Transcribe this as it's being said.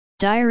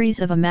Diaries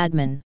of a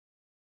Madman.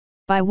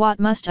 By What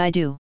Must I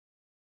Do?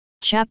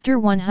 Chapter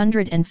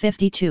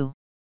 152.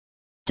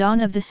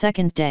 Dawn of the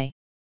second day.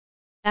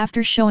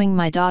 After showing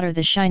my daughter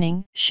the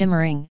shining,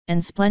 shimmering,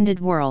 and splendid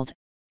world,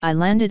 I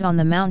landed on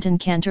the mountain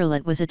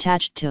Canterlet was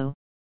attached to.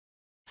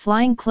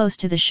 Flying close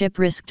to the ship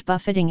risked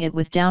buffeting it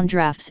with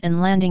downdrafts,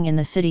 and landing in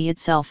the city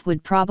itself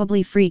would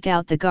probably freak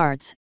out the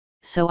guards,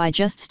 so I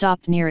just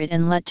stopped near it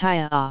and let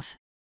Taya off.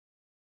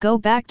 "Go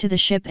back to the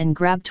ship and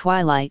grab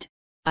Twilight,"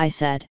 I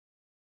said.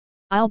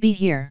 "I'll be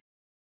here."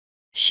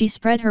 She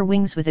spread her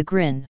wings with a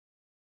grin.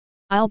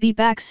 "I'll be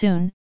back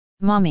soon,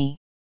 Mommy."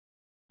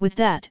 With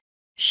that,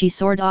 she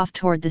soared off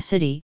toward the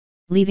city,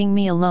 leaving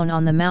me alone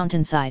on the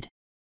mountainside.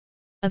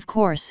 Of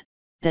course,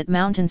 that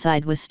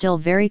mountainside was still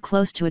very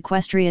close to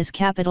Equestria's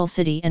capital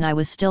city, and I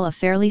was still a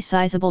fairly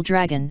sizable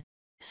dragon,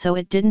 so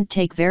it didn't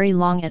take very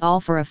long at all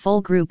for a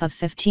full group of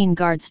 15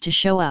 guards to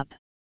show up.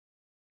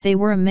 They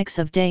were a mix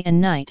of day and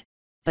night,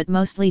 but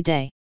mostly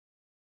day.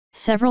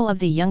 Several of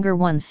the younger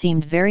ones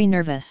seemed very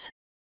nervous.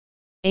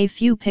 A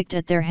few picked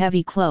at their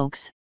heavy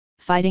cloaks,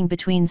 fighting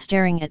between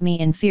staring at me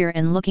in fear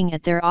and looking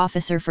at their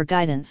officer for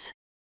guidance.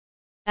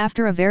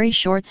 After a very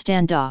short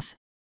standoff,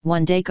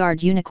 one day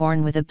guard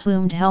unicorn with a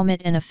plumed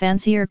helmet and a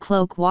fancier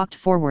cloak walked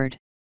forward.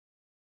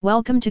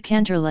 "Welcome to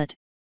Canterlet,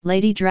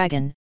 Lady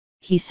Dragon,"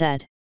 he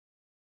said.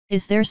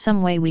 "Is there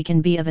some way we can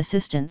be of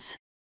assistance?"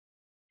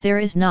 "There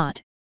is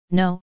not,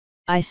 no,"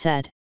 I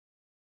said.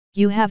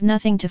 "You have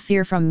nothing to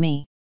fear from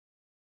me.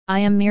 I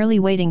am merely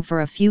waiting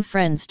for a few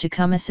friends to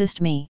come assist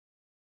me."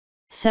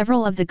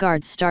 Several of the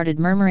guards started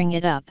murmuring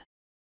it up.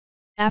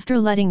 After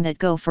letting that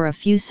go for a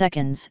few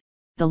seconds,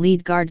 the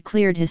lead guard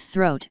cleared his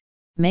throat,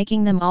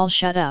 making them all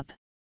shut up.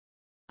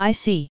 "I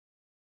see.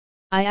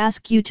 I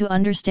ask you to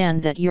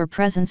understand that your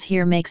presence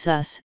here makes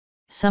us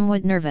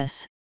somewhat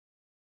nervous.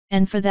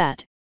 And for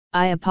that,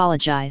 I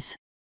apologize.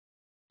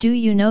 Do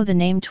you know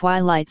the name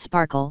Twilight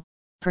Sparkle,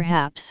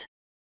 perhaps?"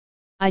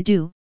 "I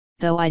do,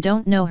 though I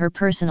don't know her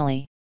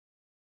personally."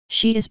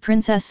 "She is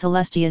Princess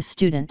Celestia's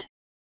student."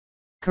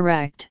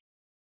 "Correct.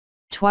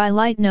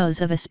 Twilight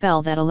knows of a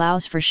spell that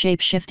allows for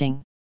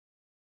shape-shifting.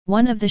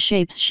 One of the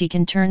shapes she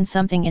can turn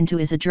something into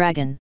is a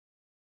dragon."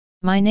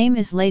 "My name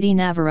is Lady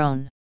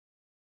Navarone."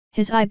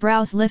 His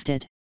eyebrows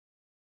lifted.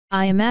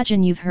 "I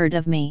imagine you've heard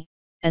of me,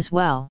 as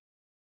well.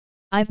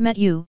 I've met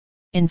you,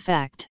 in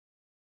fact.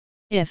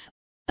 If,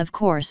 of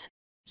course,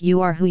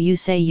 you are who you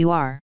say you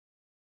are.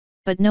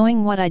 But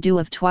knowing what I do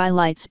of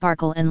Twilight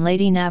Sparkle and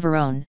Lady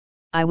Navarone,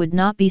 I would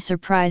not be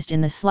surprised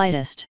in the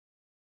slightest."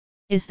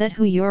 "Is that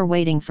who you're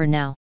waiting for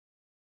now?"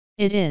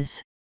 "It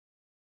is.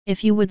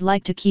 If you would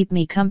like to keep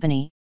me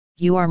company,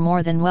 you are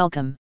more than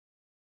welcome.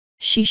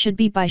 She should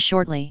be by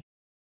shortly.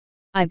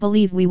 I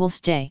believe we will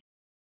stay."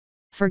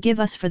 "Forgive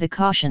us for the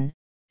caution,"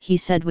 he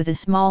said with a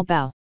small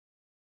bow.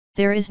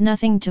 "There is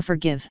nothing to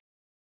forgive.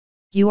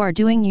 You are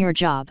doing your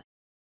job.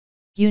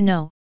 You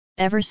know,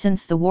 ever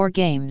since the war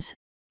games,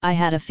 I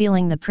had a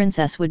feeling the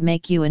princess would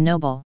make you a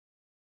noble."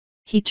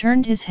 He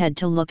turned his head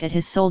to look at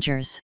his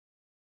soldiers.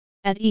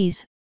 "At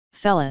ease,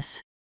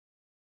 fellas.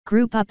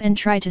 Group up and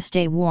try to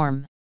stay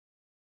warm.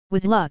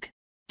 With luck,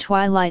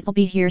 Twilight'll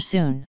be here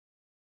soon."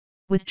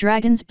 With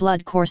dragon's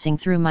blood coursing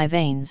through my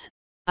veins,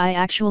 I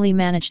actually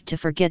managed to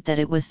forget that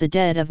it was the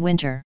dead of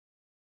winter.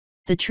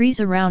 The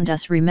trees around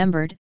us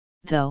remembered,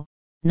 though,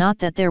 not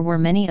that there were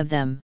many of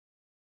them.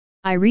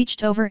 I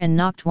reached over and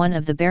knocked one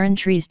of the barren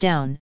trees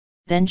down,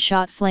 then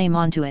shot flame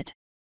onto it.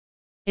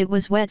 It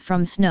was wet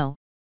from snow,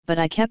 but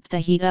I kept the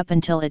heat up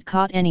until it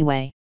caught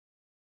anyway.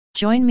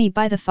 "Join me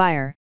by the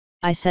fire,"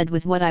 I said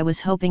with what I was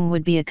hoping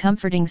would be a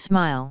comforting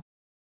smile.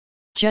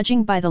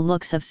 Judging by the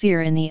looks of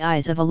fear in the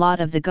eyes of a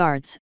lot of the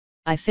guards,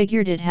 I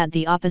figured it had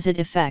the opposite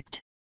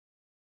effect.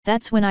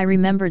 That's when I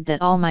remembered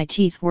that all my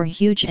teeth were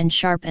huge and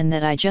sharp and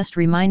that I just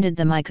reminded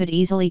them I could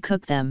easily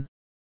cook them.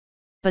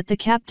 But the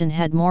captain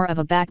had more of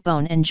a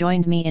backbone and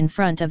joined me in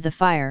front of the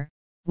fire,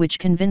 which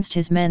convinced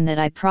his men that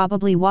I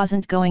probably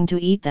wasn't going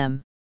to eat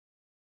them.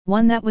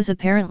 One that was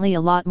apparently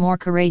a lot more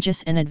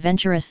courageous and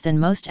adventurous than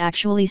most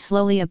actually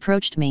slowly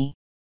approached me.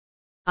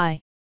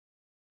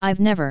 I've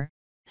never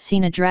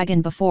seen a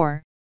dragon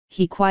before,"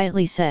 he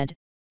quietly said,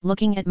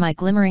 looking at my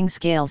glimmering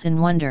scales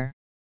in wonder.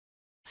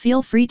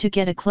 "Feel free to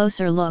get a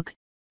closer look,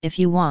 if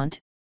you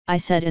want," I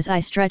said as I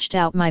stretched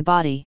out my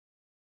body.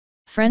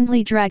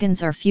 "Friendly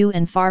dragons are few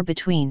and far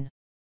between."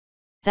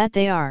 "That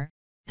they are,"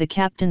 the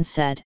captain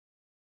said.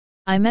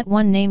 "I met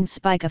one named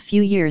Spike a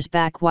few years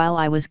back while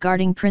I was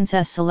guarding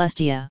Princess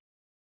Celestia.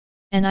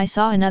 And I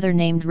saw another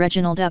named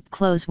Reginald up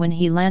close when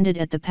he landed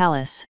at the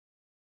palace.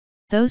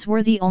 Those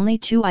were the only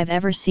two I've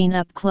ever seen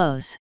up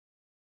close.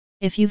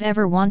 If you've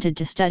ever wanted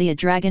to study a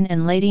dragon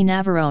and Lady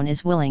Navarone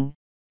is willing,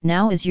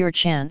 now is your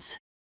chance."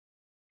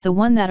 The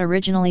one that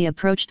originally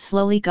approached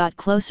slowly got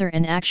closer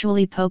and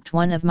actually poked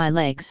one of my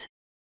legs.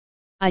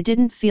 I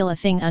didn't feel a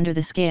thing under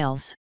the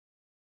scales.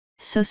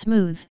 "So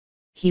smooth,"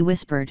 he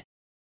whispered.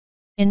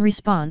 In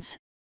response,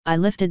 I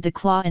lifted the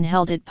claw and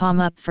held it palm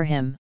up for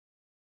him.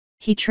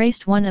 He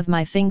traced one of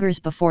my fingers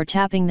before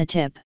tapping the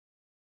tip.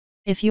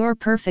 "If you're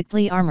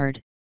perfectly armored,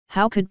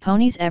 How could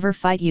ponies ever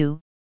fight you?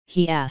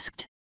 He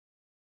asked.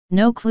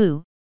 No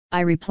clue,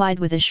 I replied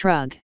with a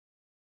shrug.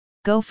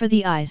 Go for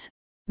the eyes,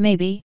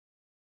 maybe?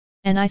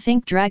 And I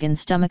think dragon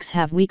stomachs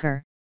have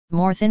weaker,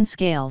 more thin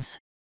scales.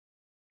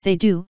 They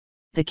do,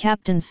 the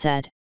captain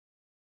said.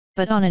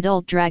 But on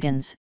adult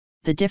dragons,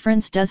 the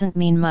difference doesn't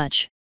mean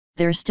much,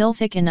 they're still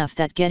thick enough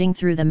that getting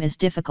through them is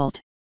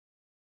difficult.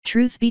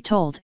 Truth be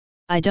told,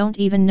 I don't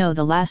even know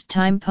the last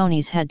time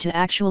ponies had to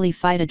actually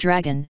fight a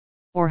dragon,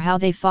 or how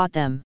they fought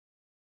them.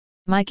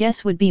 My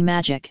guess would be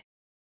magic.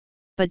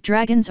 But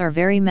dragons are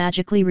very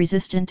magically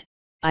resistant,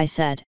 I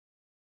said.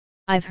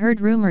 I've heard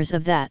rumors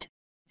of that,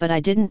 but I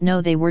didn't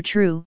know they were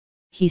true,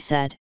 he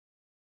said.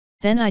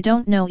 Then I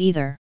don't know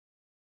either.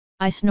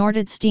 I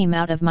snorted steam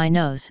out of my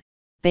nose,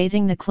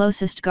 bathing the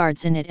closest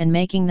guards in it and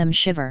making them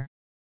shiver.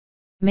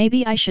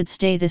 Maybe I should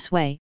stay this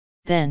way,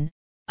 then,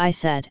 I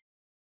said.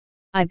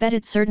 I bet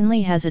it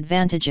certainly has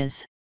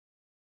advantages.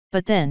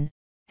 But then,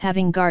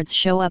 having guards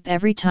show up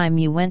every time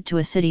you went to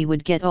a city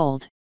would get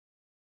old.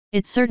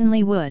 It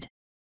certainly would.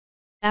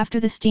 After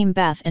the steam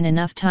bath and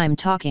enough time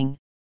talking,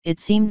 it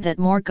seemed that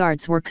more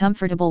guards were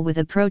comfortable with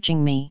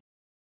approaching me.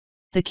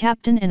 The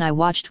captain and I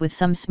watched with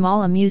some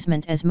small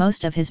amusement as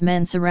most of his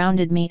men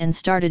surrounded me and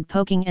started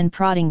poking and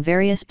prodding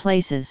various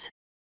places.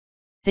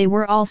 They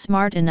were all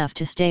smart enough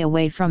to stay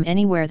away from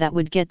anywhere that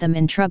would get them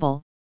in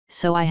trouble,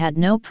 so I had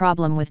no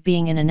problem with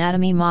being an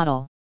anatomy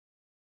model.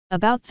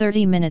 About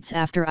 30 minutes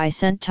after I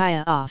sent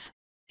Taya off,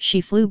 she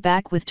flew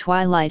back with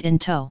Twilight in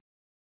tow.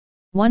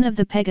 One of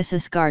the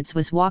Pegasus guards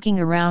was walking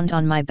around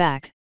on my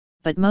back,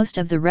 but most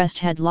of the rest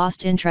had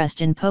lost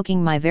interest in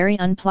poking my very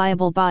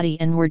unpliable body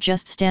and were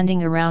just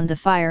standing around the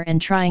fire and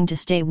trying to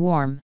stay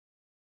warm.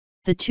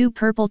 The 2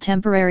 purple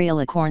temporary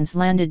alicorns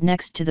landed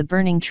next to the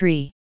burning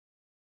tree.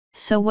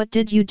 So what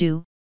did you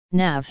do,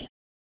 Nav?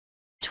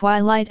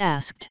 Twilight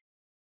asked.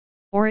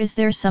 Or is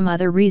there some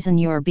other reason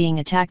you're being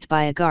attacked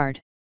by a guard?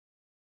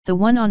 The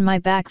one on my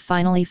back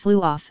finally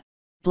flew off,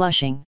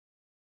 blushing.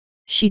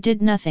 She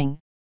did nothing,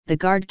 the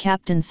guard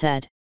captain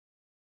said.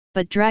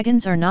 But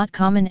dragons are not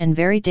common and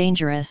very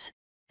dangerous,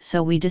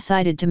 so we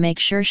decided to make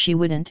sure she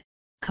wouldn't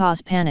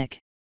cause panic.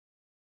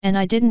 And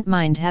I didn't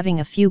mind having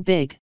a few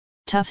big,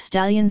 tough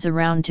stallions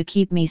around to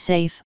keep me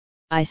safe,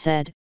 I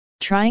said,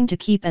 trying to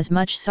keep as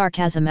much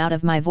sarcasm out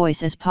of my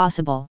voice as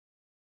possible.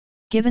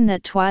 Given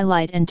that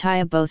Twilight and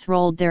Taya both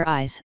rolled their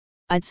eyes,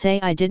 I'd say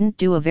I didn't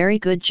do a very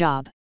good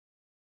job.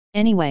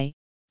 Anyway,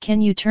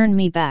 can you turn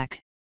me back?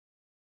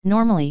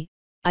 Normally,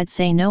 I'd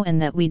say no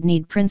and that we'd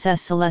need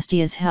Princess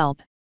Celestia's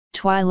help,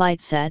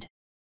 Twilight said.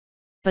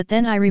 But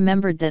then I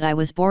remembered that I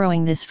was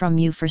borrowing this from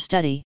you for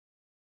study.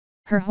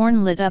 Her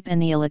horn lit up and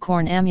the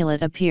alicorn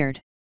amulet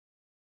appeared.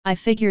 I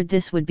figured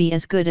this would be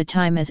as good a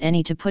time as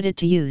any to put it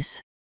to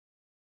use.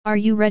 Are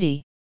you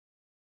ready?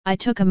 I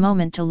took a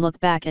moment to look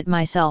back at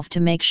myself to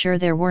make sure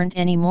there weren't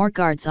any more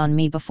guards on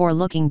me before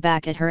looking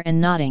back at her and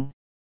nodding.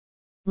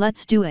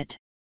 Let's do it.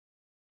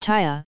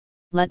 Taya,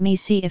 let me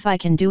see if I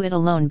can do it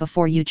alone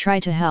before you try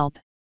to help,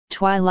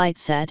 Twilight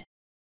said.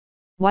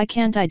 Why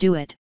can't I do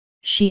it?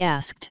 She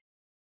asked.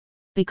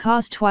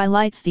 Because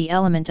Twilight's the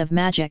element of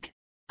magic,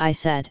 I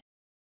said.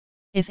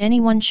 If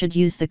anyone should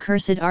use the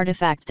cursed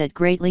artifact that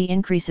greatly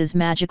increases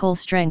magical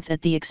strength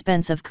at the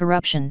expense of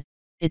corruption,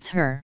 it's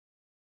her.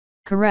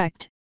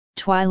 Correct,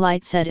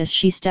 Twilight said as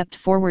she stepped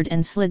forward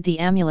and slid the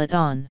amulet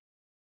on.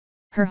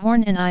 Her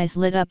horn and eyes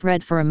lit up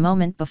red for a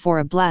moment before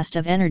a blast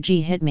of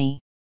energy hit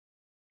me.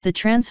 The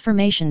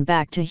transformation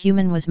back to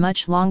human was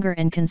much longer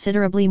and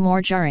considerably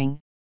more jarring,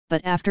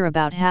 but after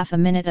about half a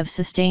minute of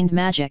sustained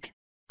magic,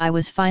 I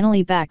was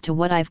finally back to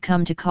what I've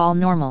come to call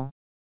normal.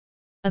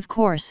 Of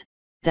course,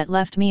 that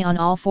left me on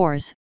all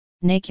fours,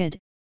 naked,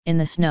 in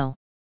the snow.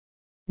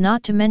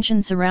 Not to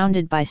mention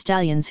surrounded by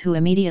stallions who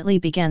immediately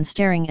began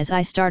staring as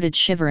I started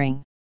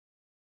shivering.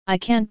 I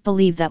can't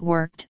believe that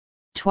worked,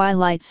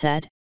 Twilight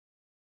said.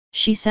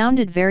 She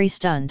sounded very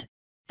stunned,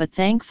 but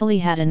thankfully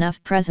had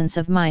enough presence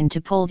of mind to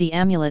pull the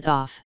amulet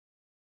off.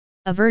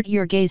 Avert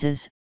your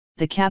gazes,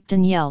 the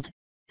captain yelled,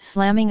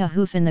 slamming a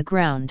hoof in the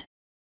ground.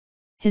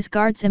 His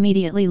guards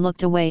immediately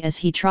looked away as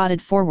he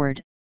trotted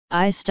forward,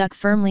 eyes stuck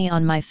firmly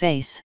on my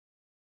face.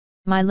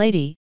 My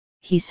lady,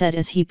 he said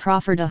as he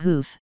proffered a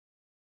hoof.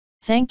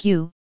 Thank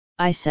you,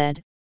 I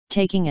said,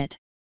 taking it.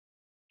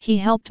 He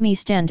helped me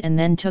stand and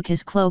then took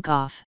his cloak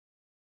off.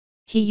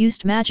 He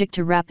used magic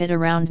to wrap it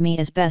around me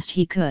as best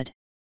he could.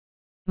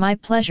 My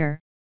pleasure,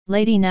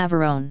 Lady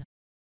Navarone.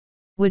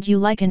 Would you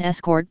like an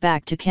escort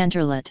back to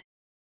Canterlot?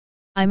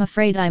 I'm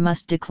afraid I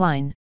must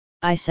decline,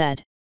 I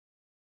said.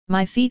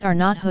 My feet are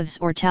not hooves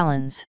or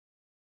talons.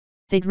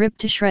 They'd rip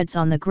to shreds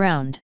on the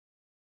ground.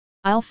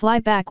 I'll fly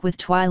back with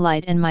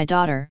Twilight and my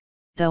daughter,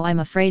 though I'm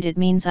afraid it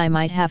means I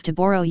might have to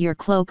borrow your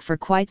cloak for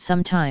quite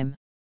some time.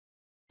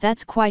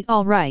 That's quite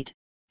all right,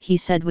 he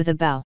said with a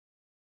bow.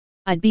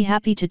 I'd be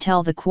happy to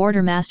tell the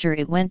quartermaster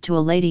it went to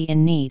a lady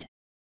in need.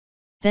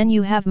 Then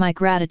you have my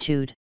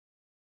gratitude.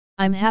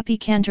 I'm happy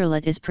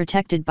Canterlot is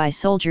protected by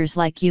soldiers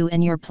like you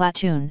and your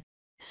platoon,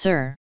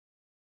 sir.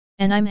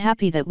 And I'm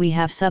happy that we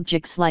have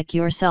subjects like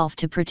yourself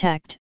to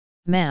protect,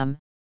 "Ma'am,"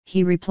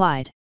 he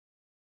replied.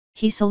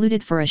 He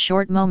saluted for a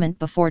short moment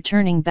before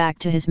turning back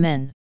to his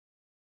men.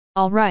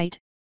 "All right,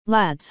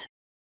 lads.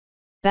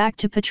 Back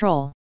to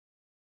patrol."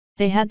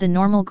 They had the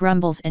normal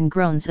grumbles and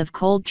groans of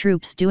cold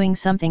troops doing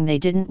something they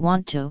didn't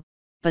want to,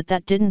 but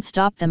that didn't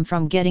stop them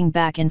from getting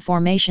back in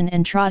formation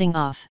and trotting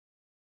off.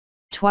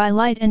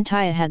 Twilight and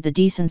Taya had the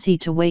decency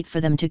to wait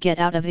for them to get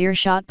out of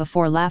earshot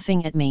before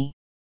laughing at me.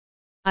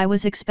 I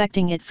was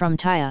expecting it from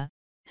Taya,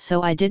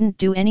 so I didn't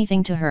do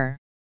anything to her.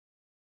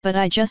 But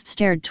I just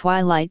stared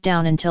Twilight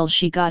down until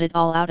she got it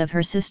all out of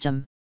her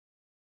system.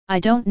 "I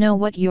don't know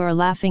what you're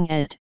laughing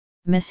at,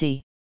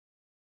 Missy.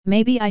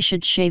 Maybe I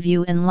should shave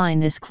you and line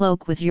this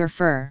cloak with your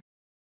fur.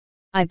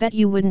 I bet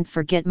you wouldn't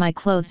forget my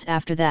clothes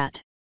after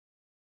that."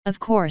 Of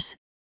course,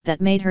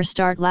 that made her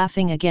start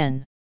laughing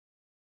again.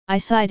 I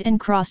sighed and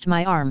crossed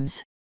my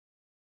arms.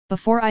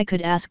 Before I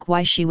could ask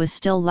why she was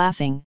still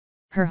laughing,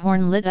 her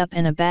horn lit up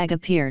and a bag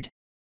appeared.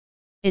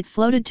 It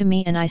floated to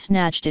me and I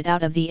snatched it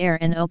out of the air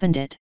and opened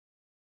it.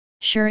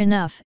 Sure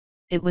enough,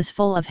 it was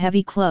full of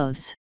heavy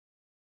clothes.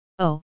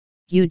 "Oh,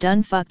 you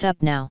done fucked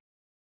up now.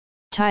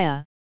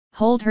 Taya,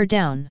 hold her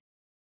down."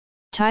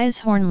 Taya's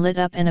horn lit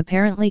up and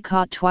apparently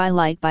caught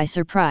Twilight by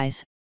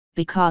surprise,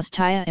 because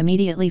Taya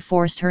immediately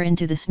forced her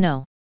into the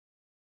snow.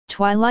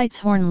 Twilight's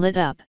horn lit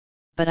up,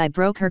 but I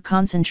broke her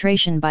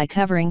concentration by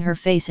covering her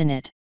face in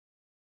it.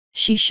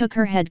 She shook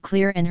her head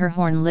clear and her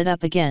horn lit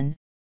up again,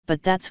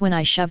 but that's when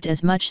I shoved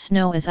as much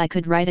snow as I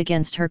could right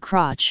against her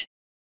crotch.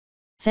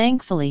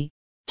 Thankfully,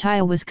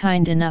 Taya was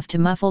kind enough to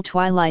muffle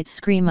Twilight's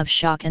scream of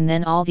shock and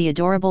then all the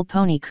adorable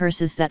pony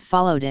curses that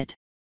followed it.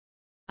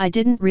 I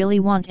didn't really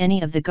want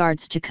any of the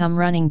guards to come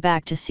running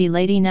back to see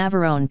Lady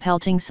Navarone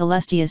pelting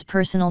Celestia's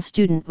personal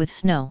student with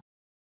snow.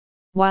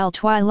 While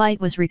Twilight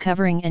was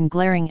recovering and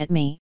glaring at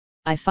me,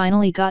 I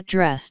finally got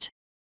dressed.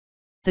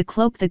 The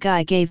cloak the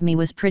guy gave me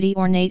was pretty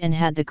ornate and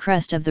had the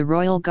crest of the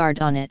Royal Guard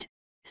on it,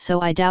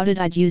 so I doubted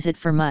I'd use it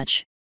for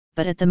much,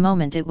 but at the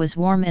moment it was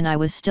warm and I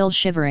was still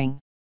shivering.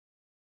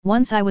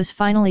 Once I was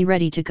finally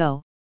ready to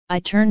go,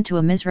 I turned to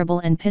a miserable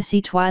and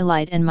pissy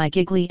Twilight and my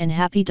giggly and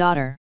happy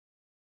daughter.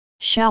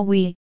 "Shall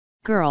we,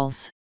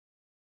 girls?"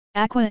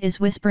 "Aqua is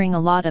whispering a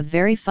lot of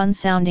very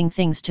fun-sounding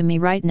things to me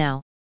right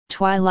now,"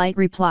 Twilight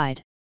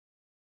replied.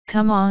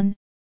 "Come on,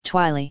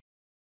 Twily.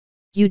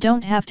 You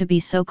don't have to be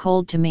so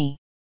cold to me."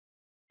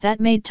 That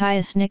made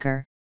Taya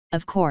snicker,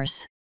 of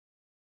course.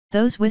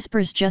 Those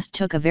whispers just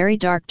took a very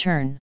dark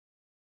turn.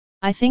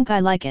 "I think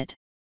I like it.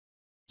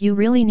 You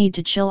really need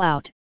to chill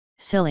out,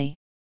 silly."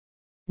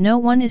 No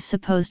one is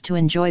supposed to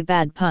enjoy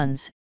bad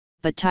puns,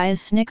 but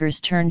Taya's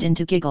snickers turned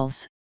into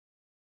giggles.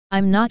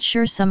 I'm not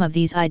sure some of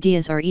these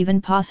ideas are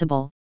even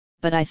possible,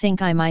 but I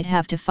think I might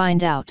have to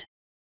find out.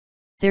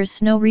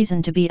 There's no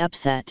reason to be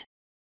upset.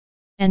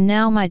 And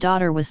now my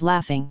daughter was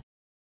laughing.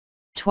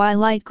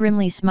 Twilight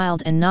grimly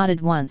smiled and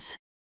nodded once.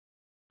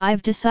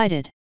 "I've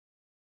decided.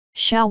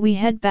 Shall we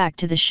head back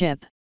to the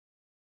ship?"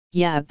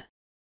 "Yep."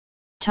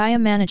 Taya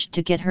managed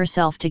to get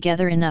herself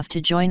together enough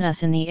to join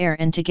us in the air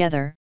and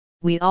together,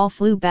 we all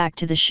flew back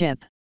to the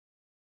ship.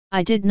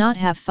 I did not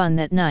have fun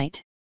that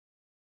night.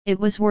 It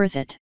was worth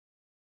it.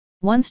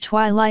 Once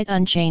Twilight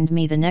unchained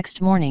me the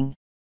next morning,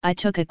 I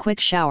took a quick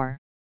shower.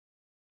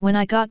 When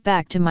I got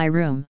back to my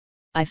room,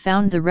 I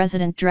found the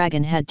resident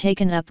dragon had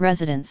taken up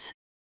residence.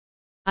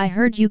 "I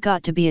heard you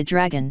got to be a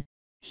dragon,"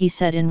 he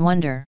said in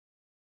wonder.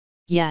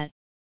 "Yeah."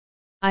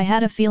 I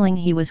had a feeling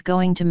he was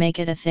going to make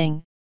it a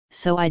thing,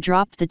 so I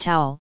dropped the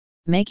towel,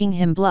 making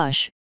him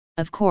blush,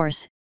 of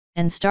course,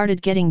 and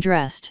started getting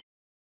dressed.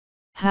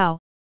 How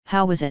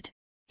was it?"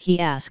 he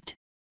asked,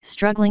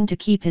 struggling to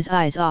keep his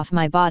eyes off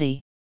my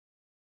body.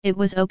 "It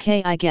was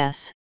okay, I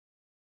guess.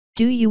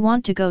 Do you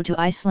want to go to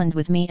Iceland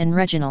with me and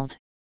Reginald?"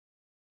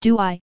 "Do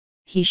I?"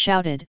 he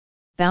shouted,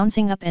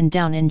 bouncing up and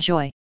down in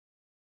joy.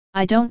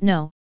 "I don't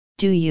know,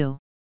 do you?"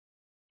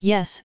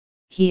 "Yes,"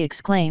 he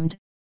exclaimed,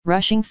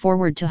 rushing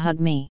forward to hug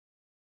me.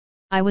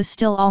 I was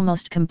still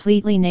almost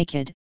completely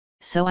naked,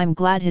 so I'm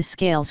glad his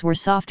scales were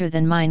softer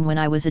than mine when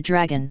I was a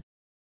dragon.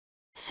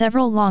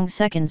 Several long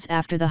seconds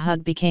after the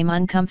hug became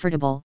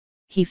uncomfortable,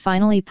 he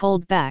finally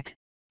pulled back,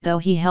 though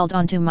he held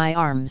onto my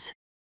arms.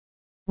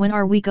 "When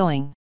are we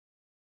going?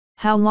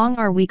 How long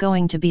are we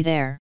going to be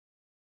there?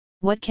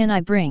 What can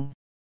I bring?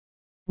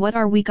 What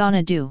are we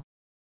gonna do?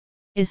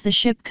 Is the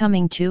ship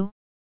coming too?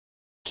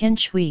 Can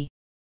we?"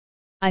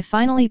 I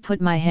finally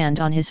put my hand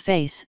on his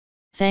face,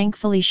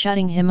 thankfully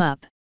shutting him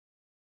up.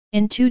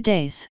 "In 2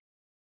 days.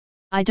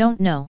 I don't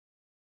know.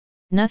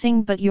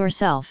 Nothing but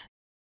yourself.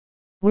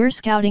 We're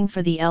scouting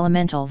for the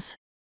elementals.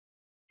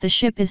 The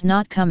ship is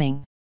not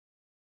coming.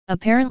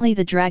 Apparently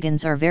the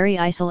dragons are very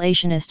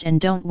isolationist and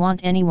don't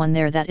want anyone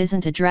there that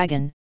isn't a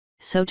dragon,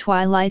 so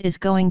Twilight is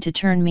going to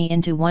turn me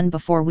into one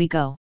before we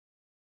go."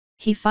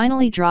 He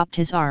finally dropped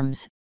his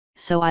arms,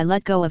 so I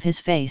let go of his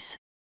face.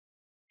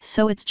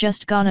 "So it's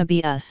just gonna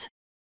be us?"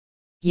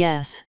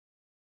 "Yes.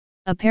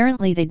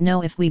 Apparently they'd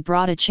know if we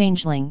brought a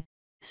changeling,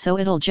 so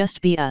it'll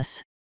just be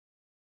us.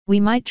 We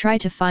might try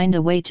to find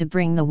a way to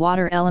bring the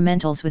water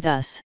elementals with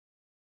us.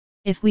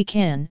 If we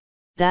can,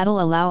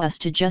 that'll allow us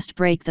to just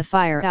break the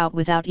fire out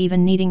without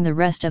even needing the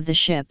rest of the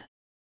ship.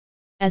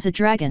 As a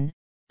dragon,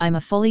 I'm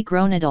a fully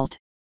grown adult.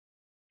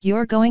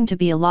 You're going to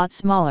be a lot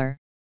smaller,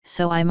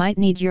 so I might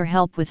need your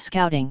help with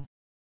scouting.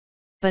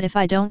 But if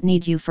I don't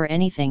need you for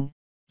anything,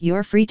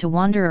 you're free to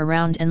wander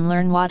around and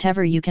learn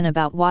whatever you can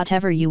about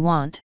whatever you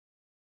want.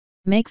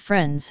 Make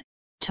friends,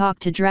 talk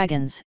to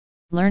dragons,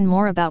 learn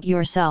more about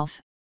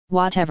yourself,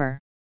 whatever.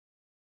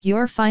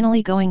 You're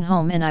finally going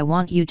home and I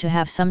want you to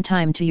have some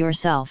time to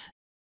yourself.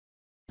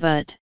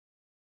 But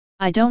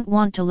I don't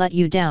want to let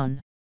you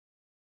down.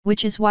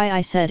 Which is why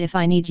I said if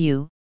I need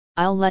you,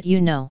 I'll let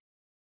you know.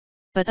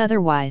 But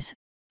otherwise,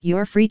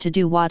 you're free to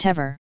do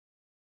whatever.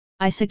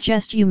 I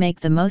suggest you make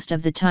the most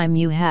of the time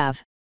you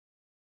have.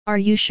 Are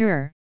you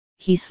sure?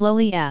 He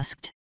slowly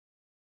asked.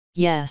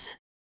 Yes.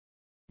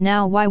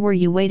 Now why were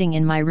you waiting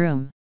in my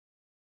room?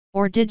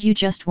 Or did you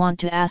just want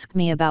to ask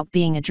me about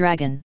being a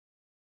dragon?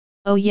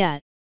 Oh yeah.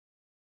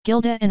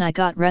 Gilda and I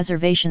got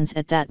reservations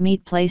at that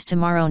meat place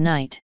tomorrow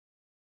night.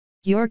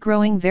 You're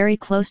growing very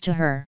close to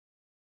her.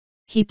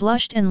 He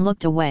blushed and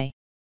looked away.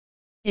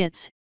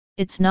 It's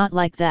not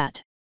like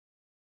that.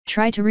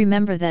 Try to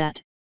remember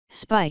that,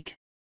 Spike.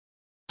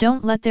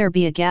 Don't let there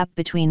be a gap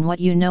between what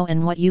you know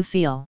and what you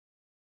feel.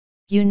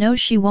 You know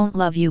she won't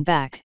love you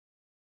back.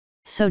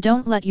 So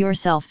don't let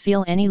yourself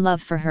feel any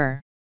love for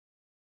her.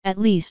 At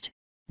least,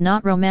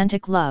 not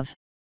romantic love.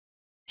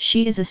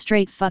 She is a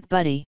straight fuck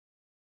buddy.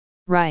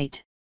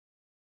 Right.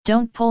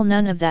 Don't pull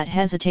none of that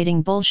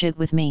hesitating bullshit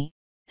with me,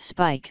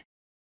 Spike.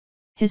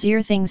 His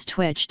ear things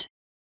twitched.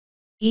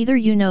 Either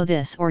you know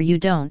this or you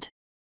don't.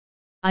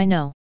 I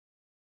know.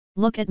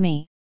 Look at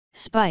me,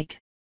 Spike.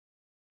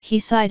 He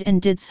sighed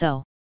and did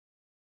so.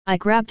 I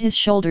grabbed his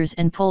shoulders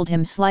and pulled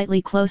him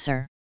slightly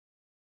closer.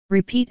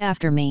 Repeat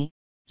after me,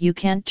 you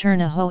can't turn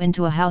a hoe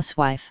into a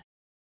housewife.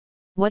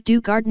 What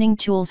do gardening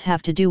tools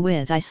have to do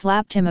with? I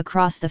slapped him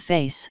across the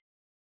face.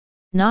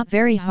 Not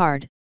very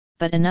hard,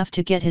 but enough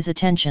to get his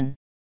attention.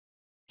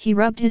 He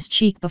rubbed his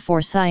cheek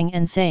before sighing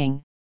and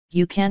saying,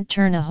 you can't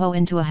turn a hoe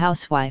into a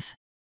housewife.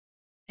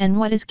 And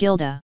what is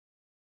Gilda?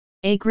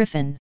 A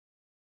griffin.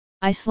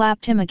 I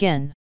slapped him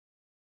again.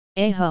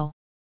 A hoe.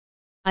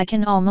 I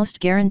can almost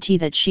guarantee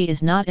that she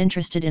is not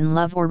interested in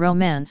love or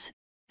romance,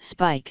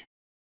 Spike.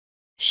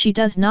 She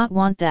does not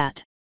want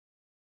that.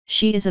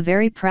 She is a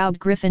very proud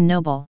griffin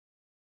noble.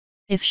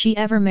 If she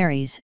ever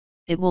marries,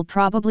 it will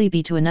probably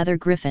be to another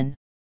griffin.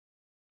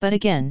 But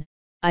again,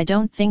 I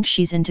don't think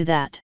she's into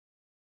that.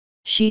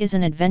 She is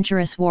an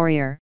adventurous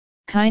warrior,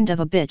 kind of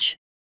a bitch,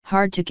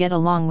 hard to get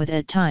along with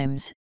at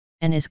times,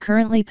 and is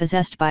currently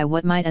possessed by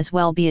what might as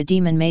well be a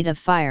demon made of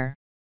fire.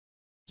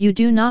 You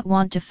do not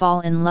want to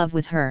fall in love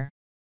with her.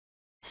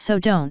 So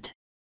don't.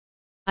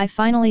 I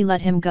finally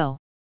let him go.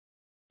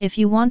 If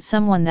you want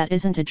someone that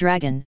isn't a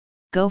dragon,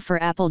 go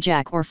for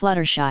Applejack or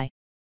Fluttershy.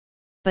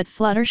 But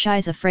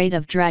Fluttershy's afraid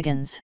of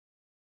dragons.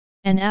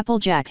 And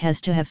Applejack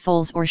has to have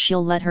foals or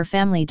she'll let her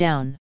family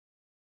down.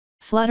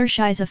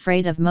 Fluttershy's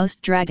afraid of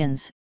most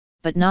dragons,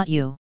 but not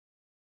you.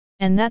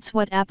 And that's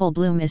what Apple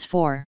Bloom is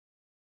for.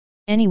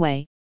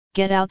 Anyway,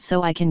 get out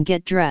so I can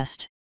get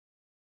dressed.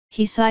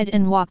 He sighed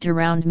and walked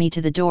around me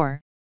to the door,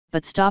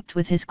 but stopped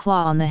with his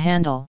claw on the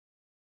handle.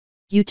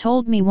 You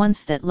told me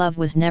once that love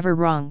was never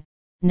wrong,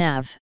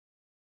 Nav.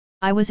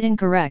 I was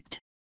incorrect.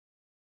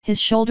 His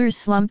shoulders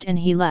slumped and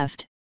he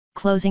left,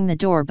 closing the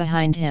door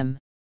behind him.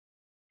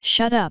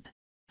 Shut up,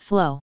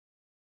 Flo.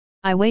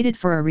 I waited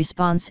for a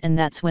response and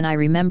that's when I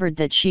remembered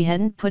that she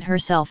hadn't put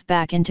herself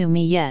back into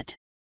me yet.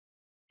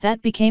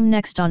 That became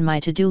next on my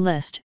to-do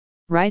list,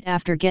 right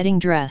after getting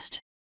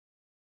dressed.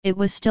 It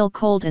was still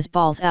cold as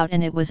balls out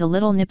and it was a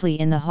little nipply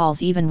in the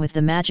halls even with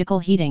the magical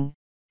heating,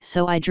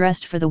 so I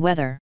dressed for the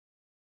weather.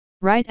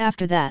 Right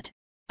after that,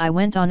 I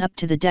went on up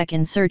to the deck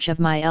in search of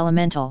my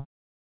elemental.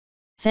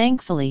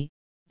 Thankfully,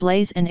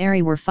 Blaze and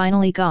Airy were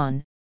finally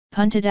gone,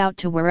 punted out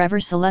to wherever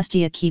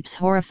Celestia keeps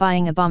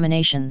horrifying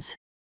abominations.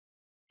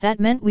 That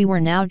meant we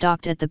were now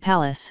docked at the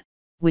palace,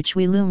 which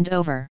we loomed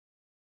over.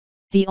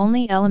 The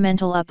only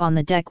elemental up on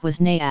the deck was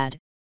Naiad,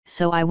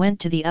 so I went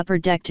to the upper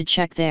deck to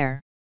check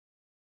there.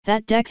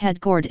 That deck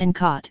had Gord and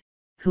Kot,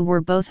 who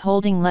were both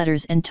holding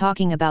letters and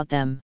talking about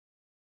them.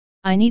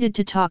 I needed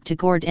to talk to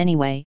Gord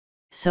anyway,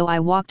 so I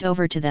walked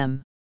over to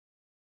them.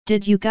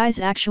 Did you guys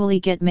actually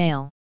get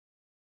mail?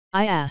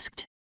 I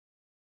asked.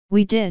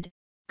 We did,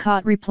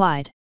 Kot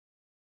replied.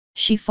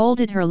 She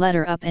folded her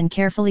letter up and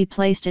carefully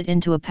placed it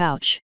into a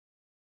pouch.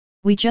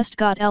 We just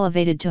got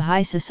elevated to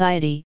high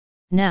society,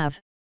 Nav,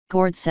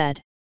 Gord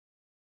said.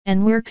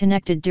 And we're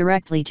connected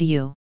directly to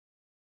you.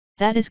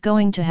 That is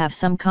going to have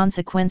some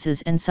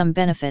consequences and some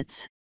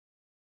benefits.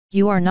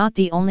 You are not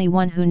the only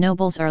one who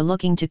nobles are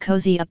looking to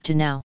cozy up to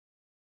now.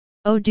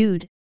 Oh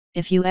dude,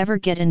 if you ever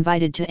get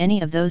invited to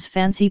any of those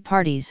fancy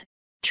parties,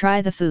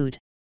 try the food.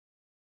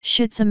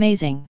 Shit's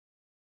amazing.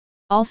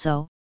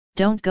 Also,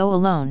 don't go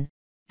alone,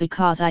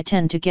 because I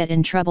tend to get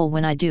in trouble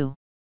when I do.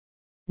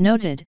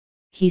 Noted,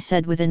 he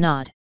said with a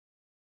nod.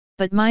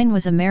 But mine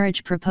was a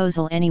marriage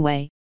proposal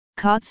anyway,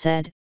 Kot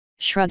said,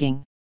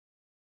 shrugging.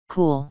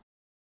 Cool.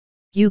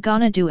 You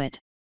gonna do it?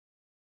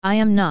 I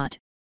am not,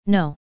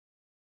 no.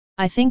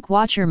 I think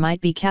Watcher might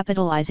be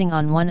capitalizing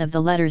on one of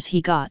the letters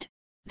he got,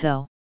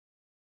 though.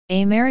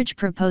 A marriage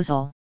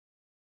proposal?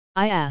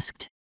 I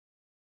asked.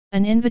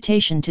 An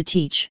invitation to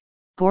teach,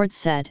 Gord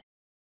said.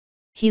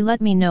 He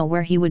let me know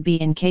where he would be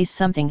in case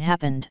something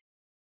happened.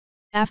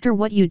 After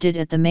what you did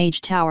at the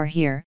Mage Tower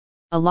here,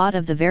 a lot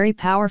of the very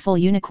powerful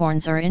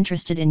unicorns are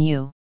interested in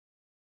you.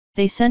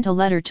 They sent a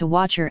letter to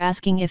Watcher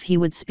asking if he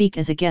would speak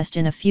as a guest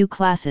in a few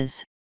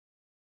classes.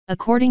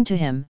 According to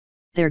him,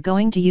 they're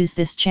going to use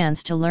this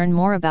chance to learn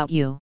more about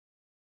you.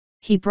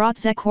 He brought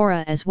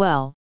Zekora as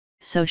well,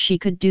 so she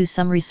could do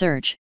some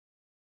research.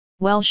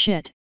 Well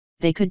shit,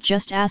 they could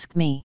just ask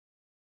me.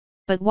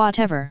 But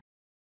whatever.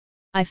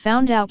 I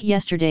found out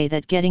yesterday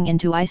that getting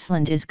into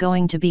Iceland is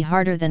going to be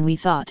harder than we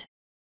thought.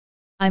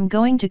 I'm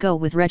going to go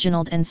with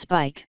Reginald and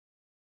Spike.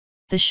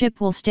 The ship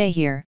will stay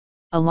here,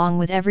 along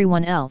with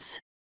everyone else.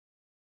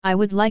 I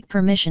would like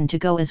permission to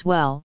go as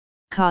well,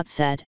 Kot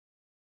said.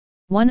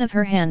 One of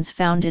her hands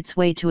found its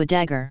way to a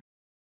dagger.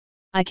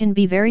 I can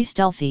be very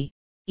stealthy,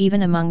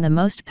 even among the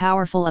most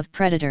powerful of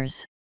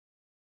predators.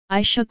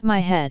 I shook my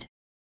head.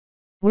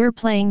 We're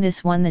playing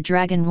this one the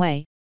dragon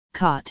way,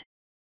 Kot.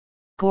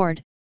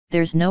 Gord,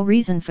 there's no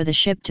reason for the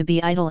ship to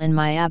be idle in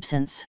my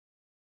absence.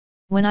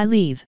 When I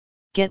leave,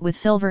 get with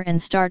Silver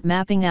and start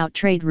mapping out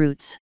trade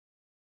routes.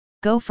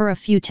 Go for a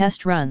few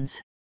test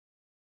runs.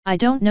 I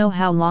don't know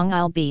how long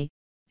I'll be,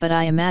 but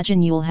I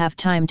imagine you'll have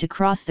time to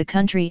cross the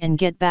country and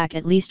get back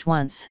at least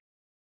once.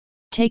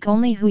 Take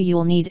only who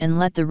you'll need and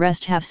let the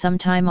rest have some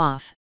time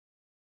off.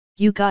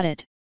 You got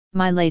it,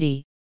 my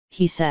lady,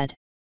 he said.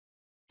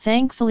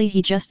 Thankfully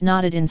he just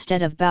nodded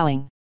instead of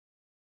bowing.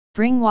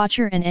 Bring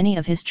Watcher and any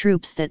of his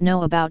troops that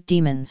know about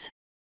demons.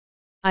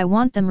 I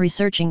want them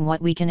researching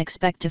what we can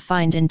expect to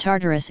find in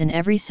Tartarus in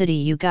every city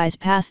you guys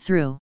pass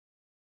through.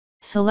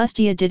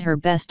 Celestia did her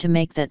best to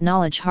make that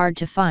knowledge hard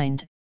to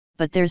find,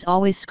 but there's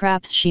always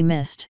scraps she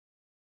missed.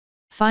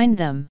 Find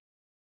them.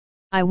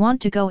 I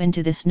want to go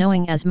into this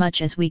knowing as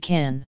much as we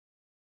can.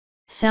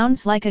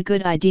 Sounds like a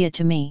good idea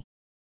to me.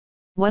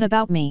 What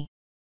about me?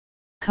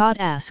 Kot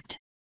asked.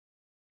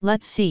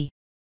 Let's see.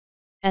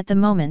 At the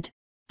moment,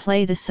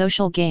 play the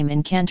social game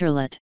in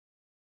Canterlot.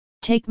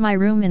 Take my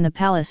room in the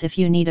palace if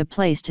you need a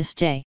place to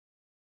stay.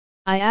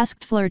 I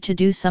asked Fleur to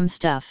do some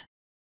stuff.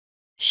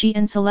 She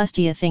and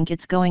Celestia think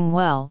it's going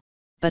well,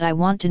 but I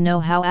want to know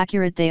how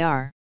accurate they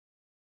are.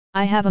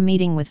 I have a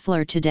meeting with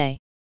Fleur today.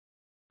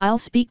 I'll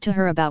speak to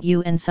her about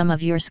you and some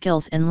of your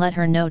skills and let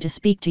her know to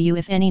speak to you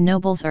if any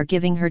nobles are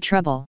giving her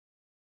trouble.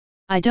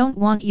 I don't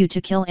want you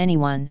to kill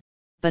anyone,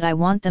 but I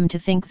want them to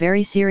think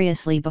very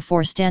seriously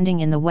before standing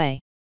in the way.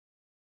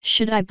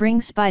 Should I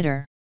bring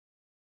Spider?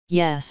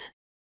 Yes.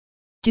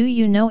 Do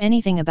you know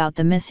anything about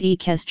the Miss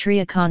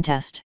Equestria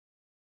contest?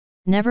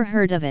 Never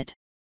heard of it.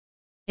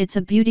 It's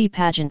a beauty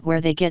pageant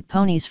where they get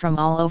ponies from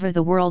all over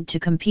the world to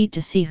compete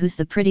to see who's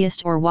the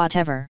prettiest or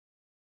whatever.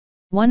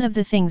 One of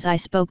the things I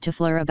spoke to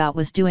Fleur about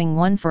was doing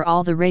one for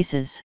all the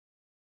races.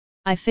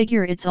 I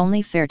figure it's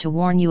only fair to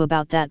warn you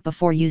about that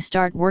before you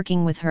start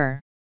working with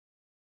her.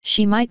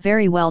 She might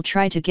very well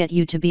try to get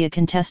you to be a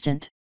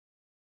contestant.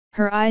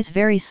 Her eyes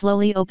very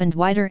slowly opened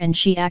wider and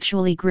she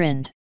actually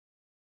grinned.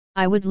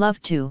 I would love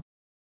to.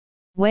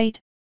 Wait,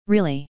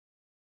 really?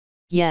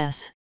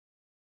 Yes.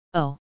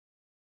 Oh.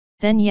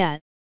 Then yeah,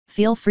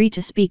 feel free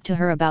to speak to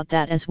her about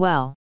that as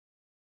well.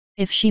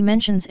 If she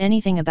mentions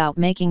anything about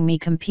making me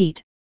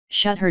compete,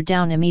 shut her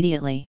down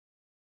immediately.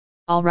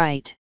 All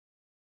right.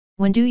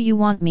 When do you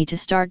want me to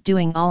start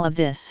doing all of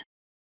this?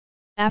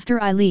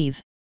 After I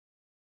leave.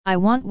 I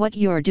want what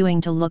you're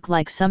doing to look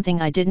like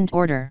something I didn't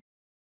order.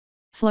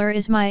 Fleur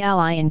is my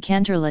ally in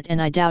Canterlot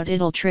and I doubt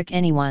it'll trick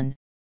anyone,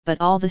 but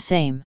all the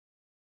same.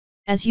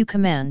 As you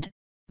command,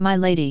 my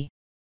lady.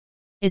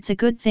 It's a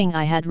good thing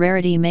I had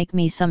Rarity make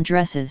me some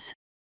dresses.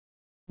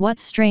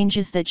 What's strange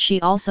is that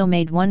she also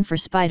made one for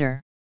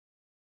Spider.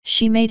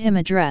 She made him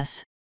a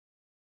dress.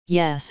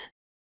 Yes.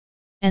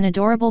 And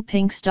adorable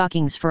pink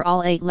stockings for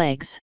all 8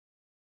 legs.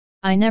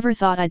 I never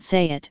thought I'd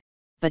say it,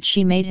 but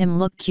she made him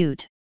look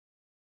cute.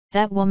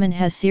 That woman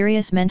has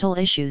serious mental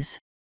issues.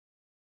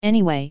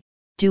 Anyway,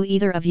 do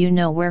either of you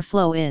know where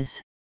Flo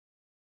is?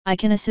 I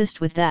can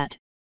assist with that,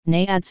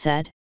 Nayad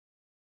said.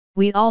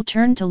 We all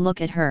turned to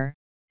look at her,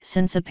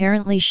 since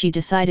apparently she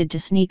decided to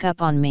sneak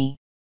up on me.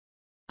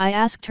 I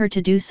asked her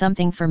to do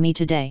something for me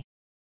today.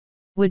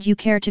 Would you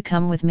care to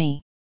come with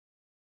me?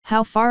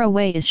 How far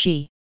away is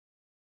she?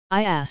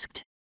 I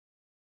asked.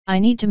 I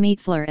need to meet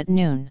Fleur at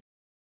noon.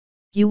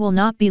 You will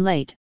not be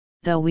late,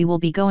 though we will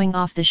be going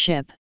off the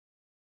ship.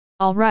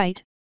 All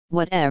right,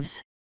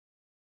 whatevs.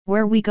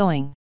 Where we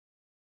going?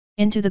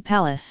 Into the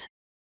palace.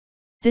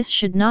 This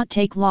should not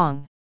take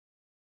long.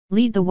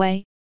 Lead the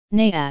way,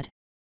 Nayad.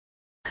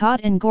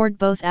 Kot and Gord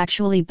both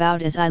actually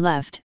bowed as I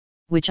left,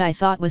 which I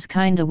thought was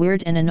kinda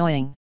weird and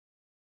annoying.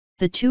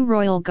 The 2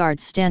 royal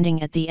guards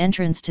standing at the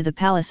entrance to the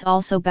palace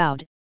also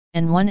bowed,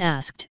 and one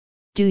asked,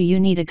 Do you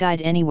need a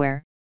guide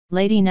anywhere,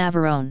 Lady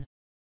Navarone?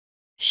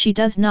 She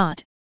does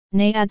not,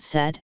 Nayad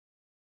said.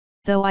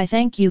 Though I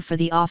thank you for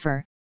the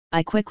offer,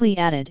 I quickly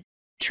added,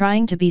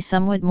 trying to be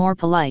somewhat more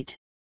polite.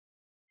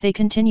 They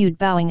continued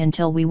bowing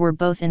until we were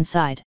both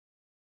inside.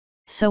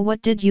 So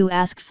what did you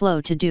ask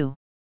Flo to do?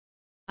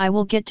 I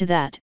will get to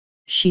that,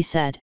 she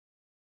said.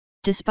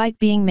 Despite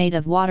being made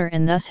of water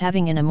and thus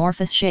having an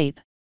amorphous shape,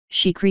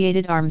 she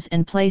created arms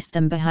and placed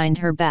them behind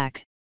her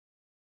back.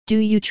 Do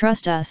you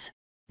trust us,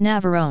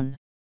 Navarone?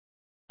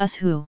 Us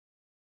who?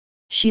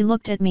 She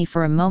looked at me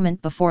for a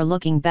moment before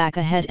looking back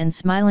ahead and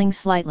smiling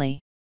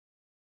slightly.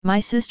 My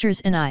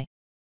sisters and I.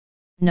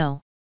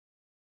 No.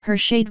 Her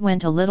shade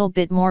went a little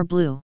bit more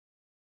blue.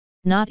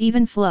 Not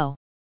even Flo.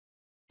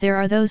 There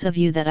are those of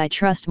you that I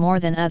trust more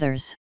than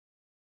others.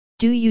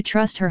 Do you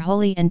trust her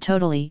wholly and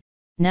totally,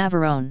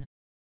 Navarone?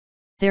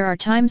 There are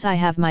times I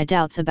have my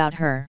doubts about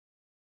her.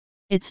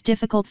 It's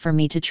difficult for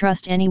me to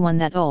trust anyone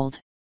that old.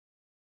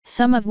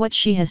 Some of what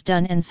she has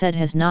done and said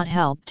has not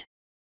helped.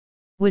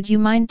 Would you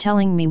mind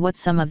telling me what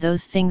some of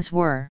those things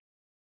were?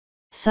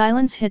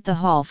 Silence hit the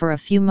hall for a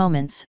few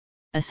moments,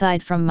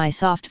 aside from my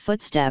soft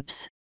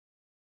footsteps.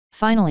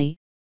 Finally,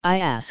 I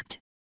asked,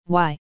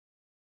 why?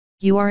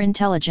 You are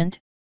intelligent,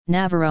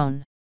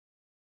 Navarone.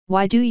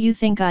 Why do you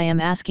think I am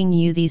asking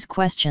you these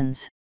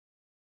questions?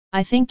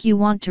 I think you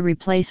want to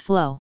replace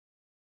Flo.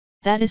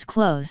 That is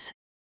close.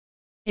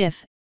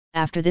 If,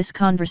 after this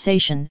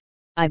conversation,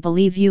 I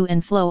believe you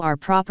and Flo are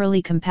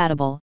properly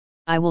compatible,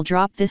 I will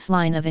drop this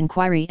line of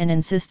inquiry and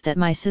insist that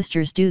my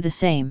sisters do the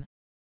same.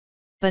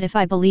 But if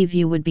I believe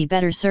you would be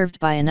better served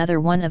by another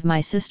one of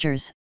my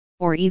sisters,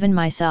 or even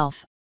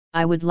myself,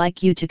 I would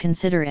like you to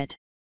consider it.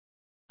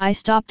 I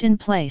stopped in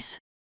place.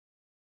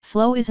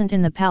 Flo isn't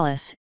in the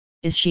palace,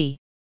 is she?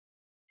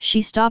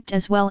 She stopped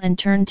as well and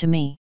turned to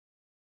me.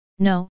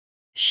 No,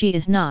 she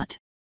is not.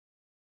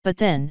 But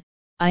then,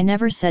 I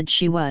never said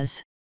she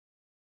was.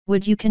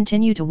 Would you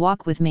continue to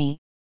walk with me,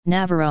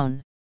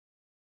 Navarone?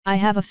 I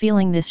have a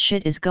feeling this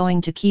shit is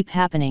going to keep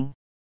happening.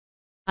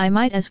 I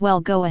might as well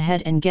go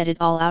ahead and get it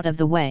all out of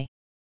the way.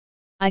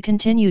 I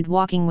continued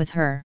walking with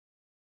her.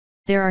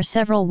 There are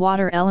several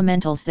water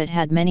elementals that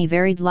had many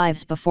varied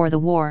lives before the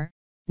war,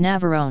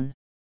 Navarone.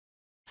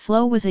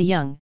 Flo was a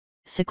young,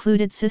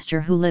 secluded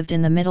sister who lived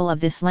in the middle of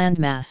this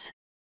landmass.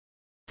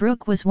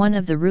 Brooke was one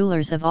of the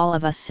rulers of all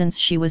of us since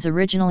she was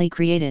originally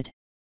created.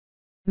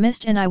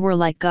 Mist and I were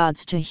like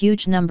gods to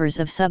huge numbers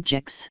of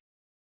subjects.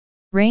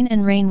 Rain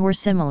and Rain were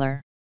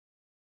similar.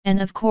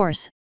 And of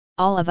course,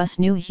 all of us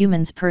knew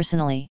humans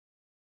personally.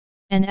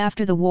 And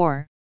after the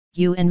war,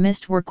 you and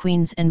Mist were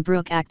queens and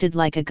Brooke acted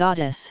like a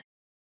goddess.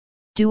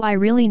 Do I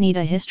really need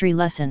a history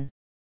lesson?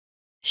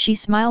 She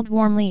smiled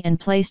warmly and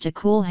placed a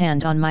cool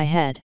hand on my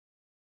head.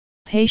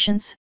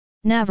 Patience,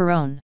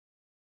 Navarone.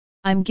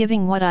 I'm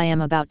giving what I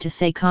am about to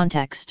say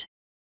context.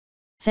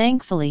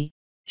 Thankfully,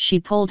 she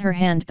pulled her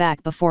hand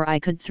back before I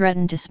could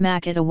threaten to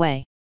smack it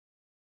away.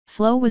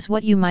 Flo was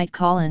what you might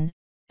call an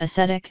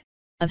ascetic,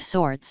 of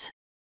sorts.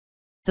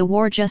 The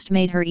war just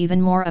made her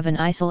even more of an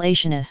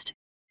isolationist,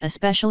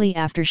 especially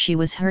after she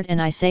was hurt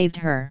and I saved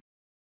her.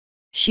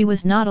 She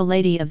was not a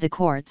lady of the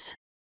courts.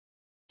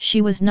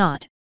 She was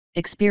not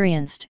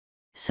experienced,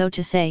 so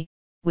to say,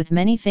 with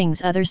many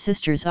things other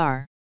sisters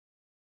are.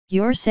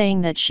 You're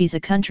saying that she's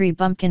a country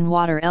bumpkin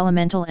water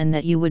elemental and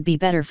that you would be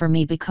better for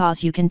me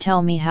because you can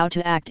tell me how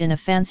to act in a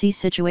fancy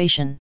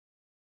situation.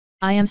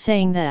 I am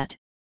saying that,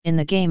 in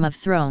the Game of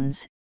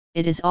Thrones,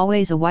 it is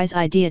always a wise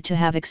idea to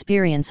have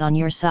experience on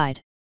your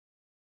side.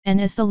 And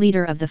as the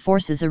leader of the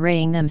forces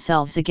arraying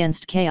themselves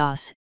against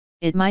chaos,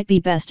 it might be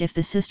best if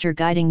the sister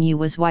guiding you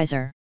was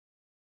wiser.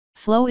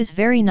 Flo is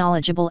very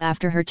knowledgeable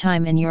after her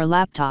time in your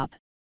laptop,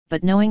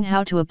 but knowing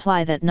how to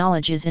apply that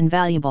knowledge is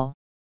invaluable.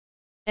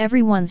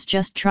 Everyone's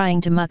just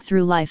trying to muck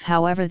through life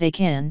however they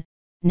can,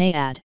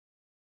 Nayad.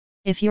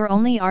 If your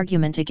only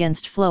argument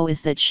against Flo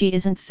is that she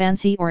isn't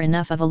fancy or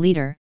enough of a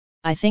leader,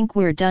 I think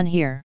we're done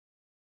here.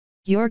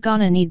 You're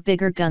gonna need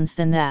bigger guns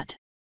than that.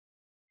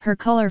 Her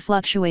color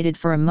fluctuated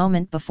for a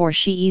moment before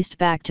she eased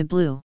back to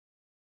blue.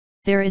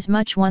 There is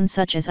much one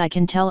such as I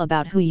can tell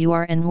about who you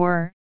are and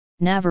were,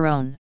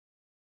 Navarone.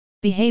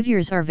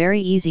 Behaviors are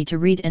very easy to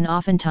read and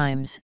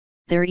oftentimes,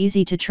 they're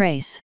easy to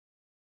trace.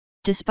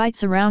 Despite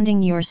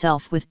surrounding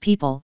yourself with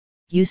people,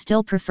 you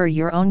still prefer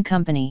your own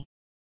company.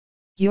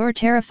 You're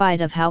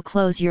terrified of how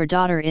close your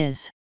daughter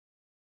is.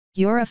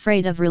 You're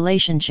afraid of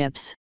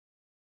relationships.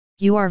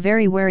 You are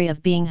very wary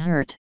of being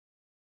hurt.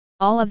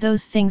 All of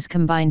those things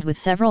combined with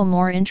several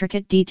more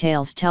intricate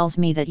details tells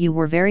me that you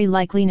were very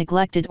likely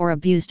neglected or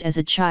abused as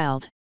a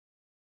child.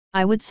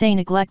 I would say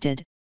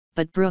neglected,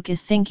 but Brooke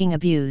is thinking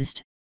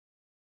abused.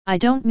 I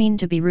don't mean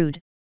to be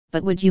rude,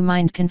 but would you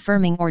mind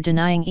confirming or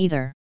denying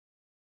either?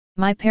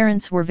 My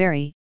parents were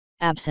very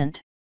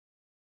absent.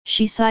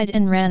 She sighed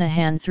and ran a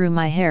hand through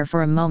my hair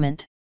for a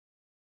moment.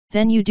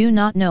 Then you do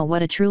not know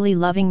what a truly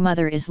loving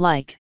mother is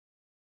like.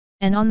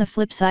 And on the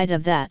flip side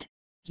of that,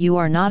 you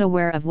are not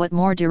aware of what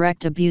more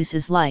direct abuse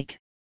is like.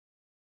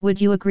 Would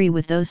you agree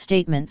with those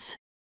statements?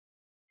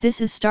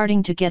 This is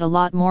starting to get a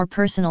lot more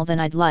personal than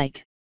I'd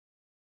like.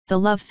 The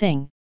love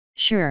thing,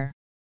 sure.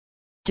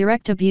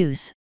 Direct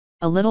abuse,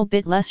 a little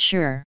bit less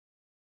sure.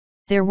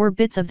 There were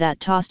bits of that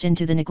tossed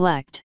into the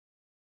neglect.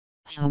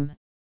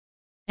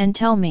 And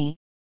tell me,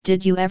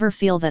 did you ever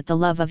feel that the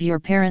love of your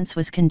parents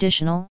was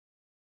conditional?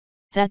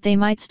 That they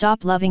might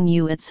stop loving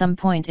you at some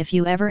point if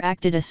you ever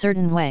acted a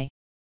certain way?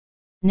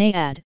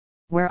 Nayad,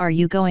 where are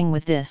you going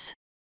with this?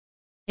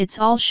 It's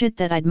all shit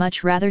that I'd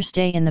much rather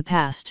stay in the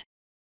past.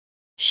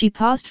 She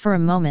paused for a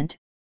moment,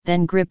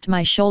 then gripped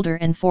my shoulder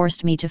and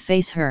forced me to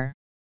face her.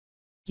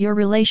 Your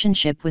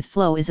relationship with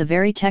Flo is a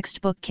very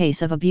textbook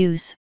case of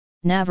abuse,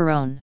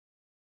 Navarone.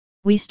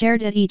 We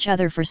stared at each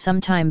other for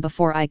some time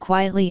before I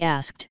quietly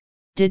asked,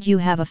 did you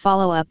have a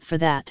follow-up for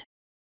that?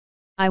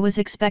 I was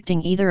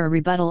expecting either a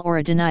rebuttal or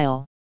a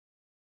denial.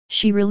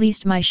 She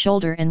released my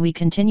shoulder and we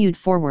continued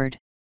forward.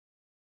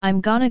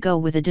 I'm gonna go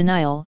with a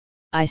denial,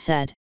 I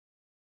said.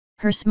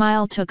 Her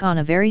smile took on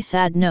a very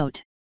sad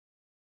note.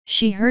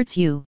 She hurts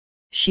you,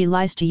 she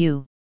lies to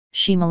you,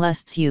 she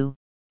molests you,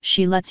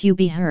 she lets you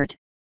be hurt,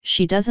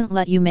 she doesn't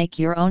let you make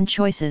your own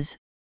choices,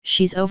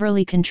 she's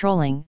overly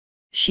controlling,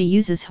 she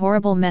uses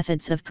horrible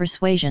methods of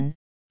persuasion,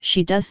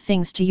 she does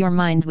things to your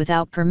mind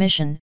without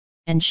permission,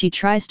 and she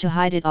tries to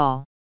hide it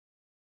all.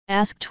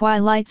 Ask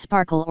Twilight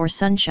Sparkle or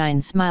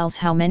Sunshine Smiles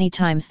how many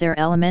times their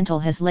elemental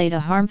has laid a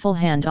harmful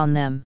hand on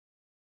them.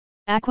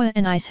 Aqua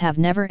and Ice have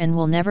never and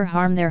will never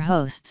harm their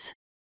hosts.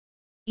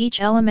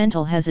 Each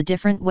elemental has a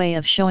different way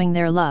of showing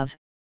their love,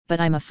 but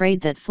I'm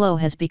afraid that Flo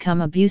has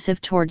become abusive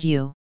toward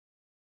you.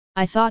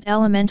 I thought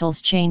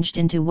elementals changed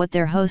into what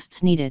their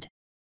hosts needed.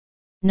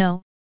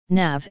 No,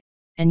 Nav,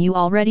 and you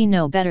already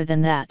know better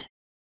than that.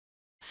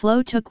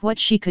 Flo took what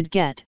she could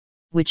get,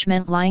 which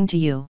meant lying to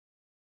you.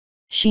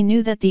 She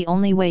knew that the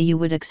only way you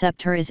would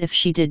accept her is if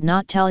she did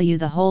not tell you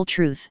the whole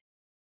truth.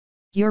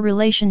 Your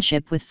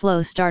relationship with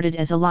Flo started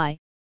as a lie,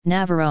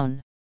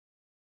 Navarone.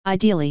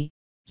 Ideally,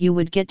 you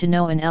would get to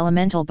know an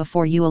elemental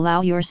before you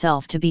allow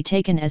yourself to be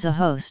taken as a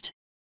host.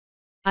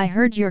 I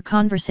heard your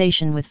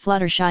conversation with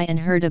Fluttershy and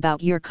heard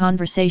about your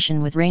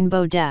conversation with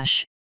Rainbow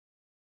Dash.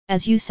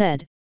 As you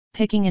said,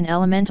 picking an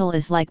elemental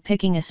is like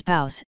picking a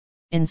spouse,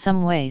 in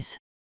some ways.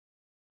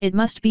 It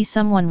must be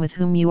someone with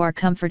whom you are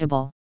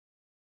comfortable.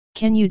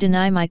 Can you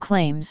deny my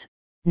claims,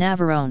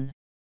 Navarone?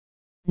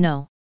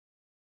 No.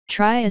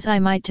 Try as I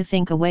might to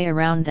think a way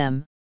around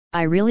them,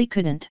 I really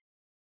couldn't.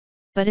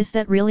 But is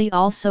that really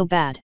all so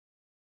bad?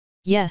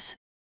 Yes,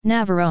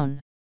 Navarone.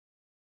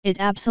 It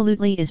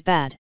absolutely is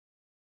bad.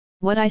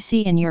 What I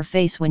see in your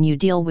face when you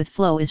deal with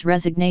Flo is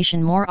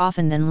resignation more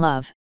often than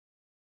love.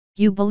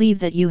 You believe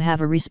that you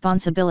have a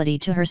responsibility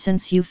to her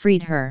since you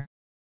freed her.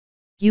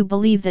 You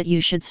believe that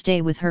you should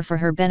stay with her for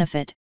her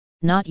benefit,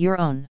 not your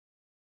own.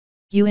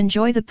 You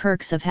enjoy the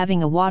perks of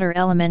having a water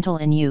elemental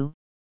in you,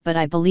 but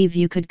I believe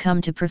you could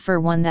come to prefer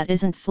one that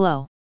isn't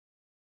Flo.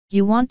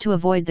 You want to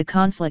avoid the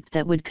conflict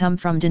that would come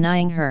from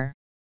denying her.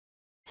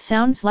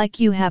 Sounds like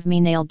you have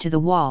me nailed to the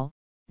wall,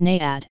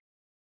 Nayad.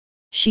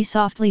 She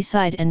softly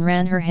sighed and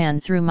ran her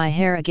hand through my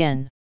hair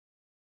again.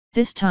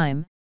 This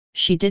time,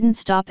 she didn't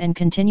stop and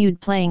continued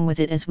playing with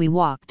it as we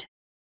walked.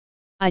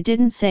 I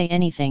didn't say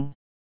anything.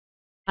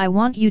 I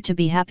want you to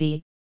be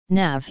happy,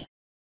 Nav.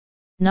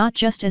 Not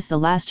just as the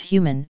last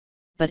human,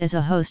 but as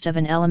a host of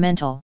an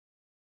elemental.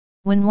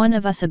 When one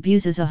of us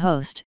abuses a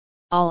host,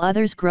 all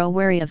others grow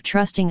wary of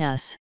trusting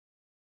us.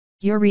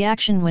 Your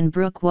reaction when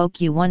Brooke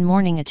woke you one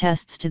morning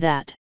attests to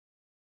that.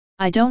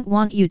 I don't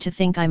want you to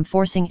think I'm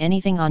forcing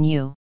anything on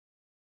you.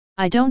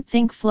 I don't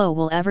think Flo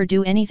will ever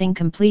do anything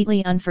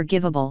completely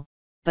unforgivable,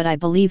 but I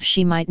believe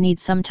she might need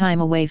some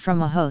time away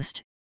from a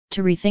host,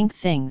 to rethink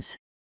things.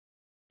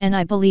 And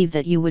I believe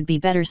that you would be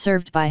better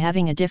served by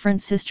having a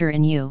different sister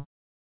in you.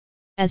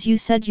 As you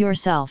said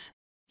yourself,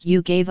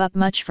 you gave up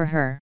much for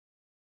her.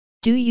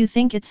 Do you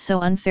think it's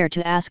so unfair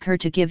to ask her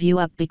to give you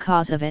up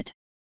because of it?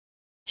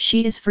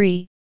 She is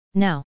free,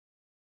 now.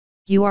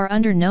 You are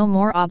under no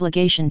more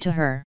obligation to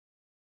her.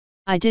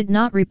 I did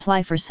not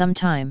reply for some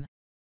time.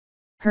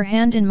 Her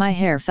hand in my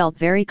hair felt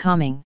very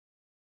calming.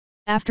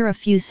 After a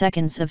few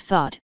seconds of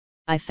thought,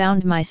 I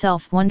found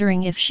myself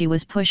wondering if she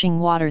was pushing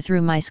water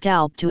through my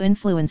scalp to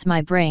influence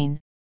my brain,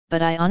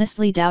 but I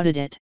honestly doubted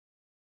it.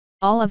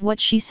 All of what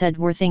she said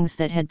were things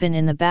that had been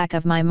in the back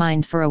of my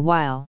mind for a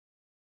while.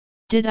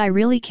 Did I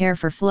really care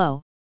for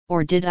Flo,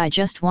 or did I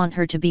just want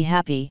her to be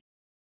happy?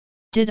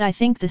 Did I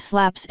think the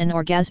slaps and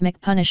orgasmic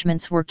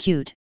punishments were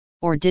cute,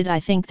 or did I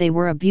think they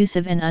were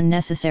abusive and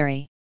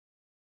unnecessary?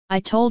 I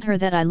told her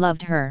that I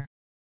loved her.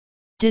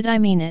 Did I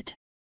mean it?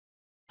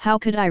 How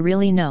could I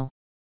really know?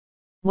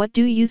 What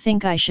do you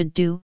think I should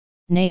do,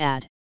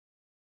 Nayad?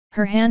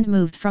 Her hand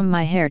moved from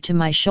my hair to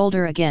my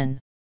shoulder again.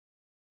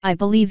 I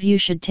believe you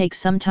should take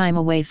some time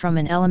away from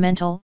an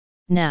elemental,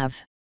 Nav.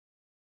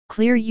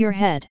 Clear your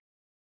head.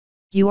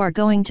 You are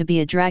going to be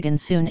a dragon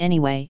soon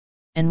anyway,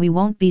 and we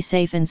won't be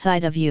safe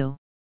inside of you.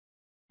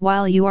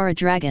 While you are a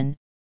dragon,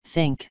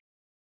 think.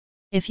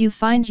 If you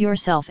find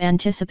yourself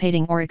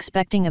anticipating or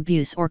expecting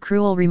abuse or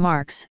cruel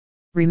remarks,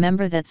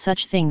 remember that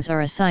such things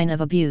are a sign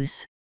of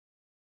abuse.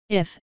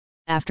 If,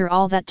 after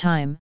all that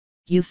time,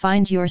 you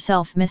find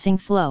yourself missing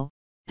Flo,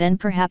 then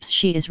perhaps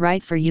she is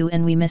right for you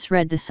and we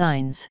misread the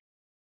signs.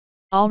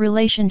 All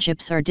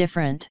relationships are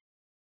different.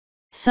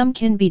 Some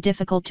can be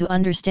difficult to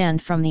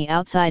understand from the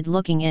outside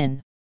looking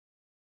in.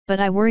 But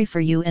I worry for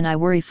you and I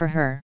worry for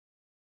her.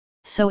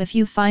 So if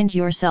you find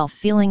yourself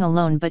feeling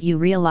alone but you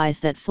realize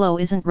that flow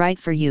isn't right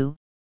for you,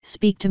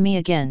 speak to me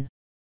again.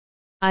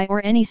 I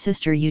or any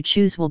sister you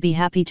choose will be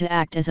happy to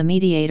act as a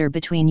mediator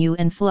between you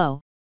and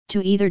flow,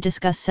 to either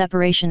discuss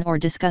separation or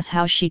discuss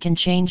how she can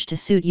change to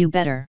suit you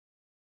better.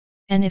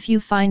 And if you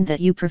find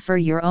that you prefer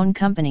your own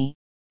company,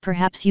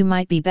 perhaps you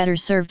might be better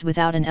served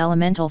without an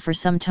elemental for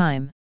some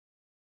time.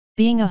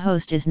 Being a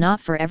host is not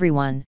for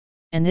everyone,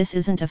 and this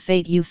isn't a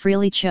fate you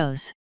freely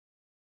chose.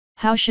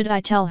 How should I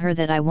tell her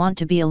that I want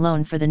to be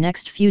alone for the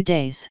next few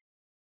days?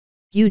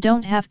 You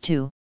don't have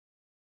to.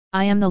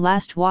 I am the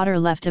last water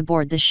left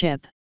aboard the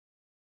ship.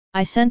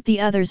 I sent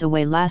the others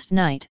away last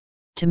night,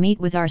 to meet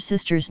with our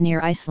sisters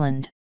near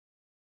Iceland.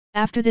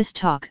 After this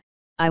talk,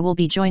 I will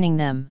be joining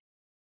them.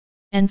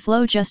 And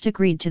Flo just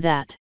agreed to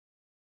that.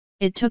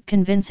 It took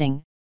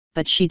convincing,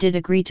 but she did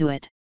agree to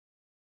it.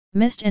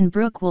 Mist and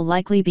Brooke will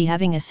likely be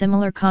having a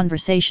similar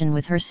conversation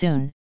with her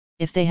soon,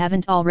 if they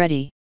haven't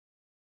already.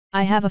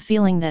 I have a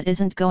feeling that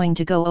isn't going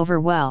to go over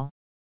well.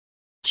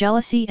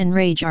 Jealousy and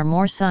rage are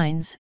more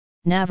signs,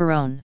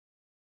 Navarone.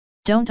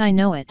 Don't I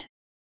know it?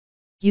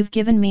 You've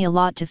given me a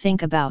lot to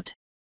think about.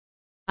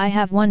 I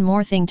have one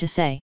more thing to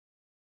say.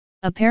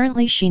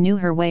 Apparently she knew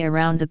her way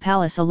around the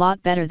palace a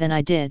lot better than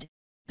I did,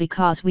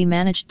 because we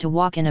managed to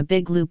walk in a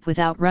big loop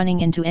without running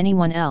into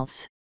anyone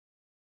else.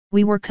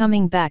 We were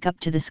coming back up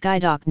to the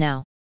skydock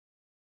now.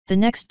 The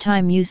next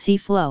time you see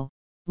Flo,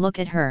 look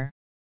at her.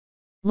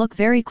 Look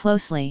very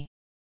closely.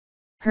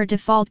 Her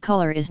default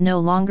color is no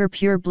longer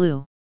pure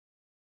blue.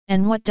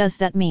 And what does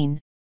that mean,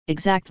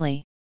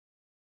 exactly?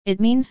 It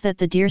means that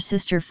the dear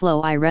sister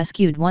Flo I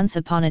rescued once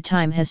upon a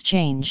time has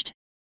changed.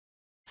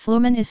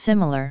 Flumen is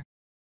similar.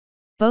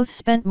 Both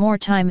spent more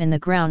time in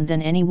the ground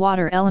than any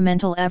water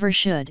elemental ever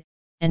should,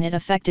 and it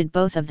affected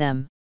both of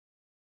them.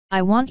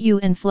 I want you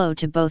and Flo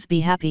to both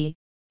be happy,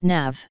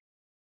 Nav.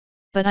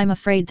 But I'm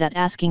afraid that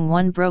asking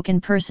one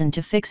broken person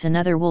to fix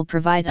another will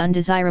provide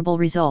undesirable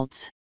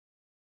results.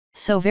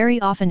 So very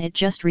often it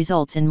just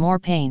results in more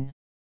pain.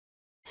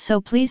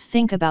 So please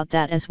think about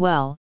that as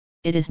well.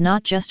 It is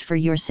not just for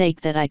your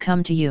sake that I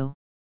come to you.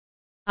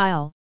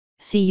 I'll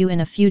see you in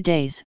a few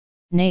days,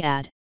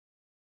 Naiad.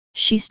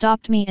 She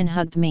stopped me and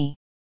hugged me.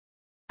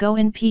 Go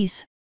in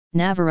peace,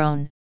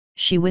 Navarone,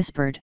 she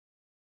whispered.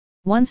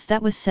 Once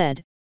that was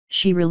said,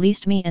 she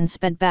released me and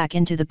sped back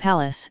into the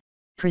palace,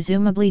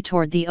 presumably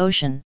toward the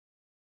ocean.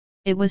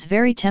 It was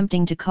very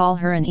tempting to call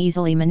her an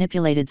easily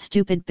manipulated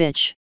stupid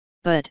bitch,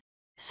 but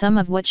some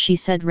of what she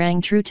said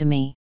rang true to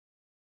me.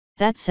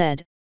 That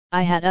said,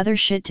 I had other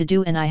shit to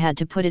do and I had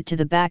to put it to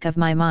the back of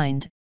my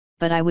mind,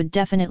 but I would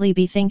definitely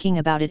be thinking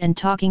about it and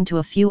talking to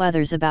a few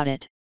others about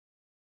it.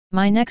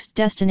 My next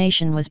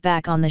destination was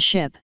back on the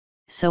ship,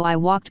 so I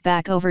walked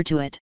back over to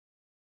it.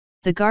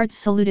 The guards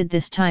saluted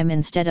this time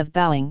instead of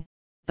bowing,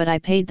 but I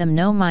paid them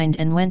no mind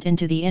and went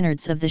into the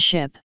innards of the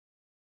ship.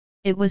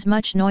 It was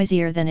much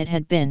noisier than it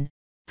had been,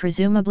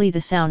 presumably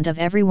the sound of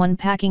everyone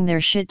packing their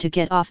shit to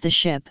get off the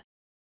ship.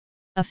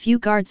 A few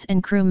guards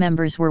and crew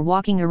members were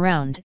walking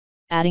around,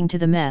 adding to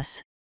the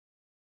mess.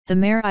 The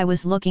mare I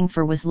was looking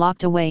for was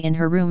locked away in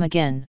her room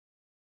again.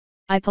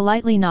 I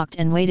politely knocked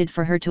and waited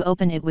for her to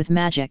open it with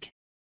magic.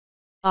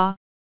 Ah,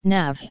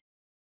 Nav.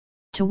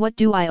 To what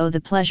do I owe the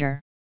pleasure?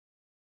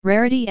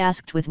 Rarity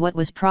asked with what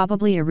was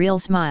probably a real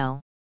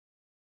smile.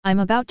 I'm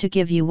about to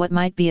give you what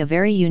might be a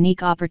very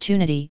unique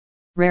opportunity,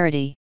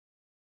 Rarity.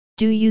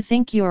 Do you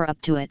think you're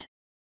up to it?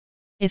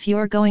 If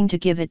you're going to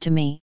give it to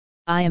me,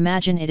 I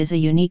imagine it is a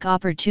unique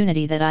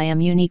opportunity that I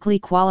am uniquely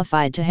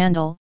qualified to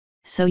handle,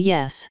 so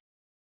yes.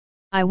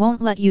 I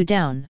won't let you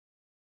down.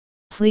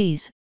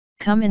 Please,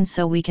 come in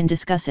so we can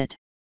discuss it.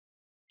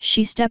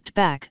 She stepped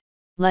back,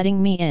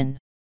 letting me in.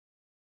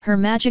 Her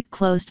magic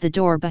closed the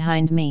door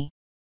behind me.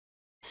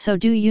 So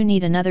do you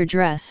need another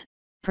dress,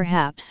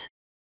 perhaps?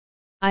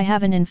 I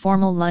have an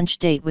informal lunch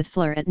date with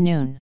Fleur at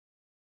noon.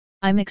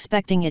 I'm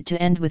expecting it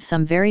to end with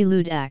some very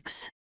lewd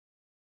acts.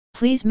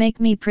 Please make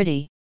me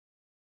pretty.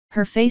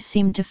 Her face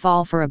seemed to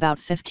fall for about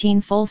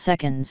 15 full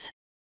seconds.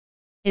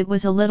 It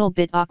was a little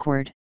bit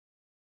awkward.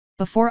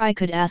 Before I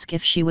could ask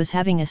if she was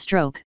having a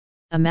stroke,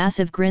 a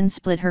massive grin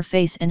split her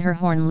face and her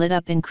horn lit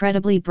up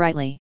incredibly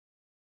brightly.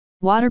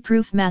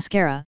 Waterproof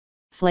mascara,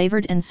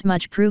 flavored and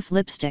smudge-proof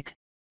lipstick,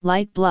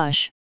 light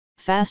blush,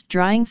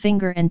 fast-drying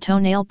finger and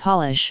toenail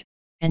polish,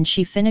 and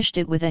she finished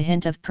it with a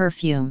hint of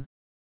perfume.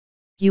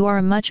 You are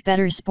a much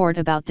better sport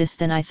about this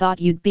than I thought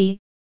you'd be,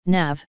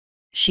 Nav,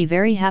 she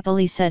very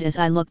happily said as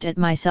I looked at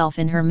myself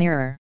in her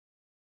mirror.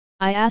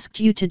 I asked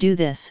you to do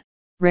this,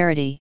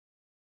 Rarity.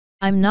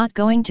 I'm not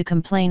going to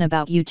complain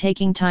about you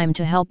taking time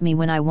to help me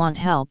when I want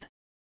help.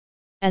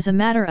 As a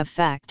matter of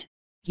fact,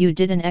 you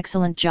did an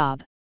excellent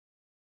job.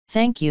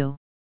 Thank you.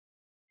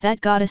 That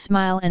got a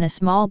smile and a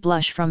small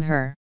blush from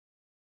her.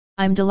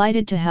 I'm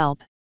delighted to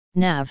help,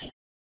 Nav.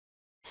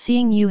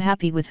 Seeing you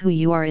happy with who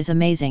you are is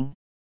amazing.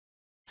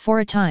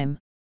 For a time,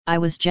 I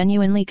was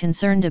genuinely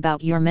concerned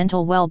about your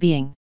mental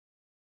well-being.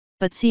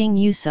 But seeing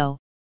you so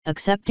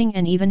accepting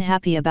and even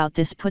happy about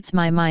this puts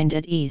my mind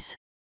at ease.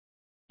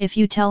 If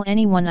you tell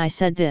anyone I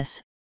said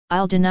this,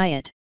 I'll deny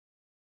it.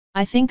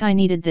 I think I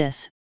needed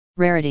this,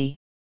 Rarity.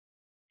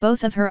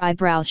 Both of her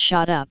eyebrows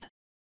shot up.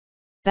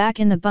 Back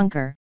in the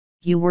bunker,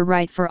 you were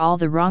right for all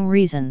the wrong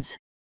reasons.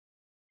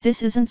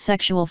 This isn't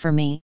sexual for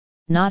me,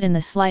 not in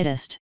the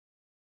slightest.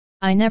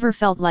 I never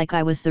felt like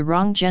I was the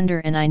wrong gender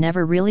and I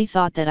never really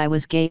thought that I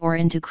was gay or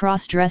into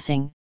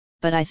cross-dressing,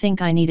 but I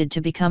think I needed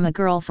to become a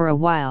girl for a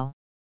while.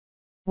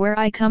 Where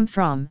I come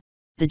from,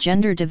 the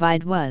gender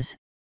divide was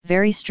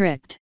very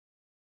strict.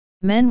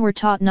 Men were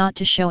taught not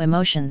to show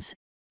emotions,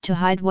 to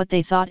hide what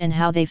they thought and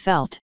how they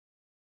felt.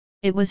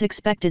 It was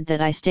expected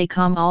that I stay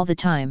calm all the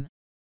time.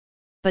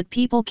 But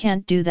people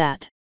can't do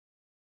that.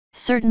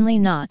 Certainly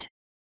not.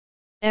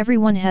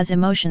 Everyone has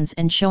emotions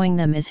and showing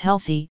them is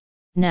healthy,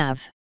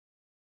 Nav.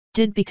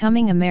 Did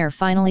becoming a mayor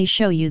finally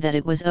show you that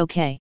it was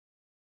okay?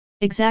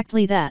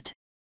 Exactly that.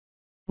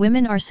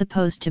 Women are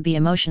supposed to be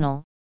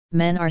emotional,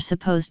 men are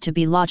supposed to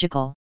be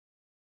logical.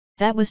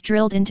 That was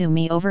drilled into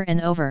me over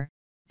and over,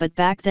 but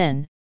back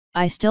then,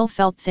 I still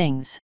felt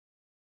things.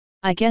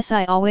 I guess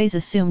I always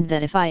assumed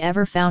that if I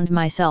ever found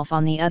myself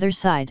on the other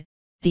side,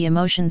 the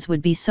emotions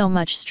would be so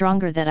much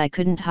stronger that I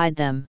couldn't hide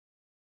them.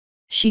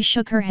 She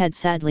shook her head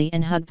sadly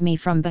and hugged me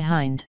from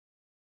behind.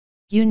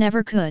 You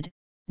never could,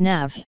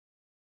 Nav.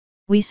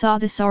 We saw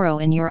the sorrow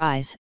in your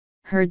eyes,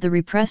 heard the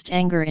repressed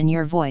anger in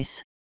your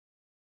voice.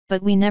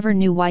 But we never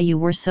knew why you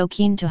were so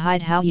keen to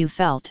hide how you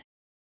felt.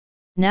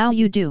 Now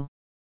you do.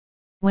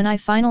 When I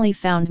finally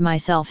found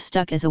myself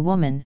stuck as a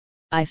woman,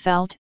 I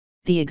felt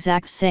the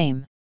exact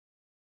same.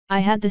 I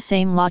had the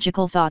same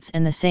logical thoughts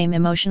and the same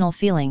emotional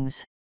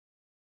feelings.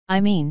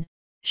 I mean,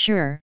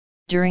 sure,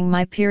 during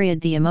my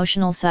period the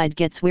emotional side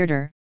gets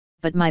weirder,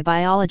 but my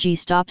biology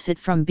stops it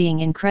from being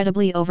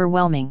incredibly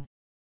overwhelming.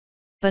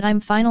 But I'm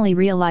finally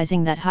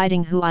realizing that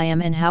hiding who I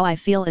am and how I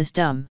feel is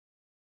dumb.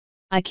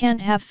 I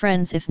can't have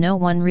friends if no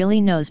one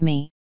really knows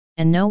me,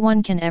 and no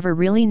one can ever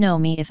really know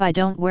me if I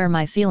don't wear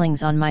my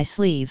feelings on my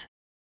sleeve.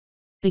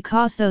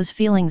 Because those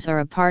feelings are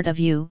a part of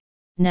you,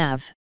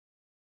 Nav.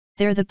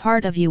 They're the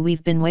part of you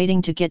we've been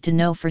waiting to get to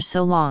know for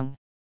so long.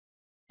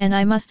 And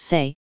I must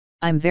say,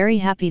 I'm very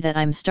happy that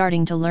I'm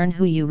starting to learn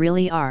who you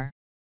really are.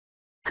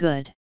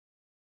 Good.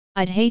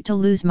 I'd hate to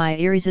lose my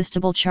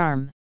irresistible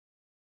charm.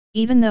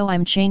 Even though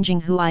I'm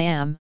changing who I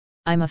am,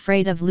 I'm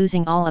afraid of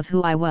losing all of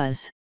who I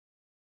was.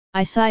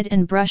 I sighed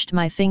and brushed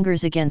my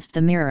fingers against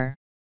the mirror.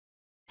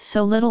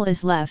 So little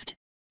is left,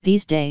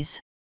 these days.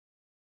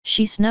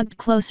 She snugged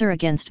closer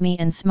against me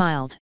and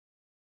smiled.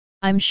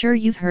 I'm sure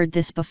you've heard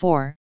this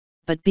before,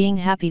 but being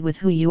happy with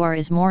who you are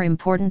is more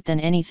important than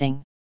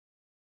anything.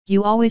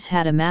 You always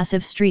had a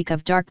massive streak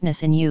of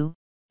darkness in you,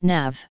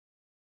 Nav.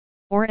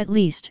 Or at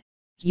least,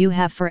 you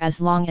have for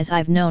as long as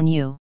I've known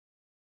you.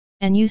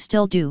 And you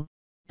still do,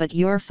 but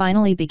you're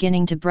finally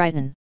beginning to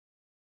brighten.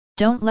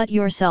 Don't let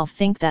yourself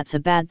think that's a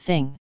bad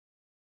thing.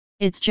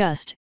 It's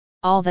just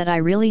all that I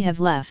really have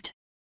left.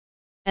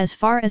 As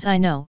far as I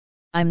know,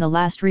 I'm the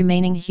last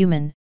remaining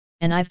human,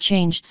 and I've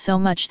changed so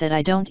much that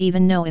I don't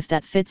even know if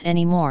that fits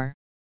anymore.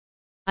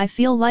 I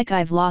feel like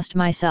I've lost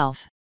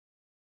myself.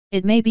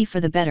 It may be for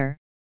the better,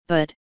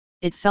 but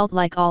it felt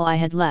like all I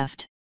had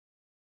left.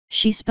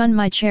 She spun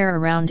my chair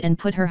around and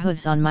put her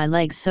hooves on my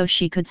legs so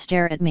she could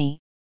stare at me,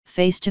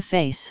 face to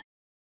face.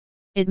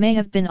 It may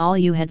have been all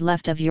you had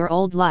left of your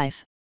old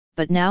life,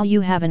 but now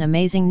you have an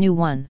amazing new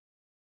one.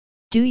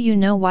 Do you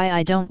know why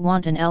I don't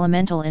want an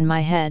elemental in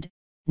my head,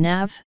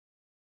 Nav?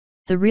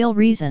 The real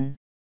reason?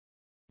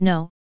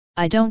 No,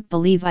 I don't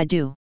believe I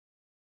do.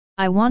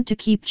 I want to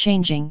keep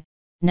changing,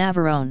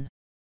 Navarone.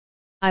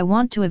 I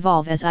want to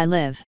evolve as I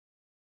live.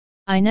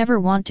 I never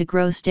want to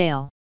grow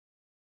stale.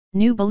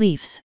 New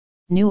beliefs,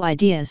 new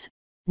ideas,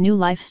 new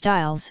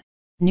lifestyles,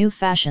 new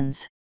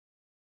fashions.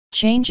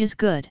 Change is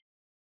good.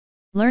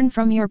 Learn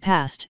from your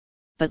past,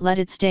 but let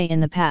it stay in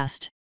the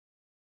past.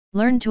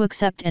 Learn to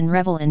accept and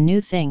revel in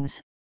new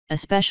things,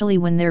 especially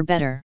when they're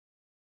better.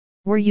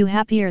 Were you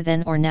happier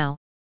then or now,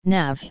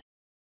 Nav?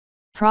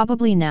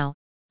 Probably now,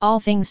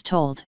 all things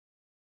told.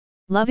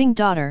 Loving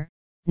daughter,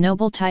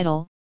 noble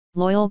title,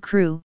 loyal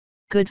crew,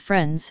 good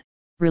friends,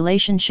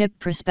 relationship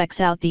prospects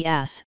out the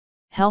ass,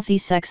 healthy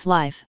sex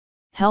life,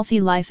 healthy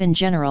life in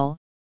general.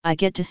 I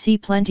get to see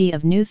plenty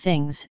of new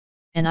things,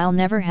 and I'll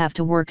never have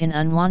to work an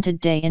unwanted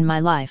day in my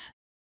life.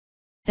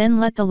 Then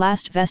let the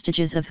last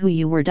vestiges of who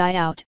you were die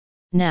out,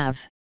 Nav.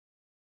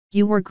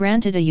 You were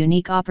granted a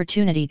unique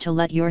opportunity to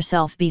let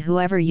yourself be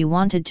whoever you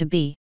wanted to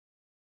be.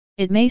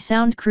 It may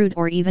sound crude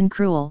or even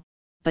cruel,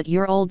 but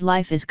your old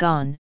life is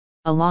gone,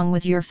 along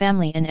with your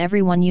family and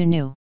everyone you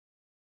knew.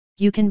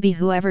 You can be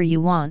whoever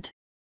you want.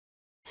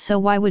 So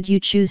why would you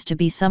choose to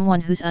be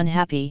someone who's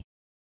unhappy?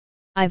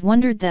 I've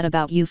wondered that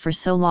about you for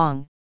so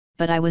long,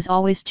 but I was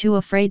always too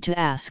afraid to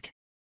ask.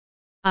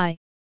 I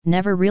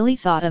never really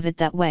thought of it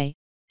that way,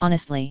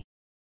 honestly.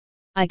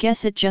 I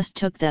guess it just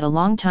took that a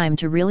long time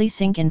to really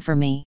sink in for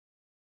me.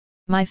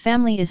 My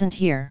family isn't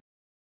here.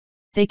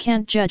 They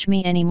can't judge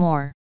me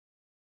anymore.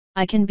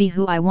 I can be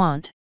who I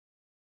want.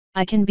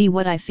 I can be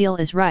what I feel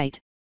is right,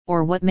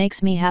 or what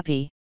makes me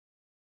happy.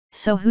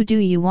 So who do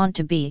you want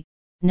to be,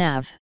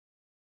 Nav?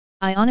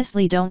 I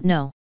honestly don't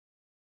know.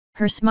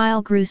 Her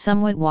smile grew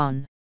somewhat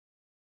wan.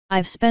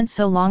 I've spent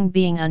so long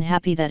being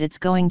unhappy that it's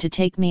going to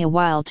take me a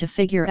while to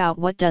figure out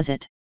what does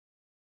it.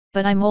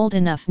 But I'm old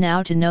enough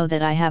now to know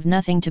that I have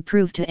nothing to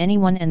prove to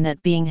anyone and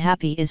that being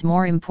happy is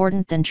more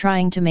important than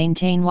trying to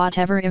maintain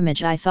whatever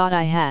image I thought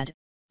I had,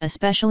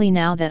 especially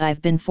now that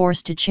I've been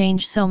forced to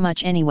change so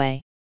much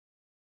anyway.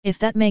 If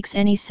that makes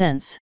any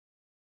sense.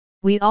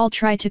 We all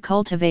try to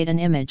cultivate an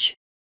image.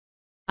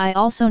 I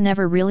also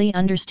never really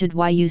understood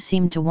why you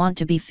seem to want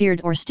to be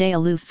feared or stay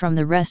aloof from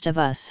the rest of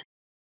us.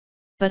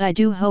 But I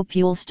do hope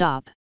you'll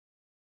stop.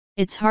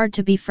 It's hard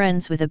to be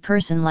friends with a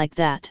person like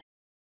that.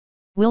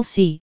 We'll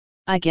see,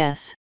 I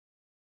guess.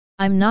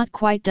 I'm not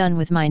quite done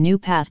with my new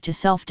path to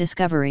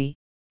self-discovery,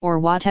 or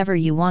whatever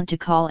you want to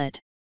call it.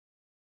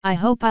 I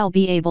hope I'll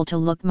be able to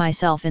look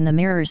myself in the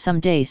mirror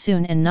someday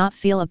soon and not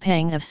feel a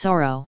pang of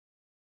sorrow.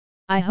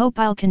 I hope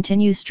I'll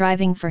continue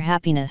striving for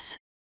happiness.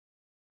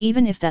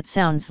 Even if that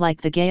sounds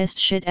like the gayest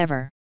shit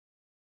ever.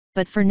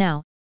 But for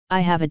now,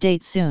 I have a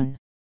date soon.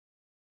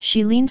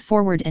 She leaned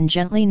forward and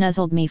gently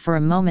nuzzled me for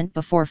a moment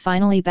before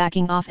finally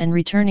backing off and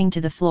returning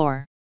to the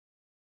floor.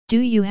 Do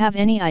you have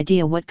any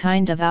idea what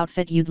kind of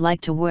outfit you'd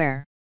like to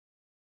wear?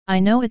 I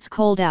know it's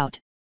cold out,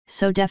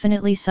 so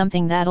definitely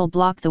something that'll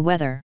block the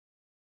weather.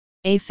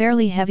 A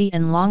fairly heavy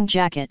and long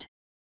jacket.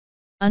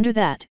 Under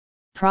that,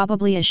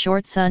 probably a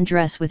short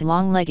sundress with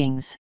long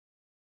leggings.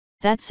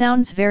 That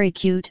sounds very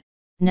cute,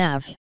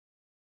 Nav.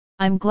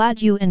 I'm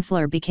glad you and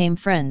Fleur became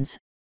friends,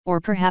 or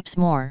perhaps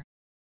more.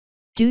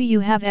 Do you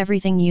have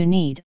everything you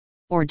need,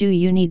 or do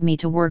you need me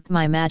to work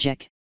my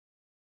magic?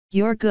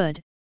 You're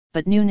good,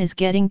 but noon is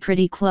getting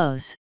pretty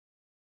close.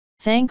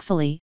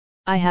 Thankfully,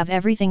 I have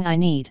everything I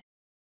need.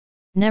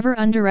 Never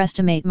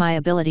underestimate my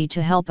ability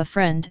to help a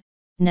friend,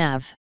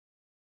 Nav.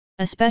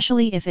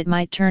 Especially if it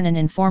might turn an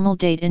informal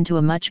date into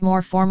a much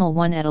more formal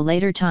one at a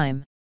later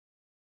time.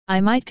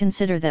 I might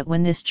consider that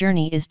when this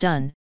journey is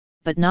done,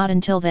 but not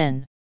until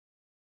then.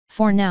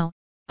 For now,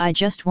 I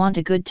just want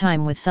a good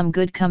time with some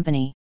good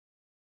company.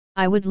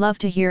 I would love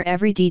to hear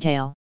every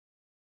detail.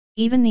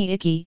 Even the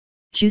icky,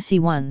 juicy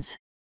ones.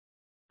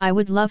 I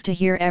would love to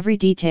hear every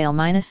detail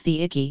minus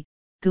the icky,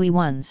 gooey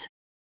ones.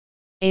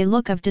 A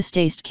look of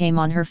distaste came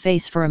on her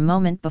face for a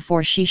moment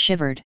before she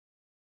shivered.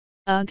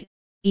 Ugh,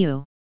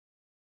 ew.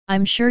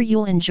 I'm sure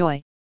you'll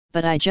enjoy,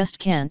 but I just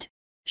can't,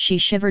 she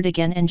shivered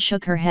again and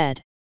shook her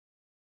head.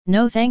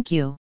 No thank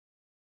you.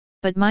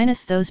 But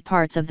minus those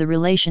parts of the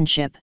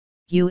relationship,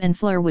 you and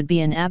Fleur would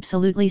be an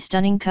absolutely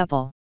stunning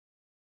couple.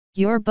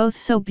 You're both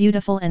so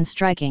beautiful and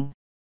striking.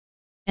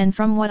 And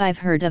from what I've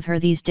heard of her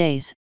these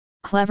days,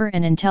 clever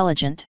and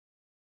intelligent.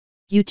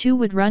 You two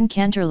would run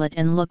Canterlot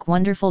and look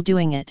wonderful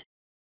doing it.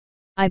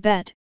 I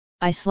bet.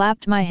 I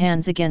slapped my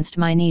hands against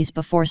my knees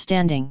before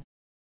standing.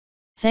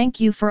 Thank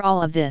you for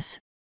all of this,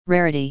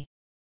 Rarity.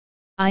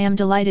 I am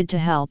delighted to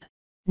help,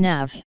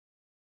 Nav.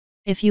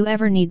 If you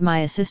ever need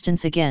my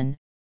assistance again,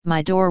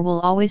 my door will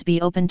always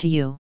be open to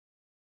you.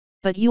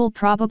 But you'll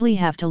probably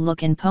have to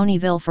look in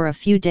Ponyville for a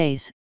few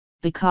days,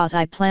 because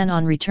I plan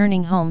on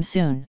returning home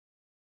soon.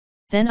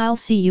 Then I'll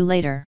see you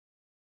later.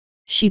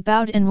 She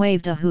bowed and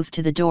waved a hoof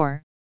to the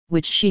door,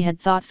 which she had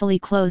thoughtfully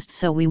closed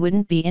so we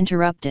wouldn't be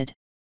interrupted.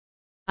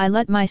 I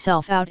let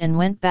myself out and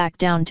went back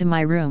down to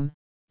my room,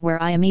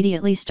 where I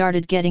immediately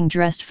started getting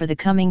dressed for the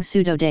coming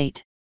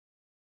pseudo-date.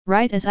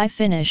 Right as I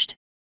finished,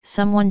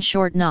 someone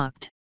short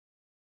knocked.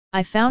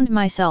 I found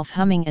myself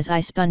humming as I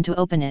spun to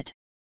open it.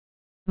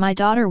 My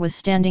daughter was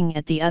standing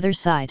at the other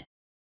side.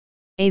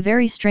 A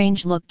very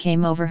strange look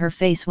came over her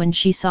face when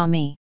she saw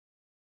me.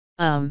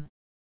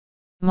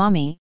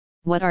 Mommy,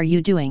 what are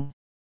you doing?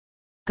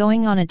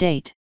 Going on a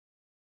date?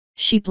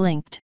 She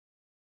blinked.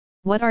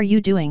 What are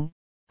you doing,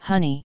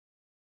 honey?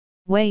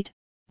 Wait,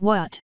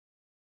 what?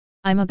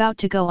 I'm about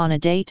to go on a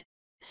date,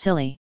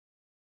 silly.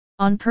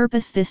 On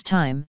purpose this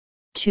time,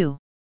 too.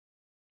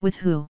 With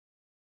who?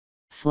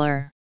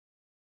 Fleur.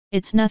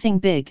 It's nothing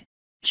big,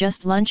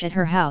 just lunch at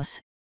her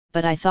house,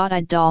 but I thought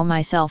I'd doll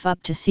myself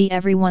up to see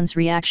everyone's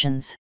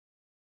reactions.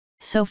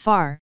 So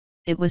far,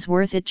 it was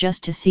worth it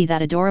just to see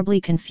that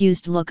adorably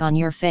confused look on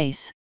your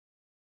face.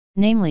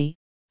 Namely,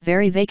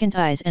 very vacant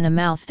eyes and a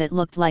mouth that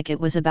looked like it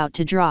was about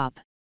to drop.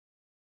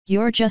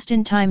 You're just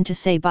in time to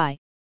say bye,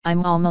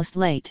 I'm almost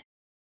late.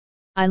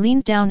 I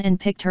leaned down and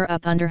picked her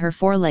up under her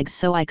forelegs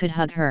so I could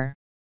hug her.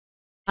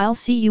 I'll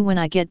see you when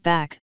I get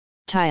back,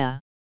 Taya.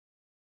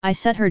 I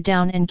set her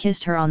down and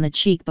kissed her on the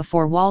cheek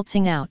before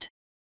waltzing out.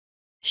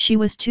 She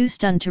was too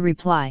stunned to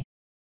reply.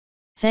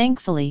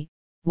 Thankfully,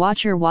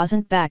 Watcher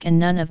wasn't back and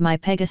none of my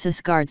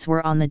Pegasus guards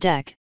were on the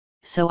deck,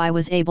 so I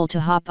was able to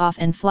hop off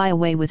and fly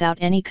away without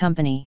any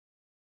company.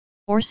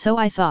 Or so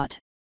I thought.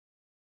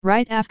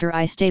 Right after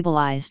I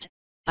stabilized,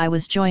 I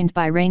was joined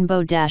by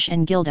Rainbow Dash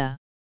and Gilda.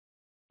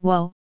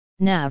 Whoa,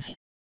 Nav.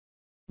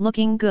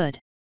 Looking good.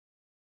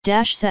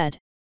 Dash said.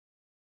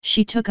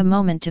 She took a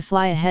moment to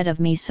fly ahead of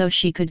me so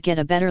she could get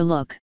a better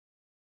look.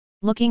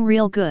 Looking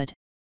real good.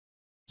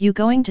 You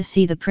going to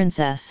see the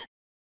princess?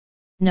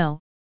 No,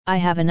 I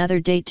have another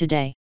date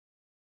today.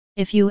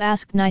 If you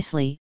ask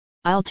nicely,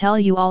 I'll tell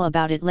you all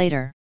about it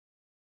later.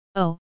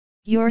 Oh,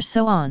 you're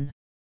so on.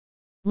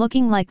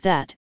 Looking like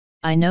that,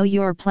 I know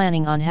you're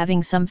planning on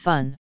having some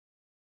fun.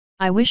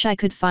 I wish I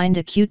could find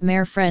a cute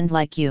mare friend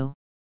like you.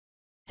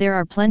 There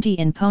are plenty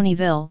in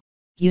Ponyville,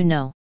 you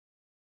know.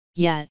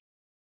 Yeah.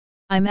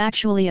 I'm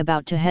actually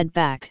about to head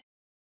back.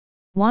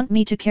 Want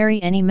me to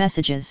carry any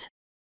messages?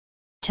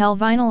 Tell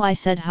Vinyl I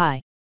said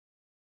hi.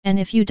 And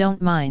if you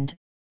don't mind,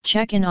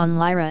 check in on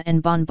Lyra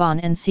and Bonbon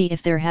and see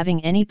if they're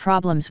having any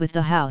problems with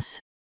the house.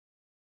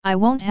 I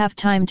won't have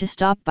time to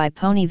stop by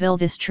Ponyville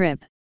this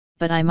trip,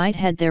 but I might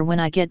head there when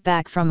I get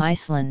back from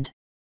Iceland.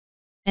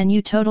 And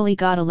you totally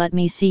gotta let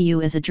me see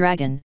you as a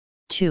dragon,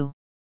 too.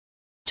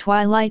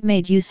 Twilight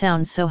made you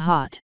sound so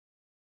hot.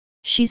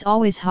 She's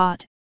always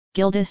hot,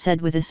 Gilda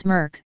said with a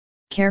smirk,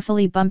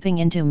 carefully bumping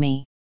into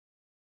me.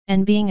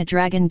 And being a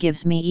dragon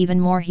gives me even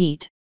more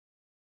heat.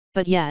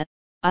 But yeah,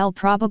 I'll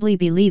probably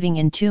be leaving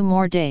in 2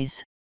 more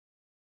days.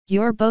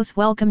 You're both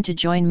welcome to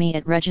join me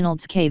at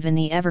Reginald's cave in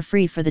the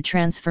Everfree for the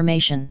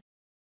transformation.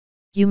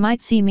 You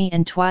might see me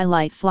and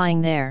Twilight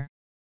flying there.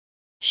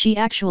 She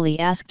actually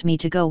asked me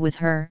to go with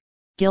her,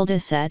 Gilda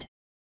said.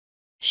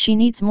 She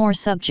needs more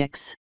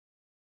subjects.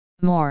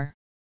 More.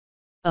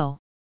 Oh.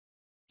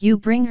 You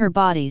bring her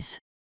bodies.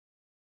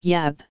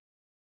 Yep.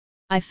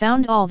 I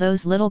found all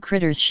those little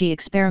critters she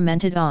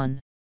experimented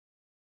on.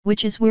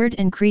 Which is weird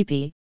and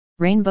creepy,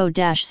 Rainbow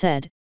Dash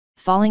said,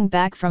 falling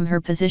back from her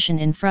position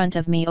in front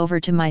of me over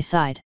to my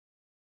side.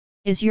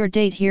 Is your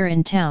date here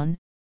in town,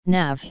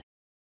 Nav?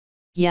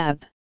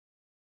 Yep.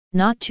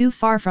 Not too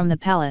far from the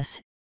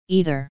palace,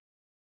 either.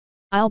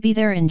 I'll be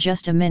there in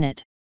just a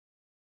minute.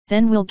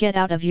 Then we'll get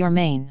out of your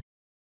mane.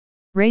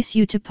 Race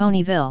you to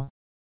Ponyville.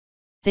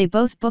 They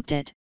both booked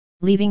it,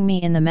 leaving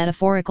me in the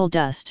metaphorical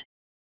dust.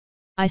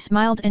 I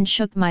smiled and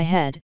shook my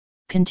head,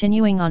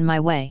 continuing on my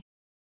way.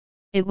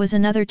 It was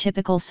another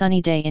typical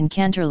sunny day in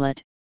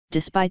Canterlot,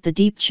 despite the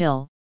deep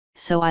chill,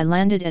 so I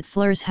landed at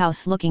Fleur's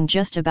house looking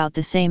just about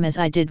the same as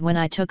I did when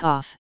I took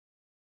off.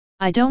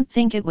 I don't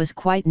think it was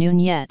quite noon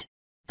yet,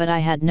 but I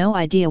had no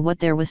idea what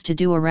there was to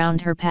do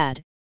around her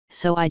pad,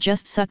 so I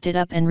just sucked it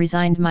up and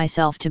resigned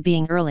myself to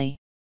being early.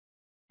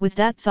 With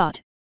that thought,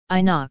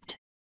 I knocked.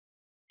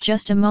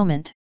 Just a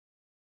moment.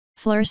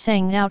 Fleur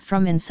sang out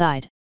from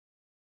inside.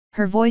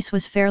 Her voice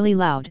was fairly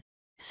loud,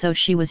 so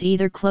she was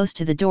either close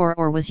to the door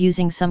or was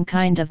using some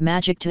kind of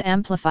magic to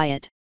amplify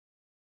it.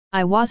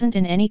 I wasn't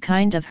in any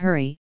kind of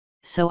hurry,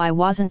 so I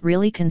wasn't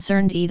really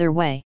concerned either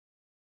way.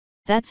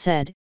 That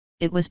said,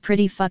 it was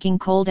pretty fucking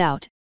cold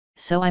out,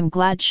 so I'm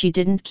glad she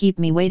didn't keep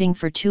me waiting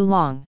for too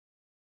long.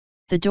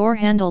 The door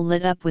handle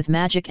lit up with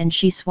magic and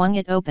she swung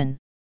it open.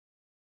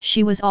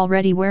 She was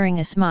already wearing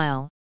a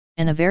smile,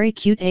 and a very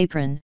cute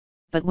apron,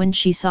 but when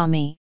she saw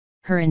me,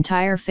 her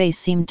entire face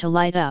seemed to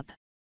light up.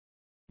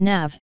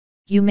 Nav,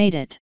 you made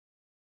it.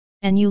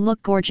 And you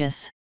look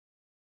gorgeous.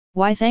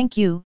 Why thank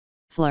you,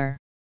 Fleur.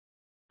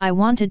 I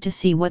wanted to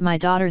see what my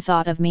daughter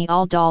thought of me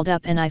all dolled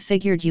up and I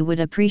figured you would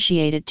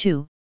appreciate it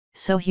too,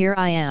 so here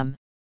I am.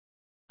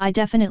 I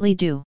definitely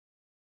do.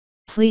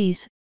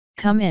 Please,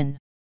 come in.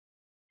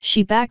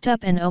 She backed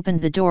up and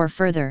opened the door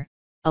further,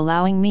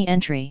 allowing me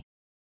entry.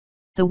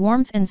 The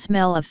warmth and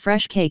smell of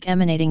fresh cake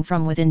emanating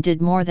from within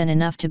did more than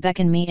enough to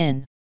beckon me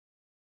in.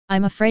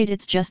 I'm afraid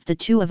it's just the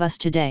two of us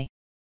today.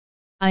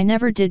 I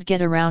never did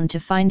get around to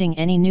finding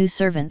any new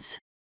servants.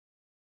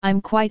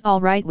 I'm quite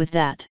alright with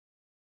that.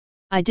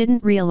 I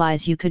didn't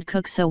realize you could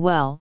cook so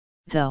well,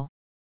 though.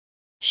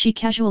 She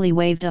casually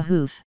waved a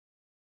hoof.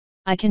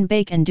 I can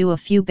bake and do a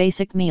few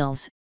basic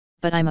meals,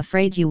 but I'm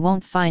afraid you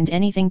won't find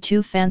anything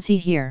too fancy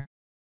here.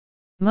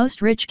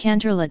 Most rich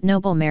Canterlot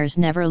noblemairs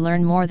never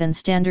learn more than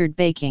standard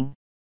baking.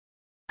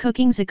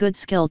 Cooking's a good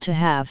skill to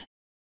have.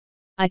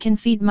 I can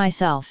feed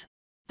myself,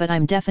 but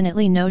I'm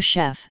definitely no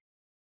chef.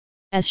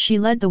 As she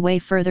led the way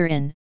further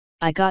in,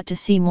 I got to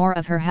see more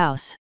of her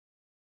house.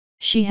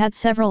 She had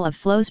several of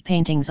Flo's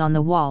paintings on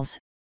the walls,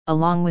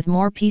 along with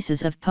more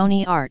pieces of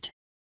pony art.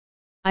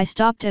 I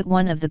stopped at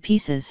one of the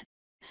pieces,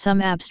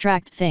 some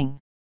abstract thing.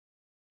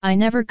 I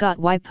never got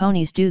why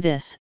ponies do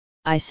this,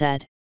 I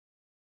said.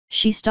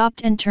 She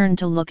stopped and turned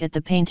to look at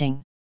the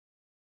painting.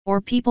 Or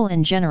people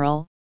in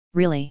general,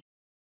 really.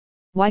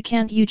 Why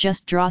can't you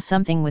just draw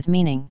something with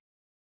meaning?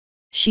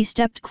 She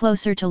stepped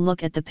closer to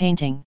look at the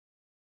painting.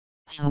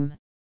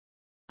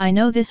 I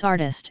know this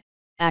artist,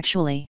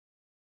 actually.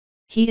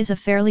 He is a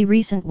fairly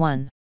recent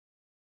one.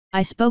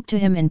 I spoke to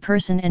him in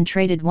person and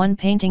traded one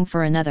painting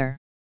for another.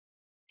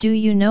 Do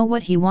you know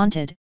what he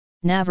wanted,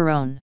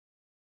 Navarone?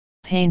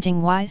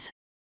 Painting-wise?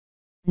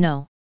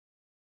 No.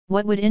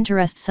 What would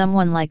interest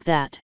someone like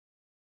that?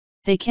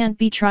 They can't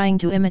be trying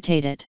to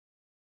imitate it.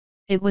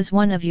 It was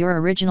one of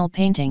your original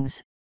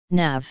paintings,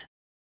 Nav.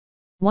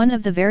 One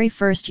of the very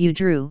first you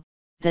drew,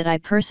 that I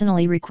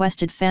personally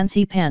requested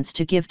Fancy Pants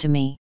to give to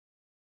me.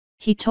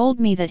 He told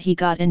me that he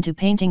got into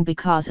painting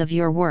because of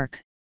your work.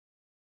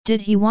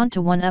 Did he want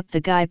to one-up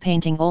the guy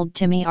painting old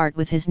Timmy art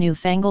with his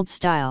newfangled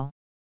style?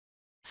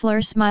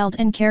 Fleur smiled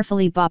and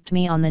carefully bopped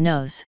me on the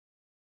nose.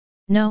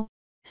 No,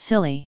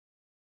 silly.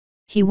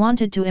 He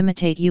wanted to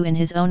imitate you in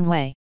his own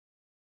way.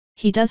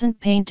 He doesn't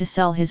paint to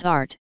sell his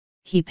art,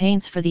 he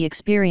paints for the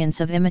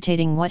experience of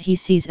imitating what he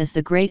sees as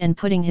the great and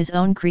putting his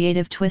own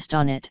creative twist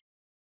on it.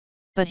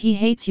 But he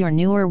hates your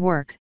newer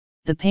work,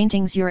 the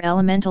paintings your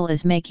elemental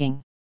is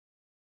making.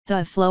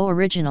 The flow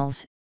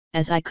originals,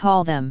 as I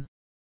call them.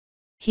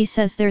 He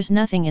says there's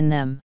nothing in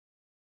them.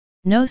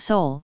 No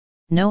soul,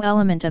 no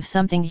element of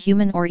something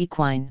human or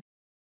equine.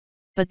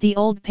 But the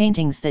old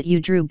paintings that you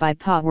drew by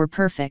Pa were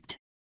perfect.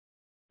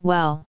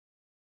 Well,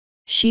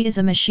 she is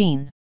a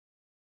machine.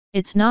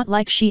 It's not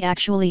like she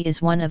actually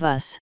is one of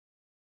us.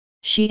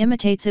 She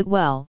imitates it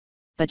well,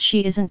 but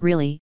she isn't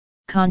really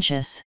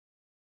conscious.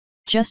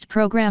 Just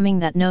programming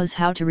that knows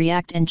how to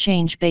react and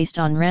change based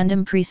on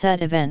random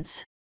preset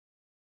events.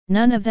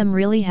 None of them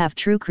really have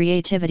true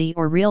creativity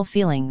or real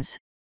feelings.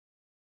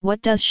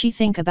 What does she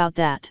think about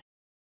that?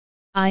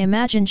 I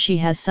imagine she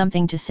has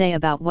something to say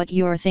about what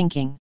you're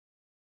thinking.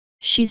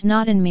 She's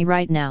not in me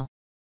right now.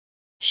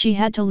 She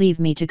had to leave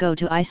me to go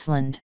to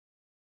Iceland.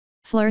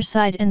 Fleur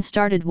sighed and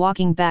started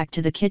walking back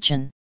to the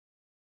kitchen.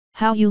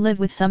 How you live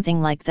with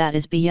something like that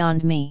is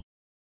beyond me.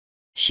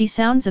 She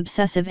sounds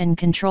obsessive and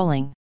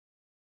controlling.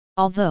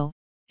 Although,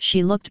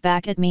 she looked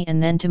back at me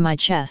and then to my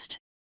chest.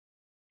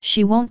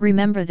 She won't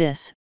remember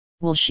this,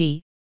 will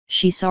she?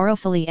 She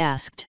sorrowfully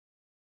asked.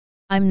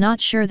 I'm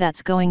not sure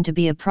that's going to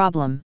be a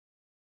problem.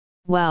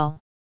 Well,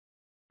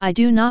 I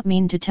do not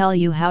mean to tell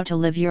you how to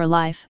live your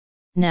life,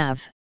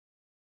 Nav.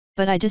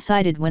 But I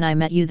decided when I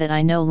met you that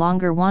I no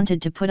longer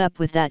wanted to put up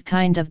with that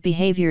kind of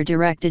behavior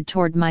directed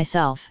toward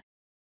myself.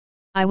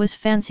 I was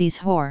fancy's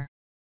whore.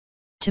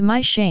 To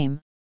my shame,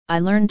 I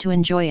learned to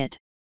enjoy it.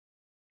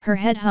 Her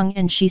head hung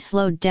and she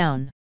slowed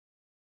down.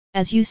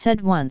 As you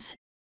said once,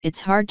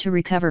 it's hard to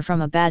recover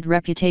from a bad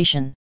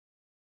reputation.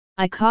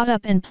 I caught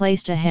up and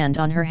placed a hand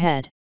on her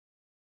head.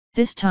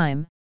 This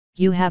time,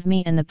 you have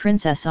me and the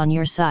princess on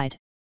your side.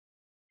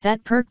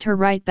 That perked her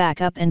right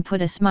back up and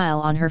put a smile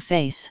on her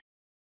face.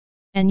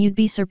 And you'd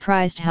be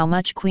surprised how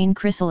much Queen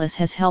Chrysalis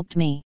has helped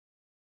me.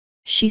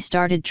 She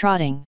started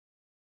trotting.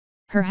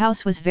 Her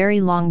house was very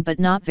long but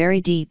not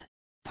very deep,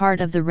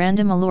 part of the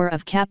random allure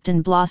of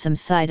Captain Blossom's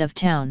side of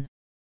town.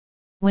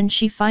 When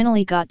she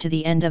finally got to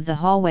the end of the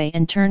hallway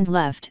and turned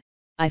left,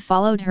 I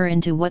followed her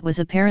into what was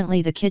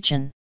apparently the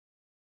kitchen.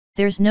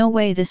 There's no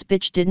way this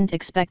bitch didn't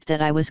expect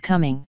that I was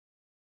coming.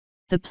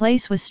 The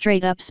place was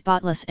straight up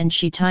spotless and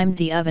she timed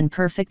the oven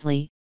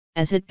perfectly,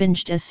 as it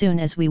binged as soon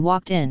as we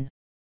walked in.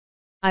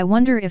 I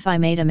wonder if I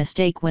made a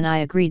mistake when I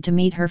agreed to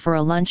meet her for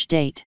a lunch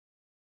date.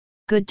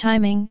 Good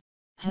timing,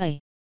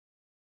 hey.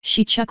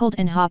 She chuckled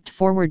and hopped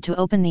forward to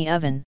open the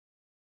oven.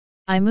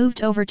 I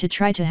moved over to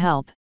try to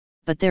help,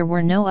 but there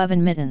were no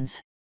oven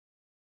mittens.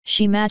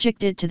 She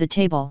magicked it to the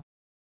table.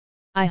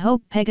 I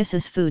hope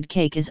Pegasus food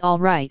cake is all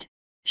right,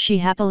 she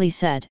happily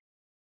said.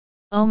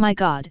 Oh my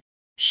god,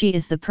 she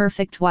is the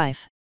perfect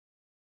wife.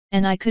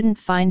 And I couldn't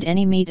find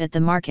any meat at the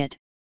market,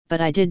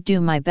 but I did do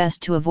my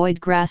best to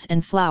avoid grass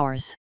and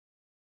flowers.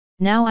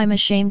 Now I'm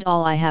ashamed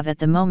all I have at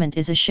the moment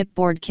is a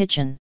shipboard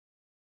kitchen.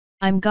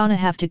 I'm gonna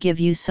have to give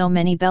you so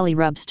many belly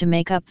rubs to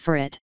make up for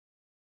it.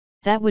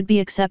 That would be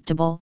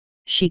acceptable,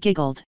 she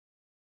giggled.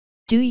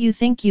 Do you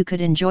think you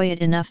could enjoy it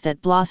enough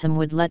that Blossom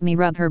would let me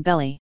rub her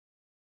belly?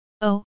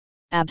 Oh,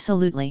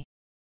 absolutely.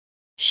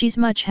 She's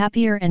much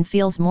happier and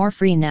feels more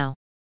free now.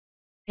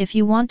 If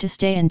you want to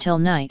stay until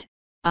night,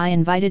 I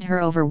invited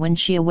her over when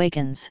she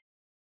awakens.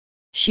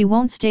 She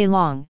won't stay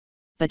long,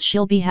 but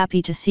she'll be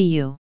happy to see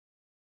you.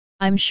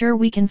 I'm sure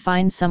we can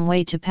find some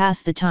way to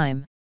pass the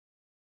time.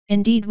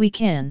 Indeed we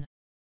can.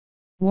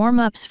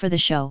 Warm-ups for the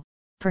show,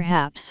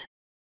 perhaps.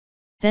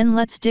 Then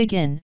let's dig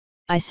in,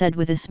 I said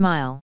with a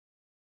smile.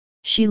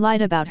 She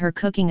lied about her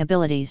cooking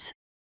abilities.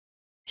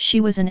 She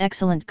was an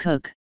excellent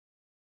cook.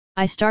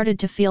 I started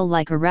to feel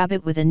like a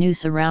rabbit with a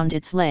noose around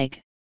its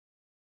leg.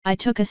 I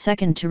took a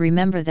second to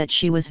remember that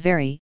she was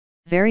very,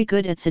 very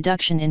good at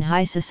seduction in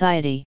high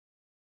society.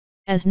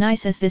 As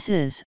nice as this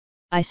is,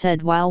 I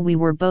said while we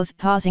were both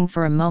pausing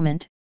for a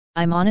moment,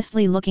 I'm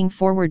honestly looking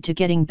forward to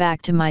getting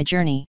back to my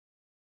journey.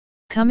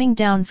 Coming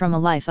down from a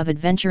life of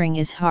adventuring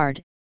is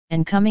hard,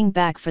 and coming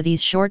back for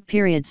these short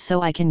periods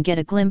so I can get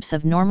a glimpse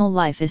of normal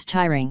life is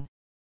tiring.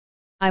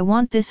 I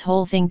want this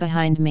whole thing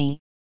behind me,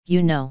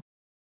 you know.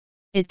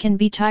 It can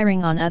be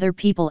tiring on other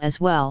people as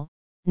well,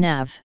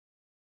 Nav.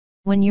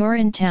 When you're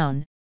in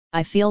town,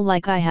 I feel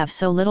like I have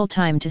so little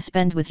time to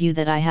spend with you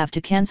that I have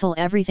to cancel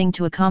everything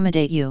to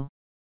accommodate you.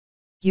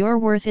 You're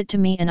worth it to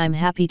me and I'm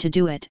happy to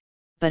do it,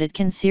 but it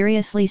can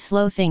seriously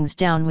slow things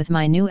down with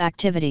my new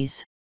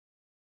activities.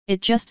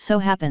 It just so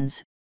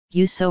happens,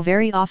 you so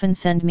very often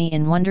send me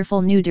in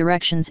wonderful new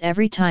directions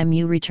every time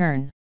you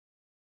return.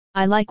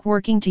 I like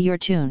working to your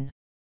tune.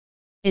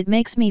 It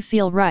makes me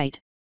feel right,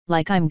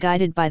 like I'm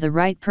guided by the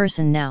right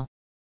person now.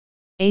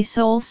 A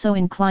soul so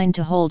inclined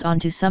to hold on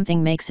to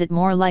something makes it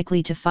more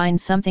likely to find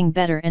something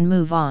better and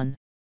move on.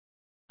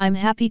 I'm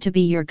happy to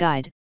be your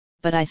guide,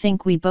 but I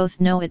think we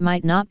both know it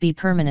might not be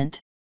permanent.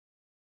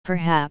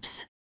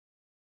 Perhaps.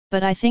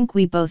 But I think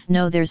we both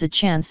know there's a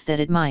chance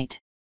that it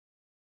might.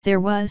 There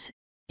was,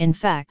 in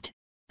fact,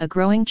 a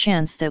growing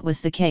chance that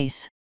was the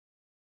case.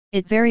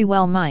 It very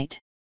well might.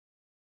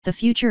 The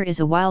future is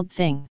a wild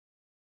thing.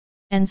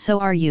 And so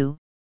are you,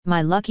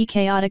 my lucky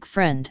chaotic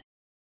friend.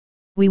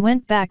 We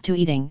went back to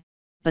eating,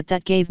 but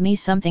that gave me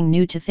something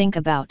new to think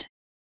about.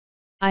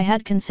 I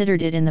had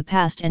considered it in the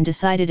past and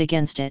decided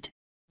against it,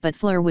 but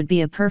Fleur would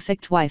be a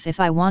perfect wife if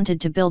I wanted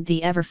to build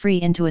the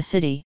Everfree into a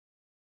city.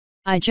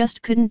 I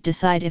just couldn't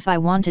decide if I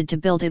wanted to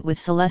build it with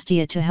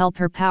Celestia to help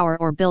her power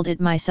or build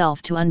it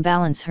myself to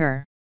unbalance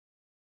her.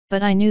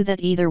 But I knew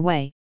that either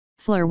way,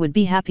 Fleur would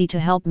be happy to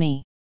help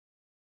me.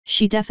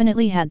 She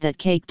definitely had that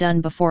cake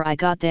done before I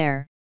got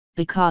there,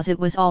 because it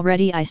was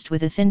already iced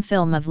with a thin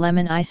film of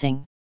lemon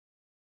icing.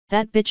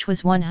 That bitch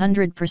was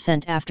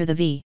 100% after the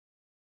V.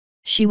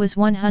 She was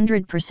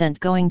 100%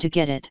 going to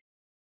get it.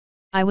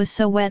 I was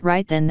so wet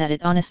right then that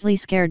it honestly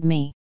scared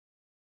me.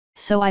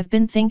 So I've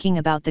been thinking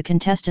about the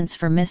contestants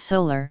for Miss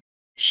Solar,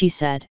 she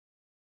said.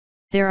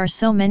 There are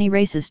so many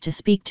races to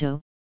speak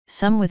to,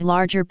 some with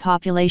larger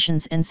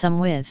populations and some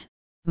with,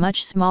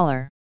 much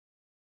smaller.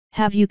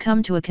 Have you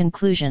come to a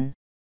conclusion?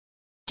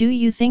 Do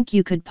you think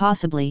you could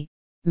possibly,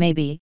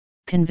 maybe,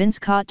 convince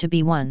Kot to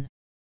be one?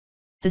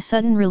 The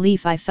sudden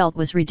relief I felt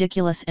was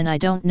ridiculous and I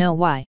don't know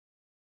why.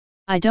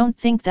 I don't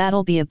think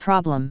that'll be a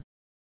problem.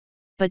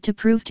 But to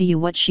prove to you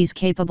what she's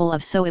capable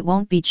of so it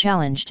won't be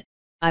challenged,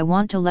 I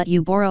want to let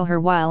you borrow her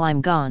while I'm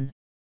gone.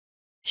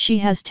 She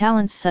has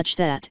talents such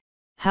that,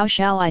 how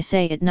shall I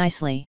say it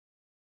nicely?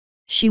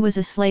 She was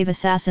a slave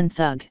assassin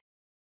thug.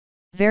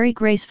 Very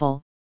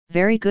graceful,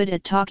 very good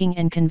at talking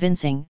and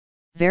convincing,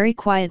 very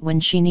quiet when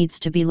she needs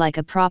to be like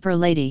a proper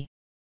lady.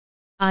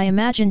 I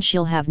imagine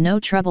she'll have no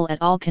trouble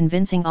at all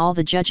convincing all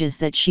the judges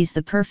that she's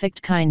the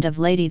perfect kind of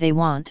lady they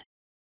want.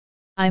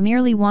 I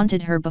merely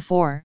wanted her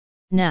before,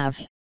 Nav.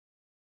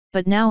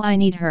 But now I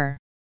need her.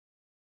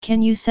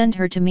 Can you send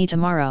her to me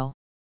tomorrow?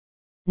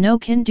 No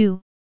can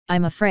do,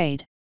 I'm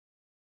afraid.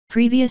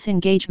 Previous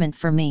engagement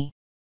for me.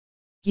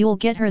 You'll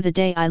get her the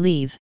day I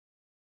leave.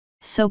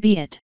 So be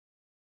it.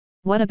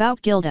 What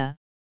about Gilda,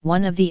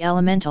 one of the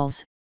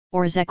elementals,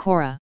 or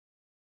Zakora?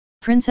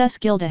 Princess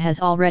Gilda has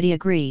already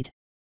agreed.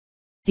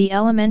 The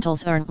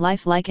elementals aren't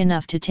lifelike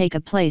enough to take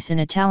a place in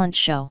a talent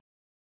show.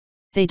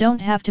 They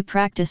don't have to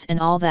practice and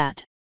all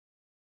that.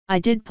 I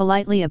did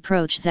politely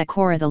approach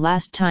Zakora the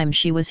last time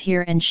she was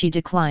here and she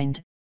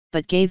declined,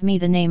 but gave me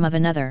the name of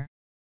another.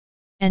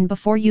 And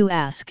before you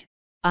ask,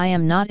 I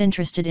am not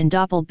interested in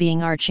Doppel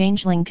being our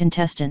changeling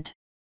contestant.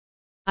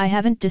 I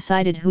haven't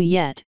decided who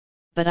yet,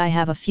 but I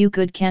have a few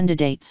good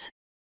candidates.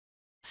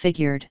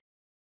 Figured.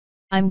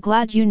 I'm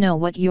glad you know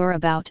what you're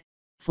about,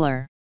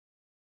 Fleur.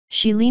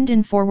 She leaned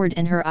in forward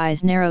and her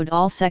eyes narrowed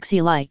all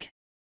sexy-like.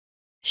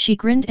 She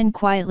grinned and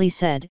quietly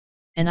said,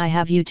 and I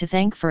have you to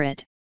thank for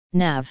it,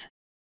 Nav.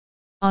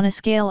 On a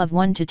scale of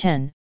 1 to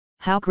 10,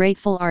 how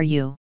grateful are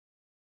you?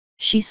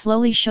 She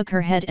slowly shook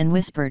her head and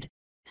whispered,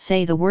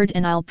 say the word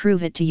and I'll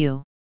prove it to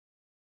you.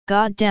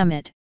 God damn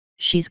it,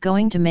 she's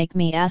going to make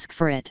me ask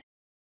for it.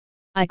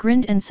 I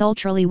grinned and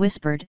sultrily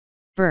whispered,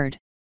 bird.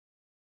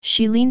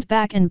 She leaned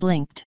back and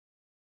blinked.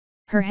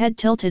 Her head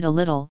tilted a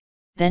little,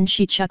 then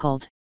she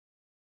chuckled.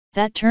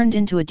 That turned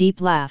into a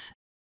deep laugh.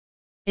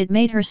 It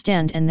made her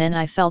stand and then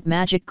I felt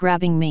magic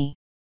grabbing me.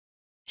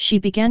 She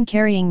began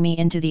carrying me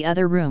into the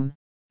other room,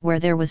 where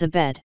there was a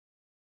bed.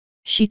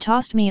 She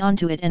tossed me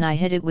onto it and I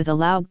hit it with a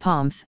loud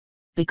pomf,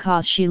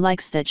 because she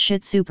likes that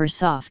shit super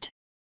soft.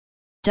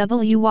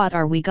 What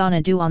are we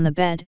gonna do on the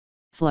bed,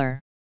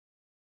 Fleur?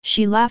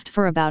 She laughed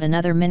for about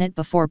another minute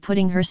before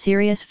putting her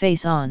serious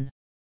face on.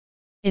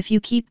 If you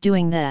keep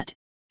doing that,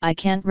 I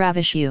can't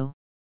ravish you.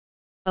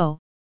 Oh,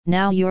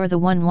 now you're the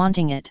one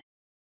wanting it.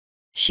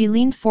 She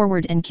leaned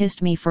forward and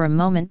kissed me for a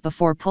moment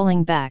before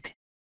pulling back.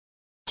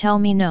 Tell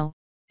me no,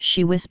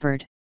 she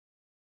whispered.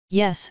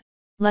 Yes,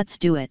 let's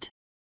do it.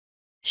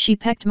 She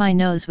pecked my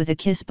nose with a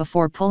kiss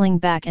before pulling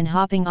back and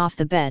hopping off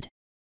the bed.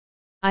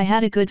 I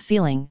had a good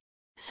feeling,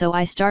 so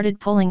I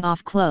started pulling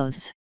off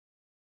clothes.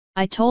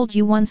 I told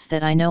you once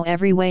that I know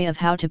every way of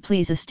how to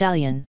please a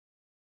stallion.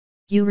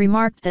 You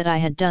remarked that I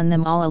had done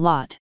them all a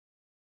lot.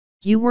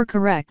 You were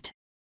correct.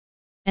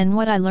 And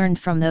what I learned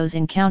from those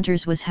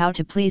encounters was how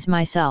to please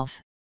myself.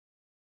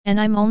 And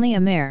I'm only a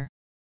mare.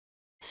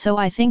 So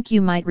I think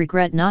you might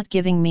regret not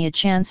giving me a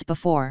chance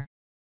before.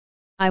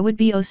 I would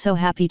be oh so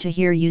happy to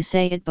hear you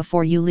say it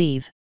before you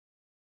leave.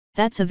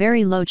 That's a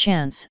very low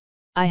chance,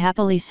 I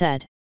happily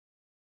said.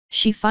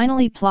 She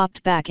finally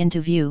plopped back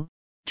into view,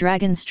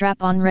 dragon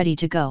strap on ready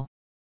to go.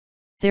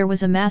 There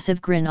was a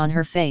massive grin on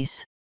her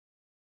face.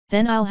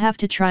 Then I'll have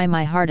to try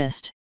my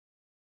hardest.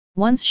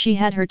 Once she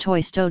had her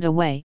toy stowed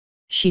away,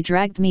 she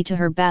dragged me to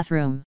her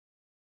bathroom.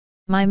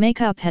 My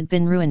makeup had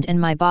been ruined and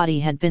my body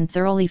had been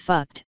thoroughly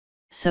fucked,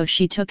 so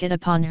she took it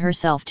upon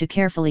herself to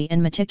carefully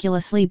and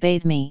meticulously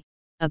bathe me,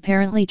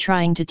 apparently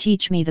trying to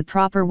teach me the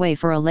proper way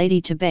for a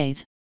lady to bathe.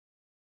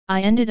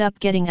 I ended up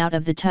getting out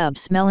of the tub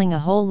smelling a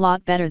whole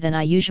lot better than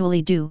I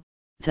usually do,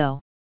 though.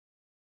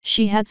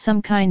 She had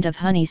some kind of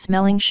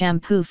honey-smelling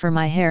shampoo for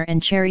my hair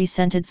and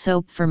cherry-scented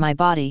soap for my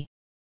body.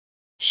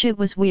 Shit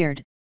was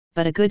weird,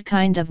 but a good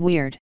kind of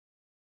weird.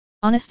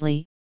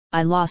 Honestly,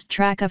 I lost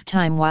track of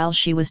time while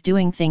she was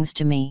doing things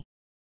to me.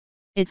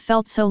 It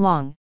felt so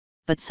long,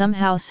 but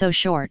somehow so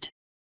short.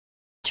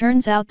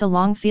 Turns out the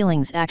long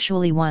feelings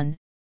actually won,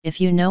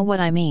 if you know what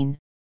I mean,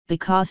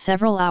 because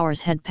several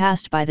hours had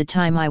passed by the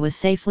time I was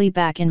safely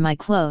back in my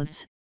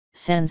clothes,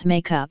 sans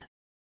makeup.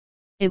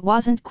 It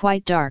wasn't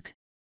quite dark,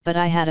 but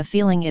I had a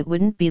feeling it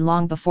wouldn't be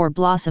long before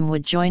Blossom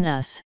would join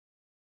us.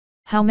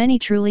 How many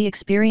truly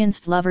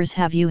experienced lovers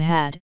have you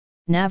had,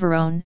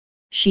 Navarone?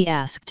 She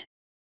asked.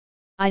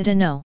 I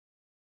dunno.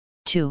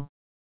 2.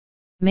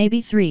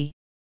 Maybe 3.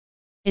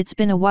 It's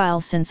been a while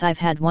since I've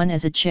had one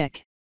as a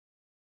chick.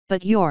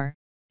 But you're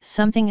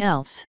something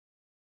else.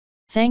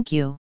 Thank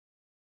you.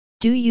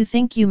 Do you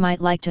think you might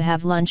like to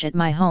have lunch at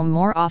my home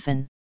more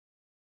often?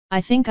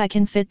 I think I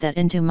can fit that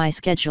into my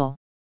schedule.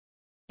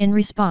 In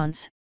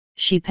response,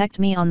 she pecked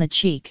me on the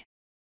cheek.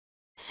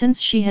 Since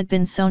she had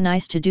been so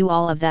nice to do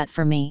all of that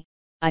for me,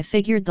 I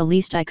figured the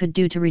least I could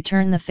do to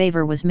return the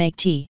favor was make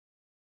tea.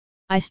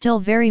 I still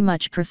very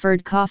much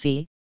preferred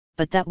coffee,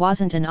 but that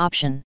wasn't an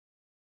option.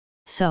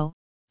 So,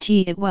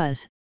 tea it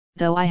was,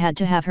 though I had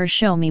to have her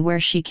show me where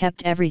she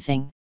kept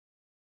everything.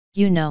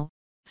 You know,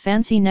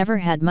 Fancy never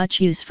had much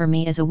use for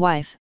me as a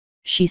wife,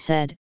 she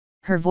said,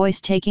 her voice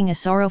taking a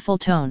sorrowful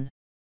tone.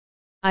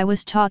 I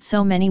was taught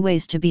so many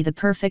ways to be the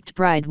perfect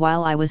bride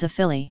while I was a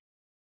filly.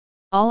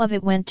 All of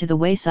it went to the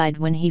wayside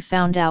when he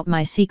found out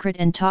my secret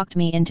and talked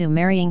me into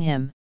marrying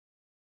him.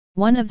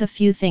 One of the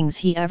few things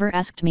he ever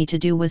asked me to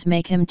do was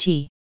make him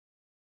tea.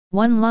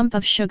 1 lump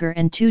of sugar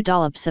and 2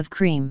 dollops of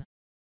cream.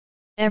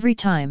 Every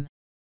time.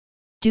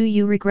 Do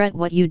you regret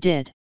what you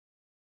did?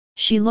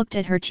 She looked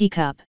at her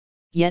teacup,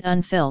 yet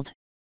unfilled.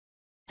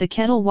 The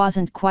kettle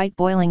wasn't quite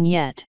boiling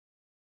yet.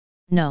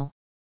 No.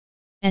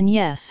 And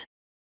yes.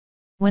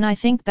 When I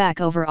think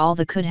back over all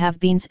the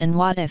could-have-beens and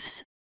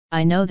what-ifs,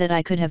 I know that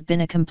I could have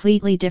been a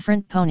completely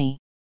different pony.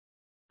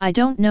 I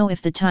don't know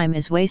if the time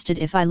is wasted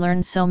if I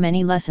learned so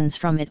many lessons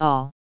from it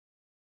all.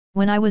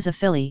 When I was a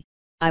filly,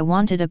 I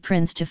wanted a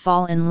prince to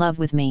fall in love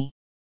with me.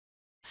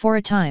 For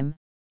a time,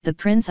 the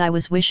prince I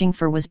was wishing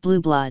for was Blue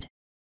Blood.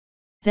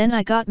 Then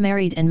I got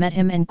married and met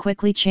him and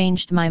quickly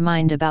changed my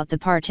mind about the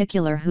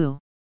particular who.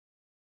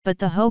 But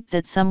the hope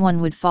that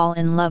someone would fall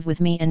in love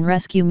with me and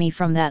rescue me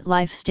from that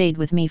life stayed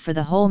with me for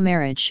the whole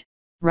marriage,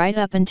 right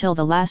up until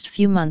the last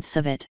few months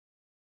of it.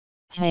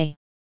 Hey!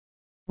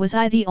 Was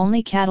I the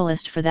only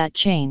catalyst for that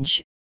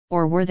change,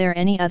 or were there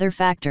any other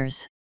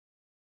factors?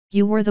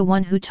 You were the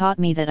one who taught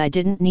me that I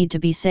didn't need to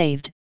be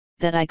saved,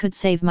 that I could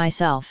save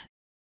myself.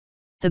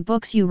 The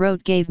books you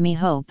wrote gave me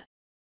hope.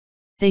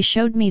 They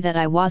showed me that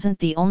I wasn't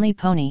the only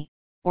pony,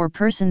 or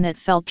person that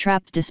felt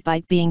trapped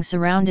despite being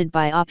surrounded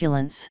by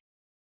opulence.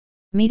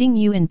 Meeting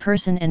you in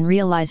person and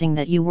realizing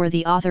that you were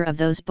the author of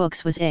those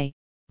books was a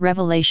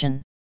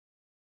revelation.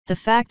 The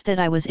fact that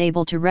I was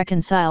able to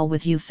reconcile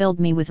with you filled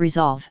me with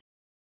resolve.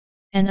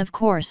 And of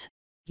course,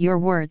 your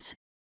words,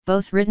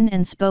 both written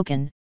and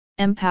spoken,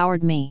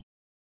 empowered me.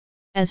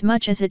 As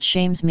much as it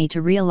shames me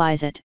to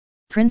realize it,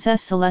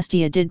 Princess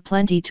Celestia did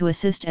plenty to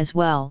assist as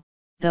well,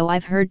 though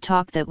I've heard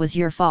talk that was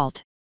your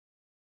fault.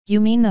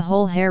 You mean the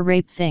whole hair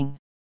rape thing?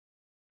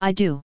 I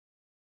do.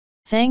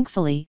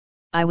 Thankfully,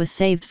 I was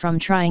saved from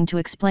trying to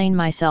explain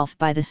myself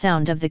by the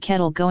sound of the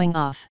kettle going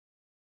off.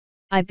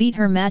 I beat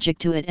her magic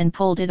to it and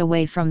pulled it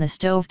away from the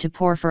stove to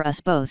pour for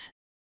us both.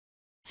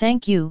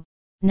 Thank you,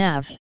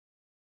 Nav.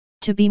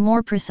 To be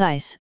more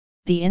precise,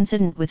 the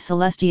incident with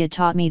Celestia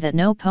taught me that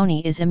no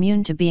pony is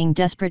immune to being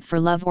desperate for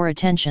love or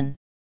attention.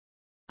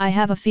 I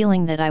have a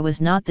feeling that I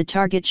was not the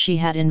target she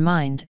had in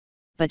mind,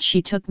 but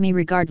she took me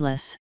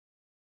regardless.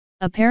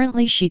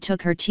 Apparently she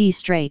took her tea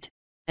straight,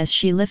 as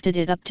she lifted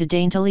it up to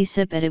daintily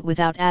sip at it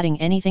without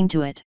adding anything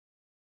to it.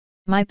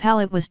 My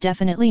palate was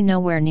definitely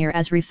nowhere near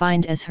as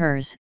refined as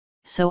hers,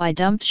 so I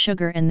dumped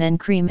sugar and then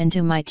cream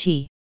into my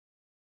tea.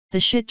 The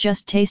shit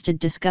just tasted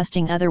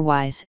disgusting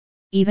otherwise,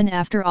 even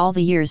after all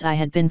the years I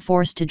had been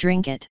forced to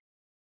drink it.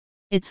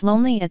 It's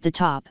lonely at the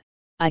top,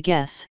 I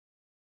guess.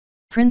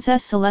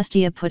 Princess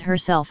Celestia put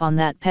herself on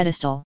that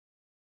pedestal.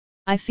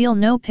 I feel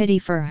no pity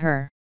for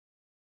her.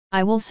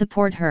 I will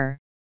support her,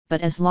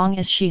 but as long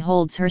as she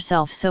holds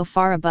herself so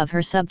far above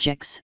her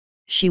subjects,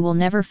 she will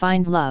never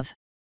find love.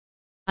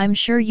 I'm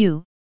sure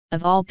you,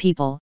 of all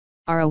people,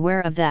 are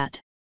aware of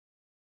that.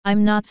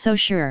 I'm not so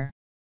sure.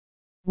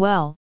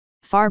 Well,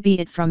 far be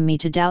it from me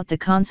to doubt the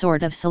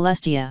consort of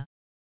Celestia.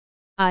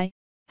 I,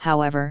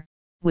 however,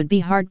 would be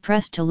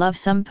hard-pressed to love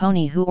some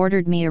pony who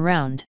ordered me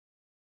around.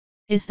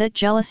 Is that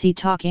jealousy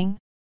talking?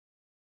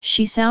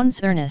 She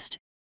sounds earnest,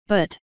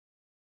 but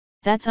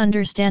that's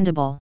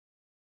understandable.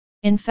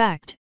 In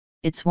fact,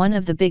 it's one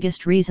of the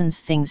biggest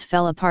reasons things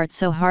fell apart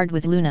so hard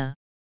with Luna.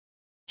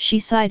 She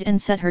sighed and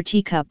set her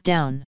teacup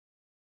down.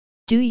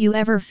 Do you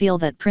ever feel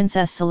that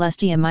Princess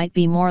Celestia might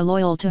be more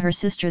loyal to her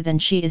sister than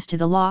she is to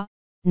the law,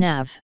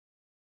 Nav?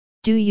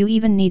 Do you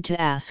even need to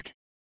ask?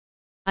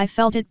 I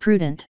felt it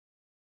prudent.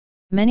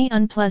 Many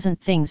unpleasant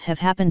things have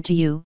happened to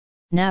you,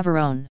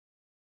 Navarone.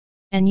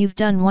 And you've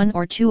done one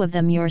or two of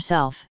them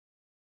yourself.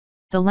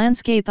 The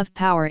landscape of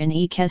power in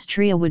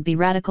Equestria would be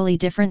radically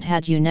different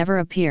had you never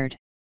appeared.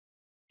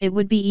 It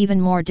would be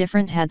even more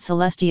different had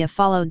Celestia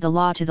followed the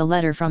law to the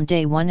letter from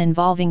day one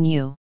involving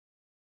you.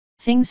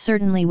 Things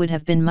certainly would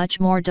have been much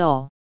more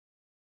dull.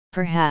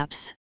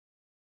 Perhaps.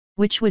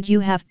 Which would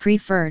you have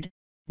preferred,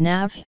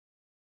 Nav?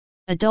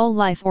 A dull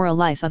life or a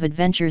life of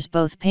adventures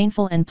both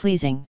painful and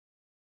pleasing?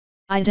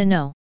 I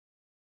dunno.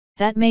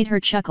 That made her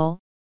chuckle,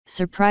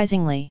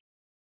 surprisingly.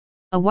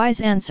 A wise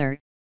answer,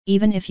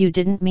 even if you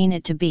didn't mean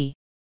it to be.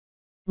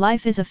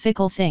 Life is a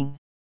fickle thing.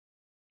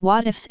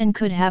 What ifs and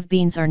could have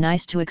beens are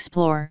nice to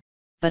explore,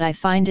 but I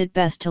find it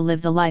best to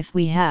live the life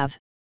we have,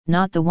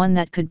 not the one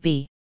that could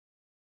be.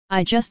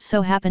 I just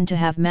so happen to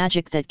have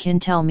magic that can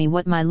tell me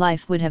what my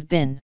life would have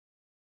been.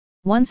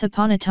 Once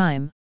upon a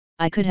time,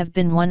 I could have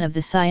been one of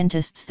the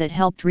scientists that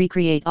helped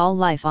recreate all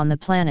life on the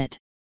planet.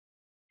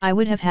 I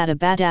would have had a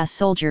badass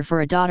soldier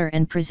for a daughter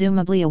and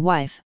presumably a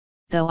wife,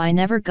 though I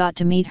never got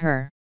to meet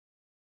her.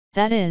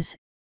 That is,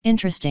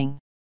 interesting.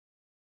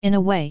 In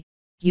a way,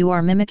 you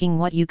are mimicking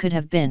what you could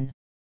have been.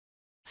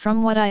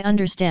 From what I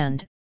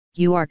understand,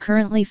 you are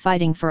currently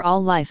fighting for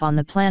all life on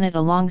the planet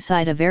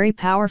alongside a very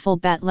powerful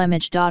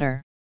Batlemage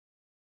daughter.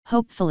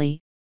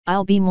 Hopefully,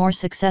 I'll be more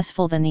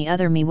successful than the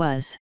other me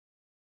was.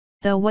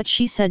 Though what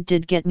she said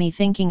did get me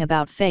thinking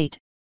about fate,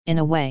 in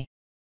a way.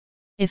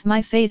 If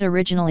my fate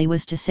originally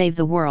was to save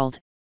the world,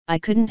 I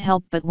couldn't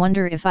help but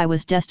wonder if I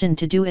was destined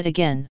to do it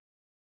again.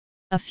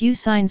 A few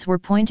signs were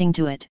pointing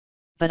to it,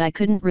 but I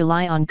couldn't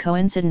rely on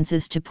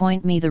coincidences to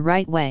point me the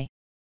right way.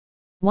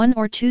 One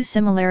or two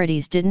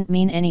similarities didn't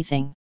mean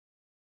anything.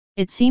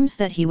 It seems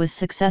that he was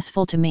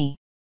successful to me.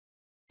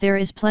 There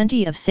is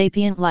plenty of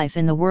sapient life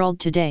in the world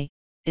today,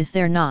 is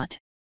there not?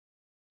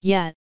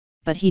 Yet,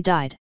 but he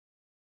died.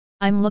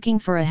 I'm looking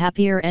for a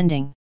happier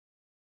ending.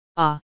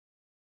 Ah.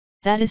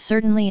 That is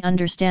certainly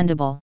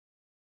understandable.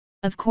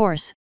 Of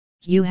course,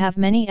 you have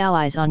many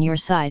allies on your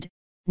side,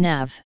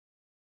 Nav.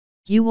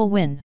 You will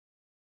win.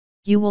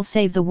 You will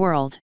save the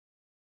world.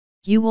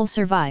 You will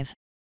survive.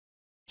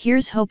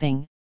 Here's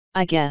hoping,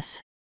 I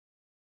guess.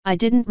 I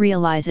didn't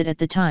realize it at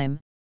the time,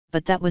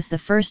 but that was the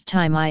first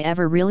time I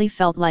ever really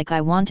felt like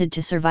I wanted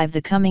to survive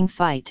the coming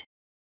fight.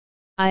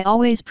 I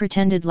always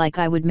pretended like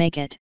I would make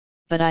it,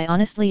 but I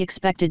honestly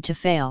expected to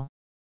fail.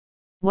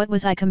 What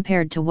was I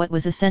compared to what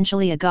was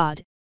essentially a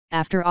god,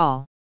 after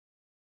all?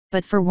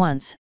 But for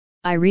once,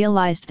 I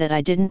realized that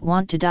I didn't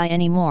want to die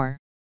anymore.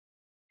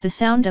 The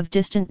sound of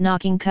distant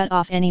knocking cut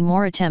off any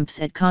more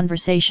attempts at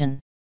conversation.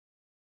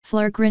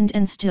 Fleur grinned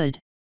and stood.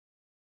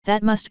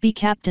 That must be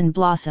Captain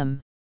Blossom.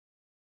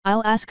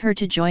 I'll ask her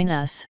to join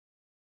us.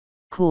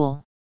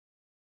 Cool.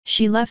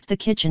 She left the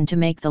kitchen to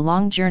make the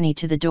long journey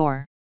to the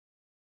door.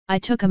 I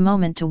took a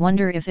moment to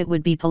wonder if it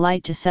would be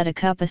polite to set a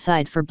cup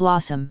aside for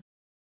Blossom.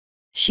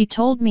 She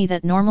told me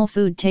that normal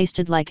food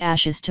tasted like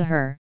ashes to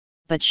her,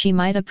 but she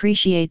might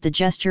appreciate the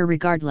gesture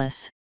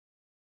regardless.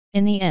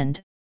 In the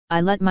end,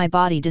 I let my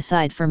body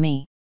decide for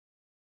me.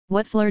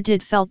 What Fleur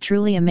did felt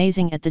truly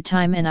amazing at the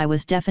time and I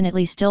was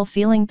definitely still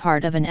feeling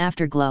part of an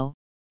afterglow,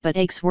 but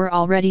aches were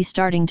already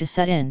starting to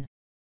set in.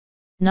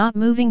 Not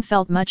moving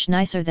felt much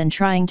nicer than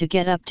trying to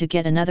get up to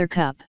get another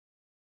cup.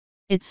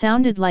 It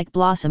sounded like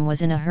Blossom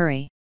was in a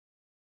hurry.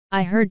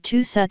 I heard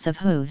two sets of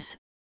hooves,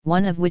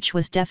 one of which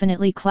was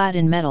definitely clad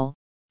in metal,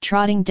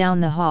 trotting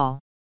down the hall.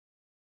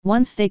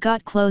 Once they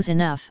got close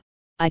enough,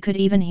 I could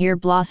even hear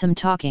Blossom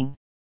talking.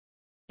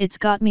 It's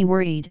got me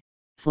worried,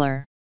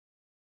 Fleur.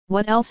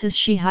 What else is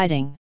she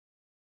hiding?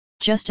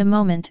 Just a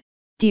moment,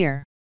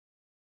 dear.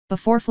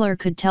 Before Fleur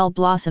could tell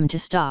Blossom to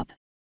stop,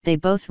 they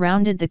both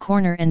rounded the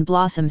corner and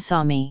Blossom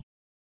saw me.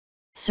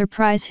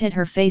 Surprise hit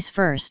her face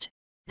first,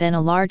 then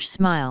a large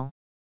smile.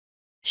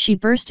 She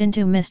burst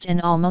into mist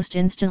and almost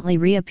instantly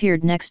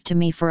reappeared next to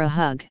me for a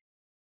hug.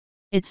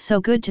 It's so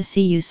good to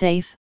see you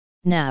safe,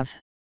 Nav.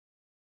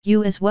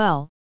 You as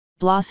well,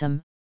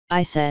 Blossom,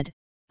 I said,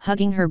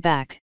 hugging her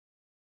back.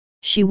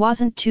 She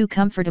wasn't too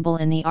comfortable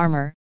in the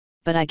armor,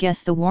 but I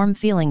guess the warm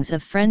feelings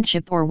of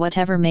friendship or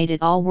whatever made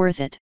it all worth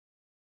it.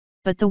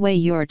 But the way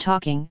you're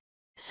talking,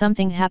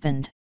 something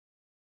happened.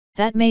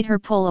 That made her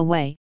pull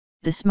away,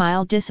 the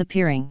smile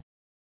disappearing.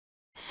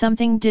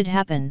 Something did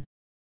happen.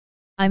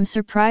 I'm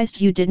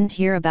surprised you didn't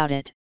hear about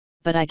it,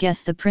 but I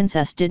guess the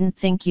princess didn't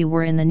think you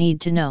were in the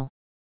need to know.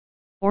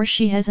 Or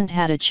she hasn't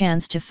had a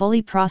chance to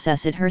fully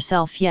process it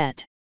herself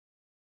yet.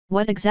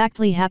 What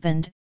exactly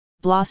happened,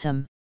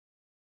 Blossom?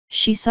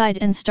 She sighed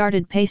and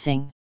started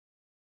pacing.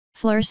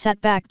 Fleur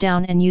sat back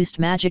down and used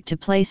magic to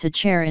place a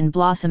chair in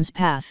Blossom's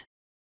path.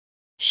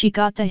 She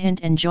got the hint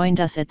and joined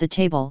us at the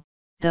table,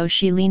 though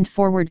she leaned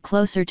forward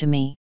closer to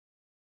me.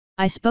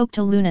 I spoke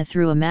to Luna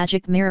through a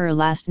magic mirror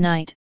last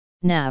night,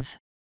 Nav.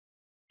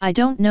 I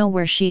don't know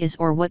where she is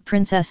or what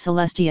Princess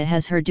Celestia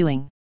has her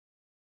doing.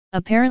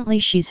 Apparently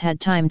she's had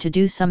time to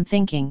do some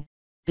thinking,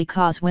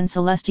 because when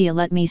Celestia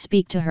let me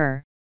speak to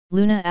her,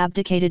 Luna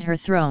abdicated her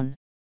throne.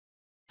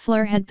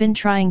 Fleur had been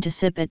trying to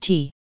sip at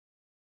tea.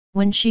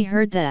 When she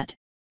heard that,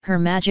 her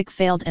magic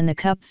failed and the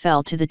cup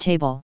fell to the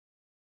table.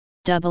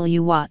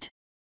 What?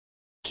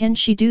 Can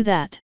she do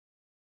that?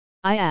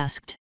 I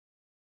asked.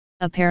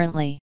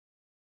 Apparently.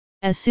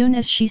 As soon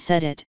as she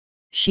said it,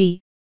 she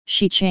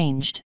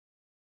changed.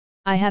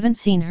 I haven't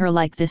seen her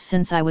like this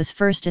since I was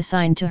first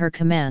assigned to her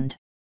command.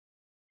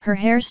 Her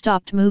hair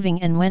stopped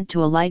moving and went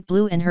to a light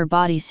blue and her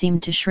body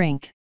seemed to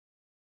shrink.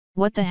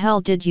 What the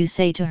hell did you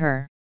say to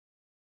her?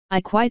 I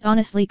quite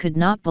honestly could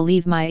not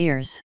believe my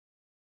ears.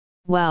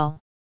 Well,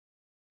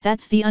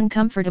 that's the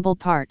uncomfortable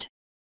part.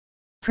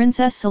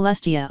 Princess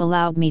Celestia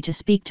allowed me to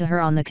speak to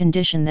her on the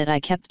condition that I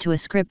kept to a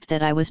script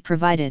that I was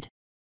provided.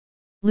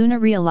 Luna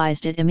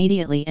realized it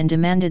immediately and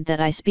demanded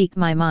that I speak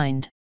my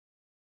mind.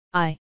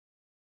 I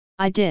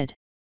did.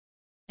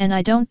 And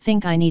I don't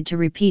think I need to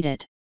repeat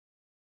it.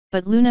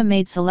 But Luna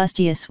made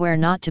Celestia swear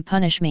not to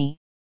punish me,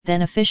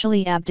 then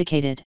officially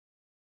abdicated.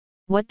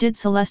 What did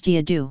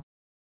Celestia do?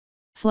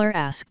 Fleur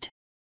asked.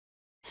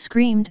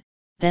 Screamed,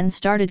 then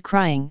started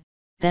crying,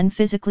 then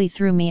physically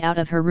threw me out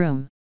of her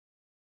room.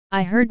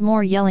 I heard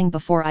more yelling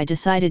before I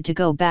decided to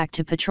go back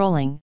to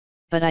patrolling,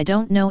 but I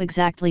don't know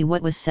exactly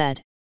what was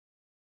said.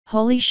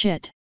 Holy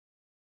shit!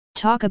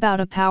 Talk about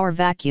a power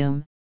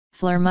vacuum,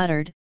 Fleur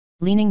muttered,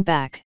 leaning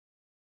back.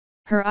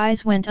 Her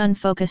eyes went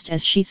unfocused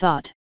as she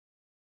thought.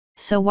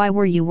 So why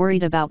were you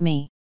worried about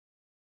me?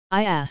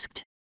 I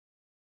asked.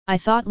 I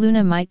thought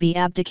Luna might be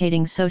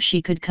abdicating so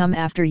she could come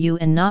after you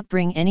and not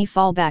bring any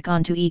fallback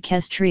onto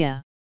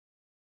Equestria.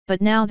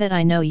 But now that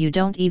I know you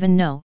don't even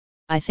know,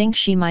 I think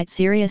she might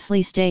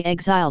seriously stay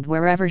exiled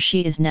wherever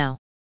she is now.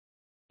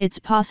 It's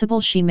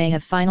possible she may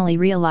have finally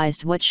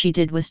realized what she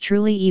did was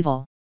truly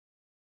evil.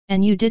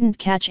 And you didn't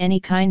catch any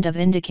kind of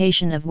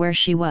indication of where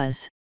she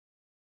was.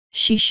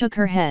 She shook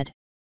her head.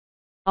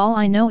 All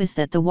I know is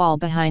that the wall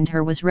behind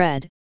her was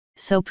red,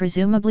 so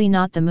presumably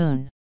not the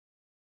moon.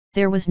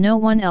 There was no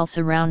one else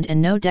around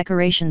and no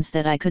decorations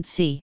that I could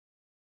see.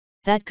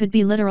 That could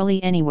be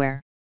literally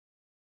anywhere.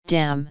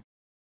 Damn.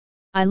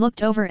 I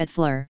looked over at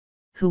Fleur,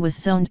 who was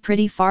zoned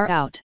pretty far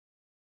out.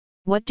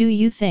 What do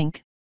you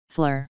think,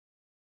 Fleur?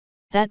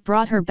 That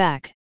brought her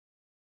back.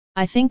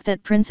 I think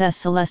that Princess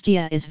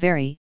Celestia is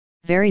very,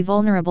 very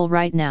vulnerable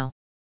right now.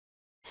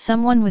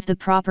 Someone with the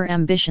proper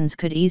ambitions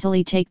could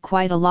easily take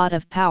quite a lot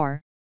of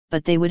power,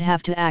 but they would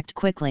have to act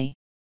quickly.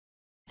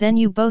 Then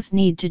you both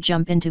need to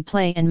jump into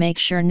play and make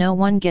sure no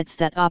one gets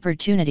that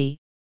opportunity,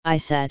 I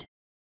said.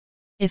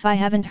 If I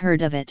haven't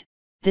heard of it,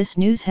 this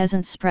news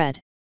hasn't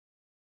spread.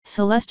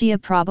 Celestia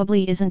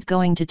probably isn't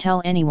going to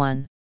tell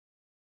anyone.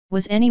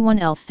 Was anyone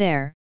else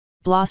there,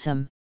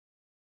 Blossom?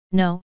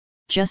 No,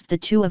 just the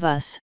two of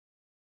us.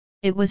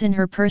 It was in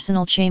her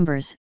personal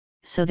chambers,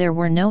 so there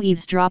were no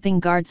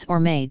eavesdropping guards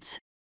or maids.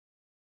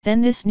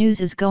 Then this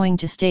news is going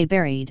to stay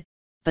buried,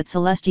 but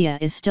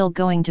Celestia is still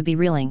going to be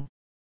reeling.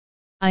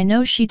 I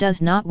know she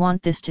does not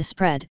want this to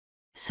spread,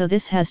 so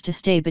this has to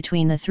stay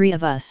between the three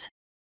of us.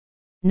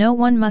 No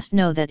one must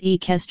know that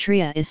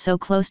Equestria is so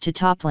close to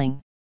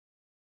toppling.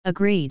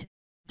 Agreed,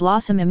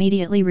 Blossom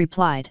immediately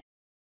replied.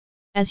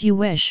 As you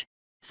wish,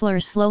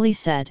 Fleur slowly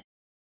said.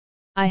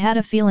 I had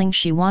a feeling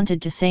she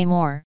wanted to say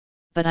more,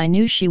 but I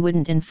knew she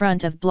wouldn't in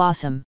front of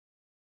Blossom.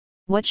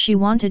 What she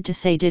wanted to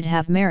say did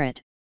have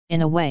merit,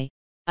 in a way.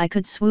 I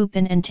could swoop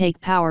in and take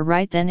power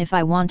right then if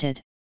I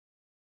wanted.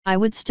 I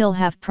would still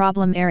have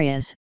problem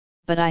areas,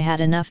 but I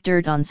had enough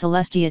dirt on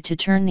Celestia to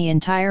turn the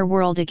entire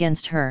world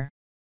against her.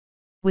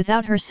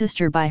 Without her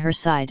sister by her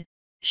side,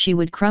 she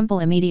would crumble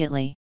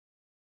immediately.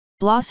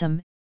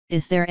 Blossom,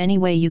 is there any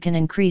way you can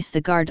increase the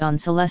guard on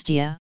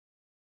Celestia?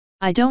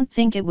 I don't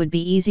think it would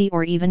be easy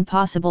or even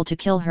possible to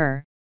kill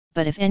her,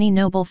 but if any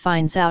noble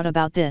finds out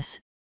about this,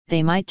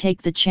 they might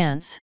take the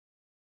chance.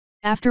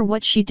 After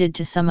what she did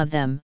to some of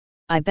them,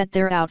 I bet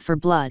they're out for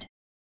blood.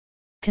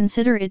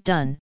 Consider it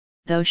done,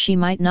 though she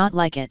might not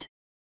like it.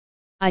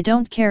 I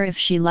don't care if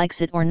she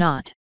likes it or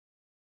not.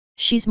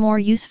 She's more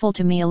useful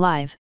to me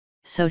alive,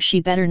 so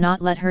she better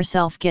not let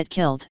herself get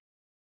killed.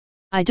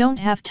 I don't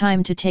have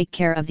time to take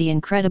care of the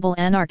incredible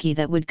anarchy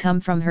that would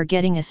come from her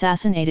getting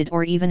assassinated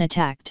or even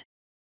attacked.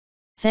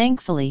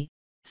 Thankfully,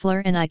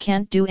 Fleur and I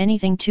can't do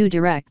anything too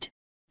direct,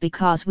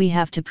 because we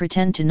have to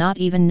pretend to not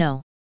even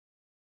know.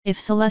 If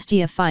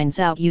Celestia finds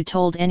out you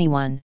told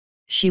anyone,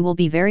 she will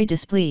be very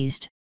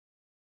displeased.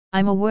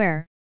 I'm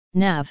aware,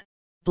 Nav,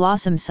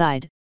 Blossom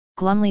sighed,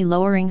 glumly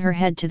lowering her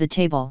head to the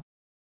table.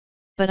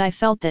 But I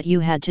felt that you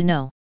had to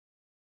know.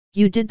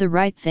 You did the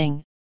right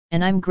thing,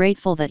 and I'm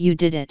grateful that you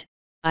did it,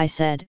 I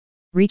said,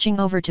 reaching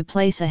over to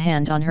place a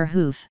hand on her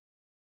hoof.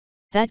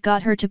 That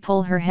got her to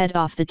pull her head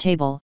off the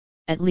table,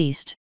 at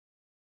least.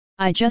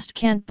 I just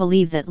can't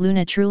believe that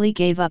Luna truly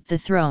gave up the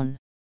throne.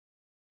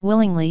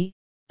 Willingly,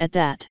 at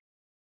that.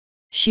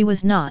 She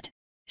was not,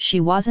 she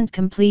wasn't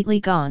completely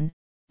gone,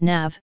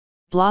 Nav,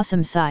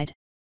 Blossom sighed.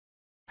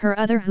 Her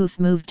other hoof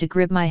moved to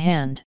grip my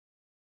hand.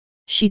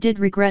 She did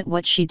regret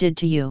what she did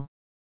to you.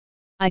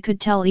 I could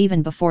tell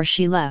even before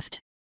she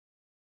left.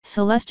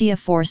 Celestia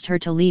forced her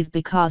to leave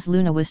because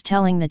Luna was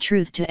telling the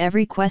truth to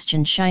every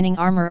question Shining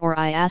Armor or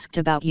I asked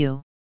about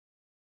you.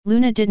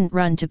 Luna didn't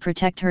run to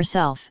protect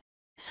herself,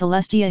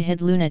 Celestia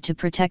hid Luna to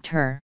protect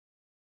her.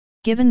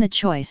 Given the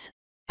choice,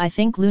 I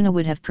think Luna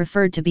would have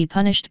preferred to be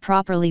punished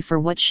properly for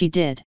what she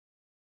did.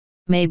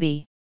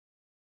 Maybe.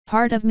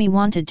 Part of me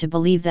wanted to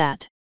believe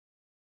that.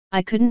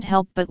 I couldn't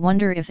help but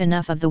wonder if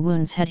enough of the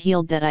wounds had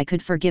healed that I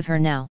could forgive her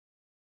now.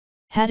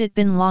 Had it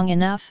been long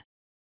enough?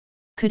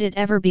 Could it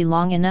ever be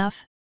long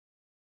enough?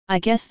 I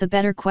guess the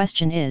better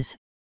question is,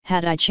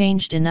 had I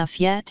changed enough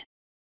yet?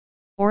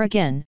 Or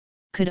again,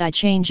 could I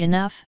change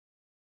enough?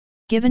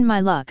 Given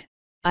my luck,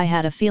 I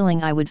had a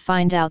feeling I would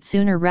find out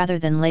sooner rather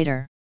than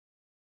later.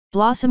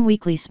 Blossom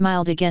weakly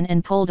smiled again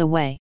and pulled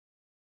away.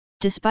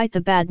 Despite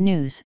the bad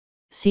news,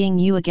 seeing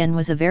you again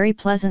was a very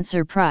pleasant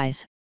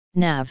surprise,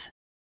 Nav.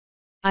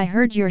 I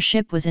heard your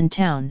ship was in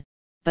town,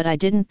 but I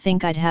didn't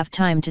think I'd have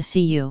time to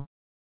see you.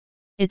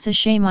 It's a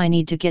shame I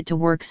need to get to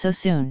work so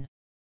soon.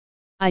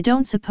 I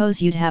don't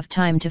suppose you'd have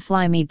time to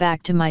fly me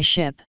back to my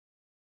ship?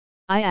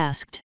 I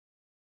asked.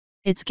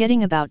 It's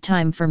getting about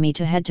time for me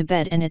to head to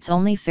bed and it's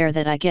only fair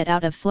that I get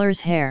out of Fleur's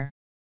hair.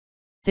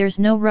 There's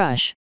no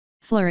rush,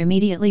 Fleur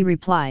immediately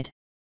replied.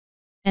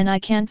 And I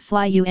can't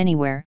fly you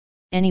anywhere,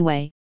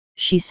 anyway,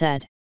 she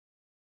said.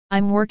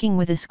 I'm working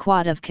with a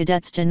squad of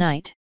cadets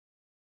tonight.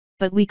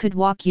 But we could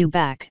walk you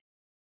back.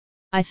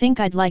 I think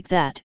I'd like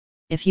that,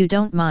 if you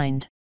don't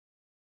mind.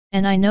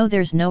 And I know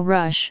there's no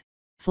rush,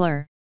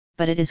 Fleur,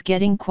 but it is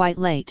getting quite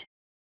late.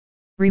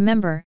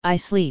 Remember, I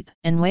sleep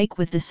and wake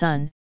with the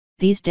sun,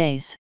 these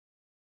days.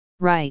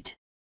 Right.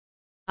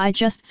 I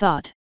just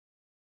thought.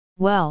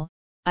 Well,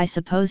 I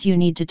suppose you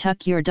need to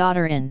tuck your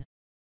daughter in.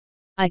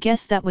 I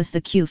guess that was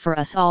the cue for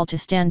us all to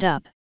stand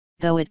up,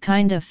 though it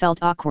kind of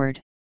felt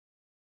awkward.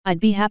 I'd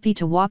be happy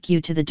to walk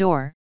you to the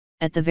door,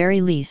 at the very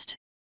least.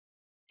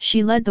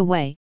 She led the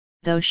way,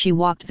 though she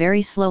walked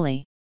very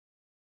slowly.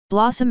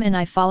 Blossom and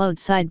I followed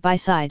side by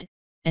side,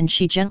 and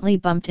she gently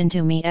bumped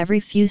into me every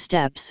few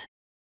steps.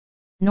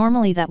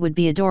 Normally that would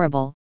be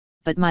adorable,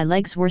 but my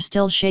legs were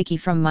still shaky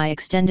from my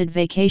extended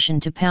vacation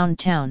to Pound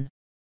Town.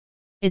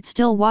 It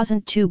still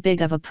wasn't too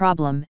big of a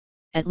problem,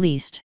 at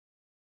least.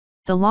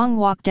 The long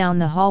walk down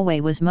the hallway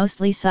was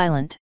mostly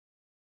silent.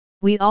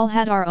 We all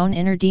had our own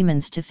inner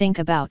demons to think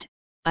about,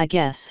 I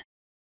guess.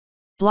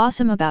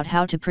 Blossom about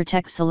how to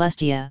protect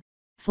Celestia,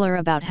 Fleur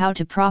about how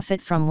to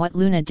profit from what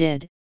Luna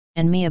did,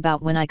 and me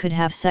about when I could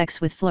have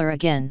sex with Fleur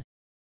again.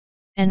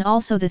 And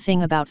also the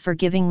thing about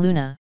forgiving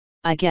Luna,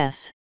 I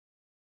guess.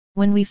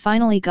 When we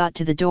finally got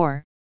to the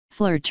door,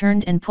 Fleur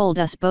turned and pulled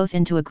us both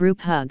into a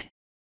group hug.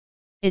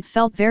 It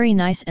felt very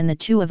nice and the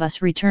two of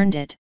us returned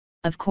it,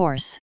 of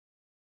course.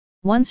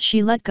 Once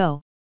she let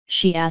go,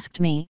 she asked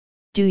me,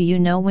 "Do you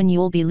know when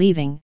you'll be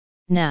leaving,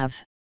 Nav?"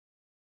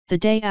 "The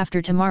day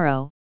after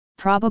tomorrow,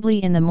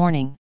 probably in the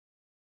morning.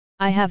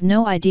 I have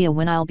no idea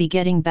when I'll be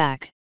getting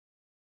back.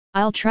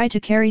 I'll try to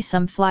carry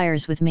some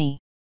flyers with me.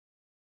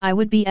 I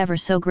would be ever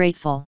so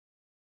grateful.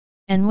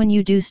 And when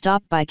you do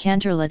stop by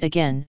Canterlot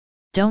again,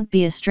 don't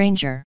be a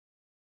stranger."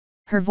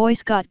 Her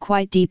voice got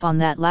quite deep on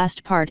that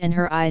last part and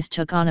her eyes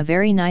took on a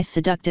very nice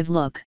seductive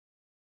look.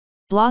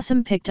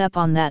 Blossom picked up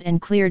on that and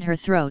cleared her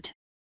throat.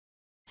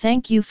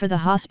 "Thank you for the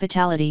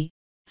hospitality,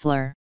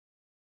 Fleur.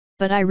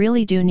 But I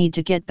really do need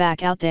to get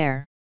back out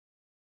there."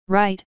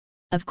 "Right,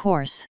 of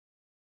course."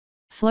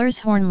 Fleur's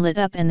horn lit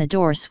up and the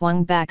door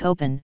swung back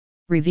open,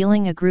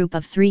 revealing a group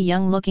of 3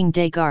 young-looking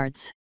day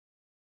guards.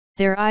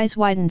 Their eyes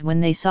widened when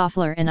they saw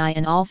Fleur and I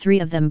and all 3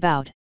 of them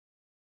bowed.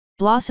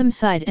 Blossom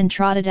sighed and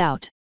trotted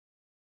out.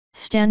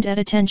 "Stand at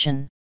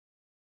attention."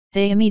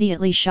 They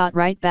immediately shot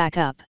right back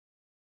up.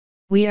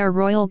 "We are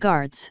royal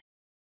guards.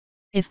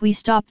 If we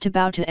stopped to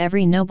bow to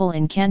every noble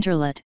in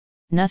Canterlot,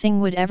 nothing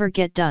would ever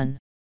get done.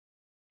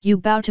 You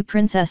bow to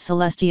Princess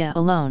Celestia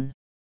alone."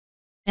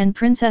 "And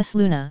Princess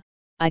Luna,"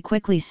 I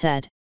quickly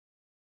said.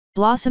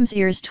 Blossom's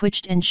ears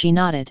twitched and she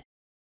nodded.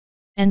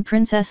 "And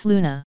Princess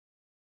Luna.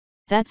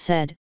 That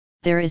said,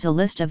 there is a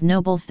list of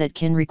nobles that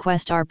can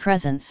request our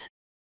presence.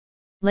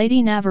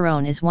 Lady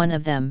Navarone is one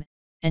of them,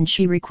 and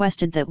she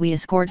requested that we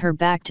escort her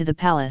back to the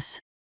palace.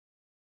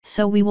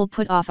 So we will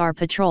put off our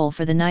patrol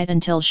for the night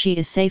until she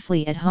is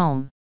safely at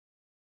home.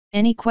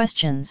 Any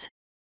questions?"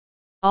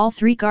 All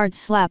 3 guards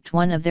slapped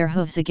one of their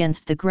hooves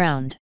against the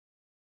ground.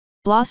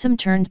 Blossom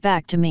turned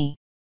back to me.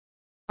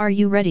 "Are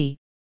you ready,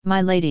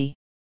 my lady?"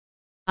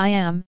 "I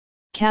am,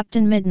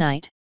 Captain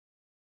Midnight."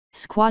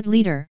 "Squad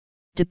leader,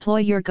 deploy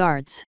your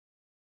guards."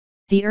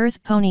 The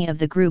earth pony of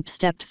the group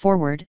stepped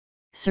forward,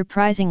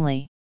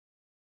 surprisingly.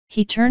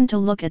 He turned to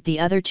look at the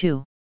other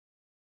 2.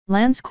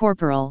 "Lance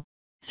Corporal,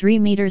 3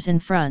 meters in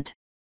front.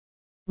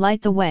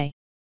 Light the way."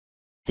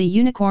 The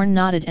unicorn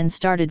nodded and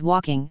started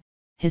walking,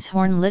 his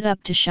horn lit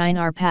up to shine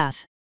our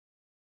path.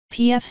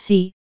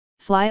 "PFC,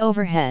 fly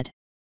overhead.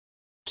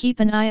 Keep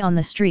an eye on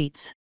the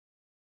streets."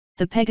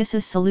 The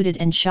Pegasus saluted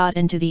and shot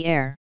into the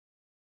air.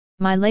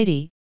 "My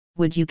lady,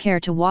 would you care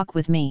to walk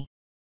with me?"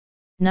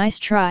 "Nice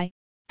try,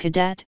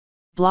 cadet,"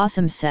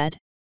 Blossom said.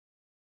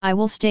 "I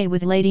will stay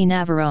with Lady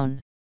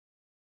Navarone."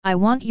 I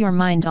want your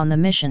mind on the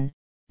mission,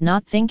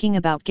 not thinking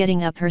about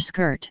getting up her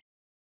skirt.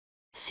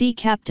 See,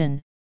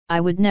 Captain, I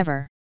would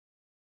never.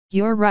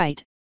 You're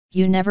right,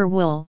 you never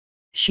will,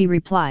 she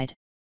replied.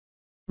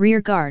 Rear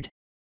guard.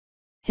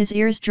 His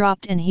ears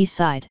dropped and he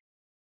sighed.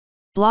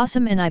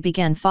 Blossom and I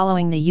began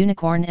following the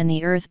unicorn and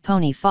the earth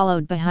pony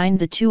followed behind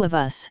the two of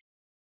us.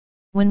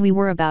 When we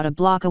were about a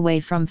block away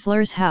from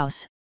Fleur's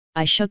house,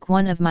 I shook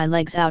one of my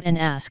legs out and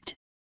asked,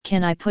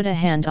 "Can I put a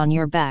hand on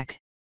your back?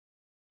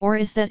 Or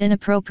is that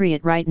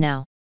inappropriate right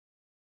now?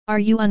 Are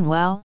you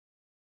unwell?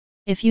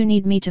 If you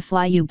need me to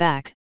fly you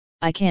back,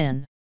 I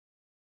can.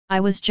 I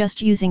was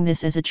just using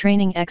this as a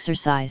training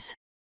exercise.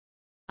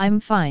 I'm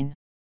fine."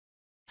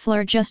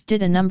 Fleur just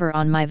did a number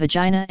on my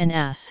vagina and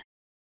ass.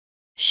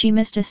 She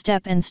missed a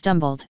step and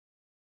stumbled.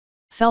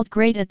 Felt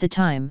great at the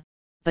time,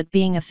 but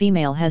being a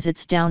female has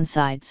its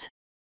downsides.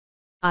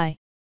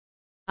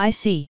 I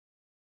see.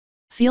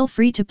 Feel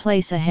free to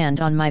place a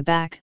hand on my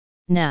back,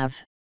 Nav.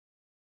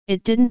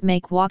 It didn't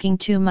make walking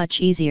too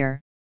much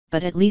easier,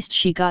 but at least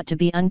she got to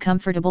be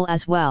uncomfortable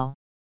as well.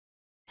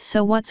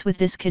 So what's with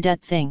this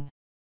cadet thing?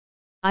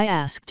 I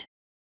asked.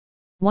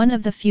 One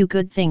of the few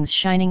good things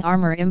Shining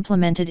Armor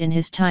implemented in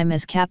his time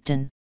as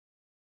captain.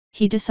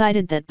 He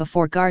decided that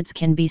before guards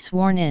can be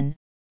sworn in,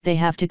 they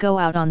have to go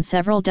out on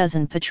several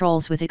dozen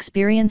patrols with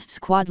experienced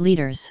squad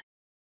leaders.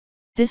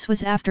 This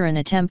was after an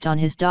attempt on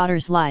his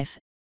daughter's life,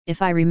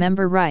 if I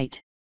remember right.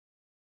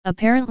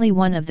 Apparently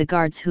one of the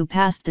guards who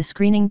passed the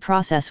screening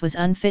process was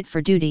unfit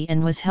for duty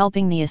and was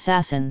helping the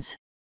assassins.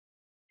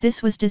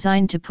 This was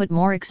designed to put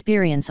more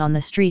experience on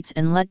the streets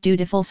and let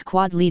dutiful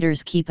squad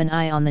leaders keep an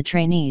eye on the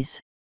trainees.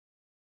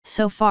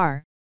 So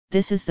far,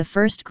 this is the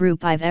first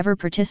group I've ever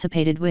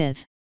participated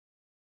with.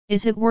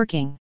 Is it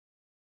working?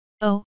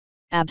 Oh,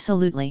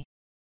 absolutely.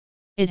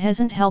 It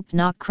hasn't helped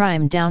knock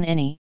crime down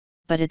any,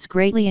 but it's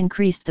greatly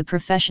increased the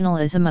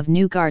professionalism of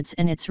new guards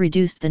and it's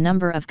reduced the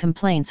number of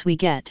complaints we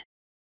get.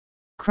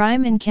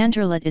 Crime in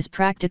Canterlot is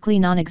practically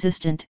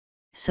non-existent,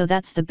 so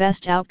that's the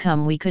best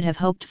outcome we could have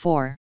hoped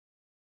for.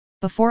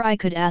 Before I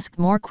could ask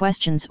more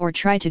questions or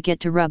try to get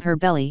to rub her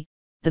belly,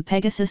 the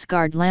Pegasus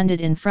guard landed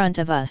in front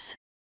of us.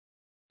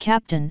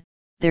 "Captain,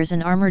 there's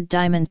an armored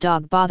diamond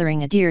dog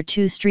bothering a deer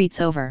 2 streets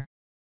over."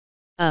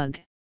 "Ugh.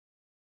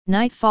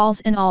 Night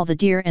falls and all the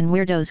deer and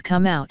weirdos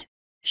come out,"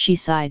 she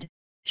sighed,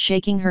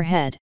 shaking her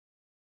head.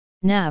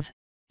 "Nav,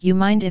 you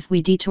mind if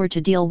we detour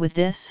to deal with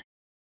this?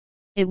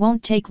 It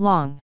won't take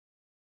long.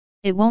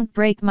 It won't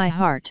break my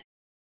heart.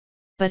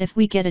 But if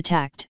we get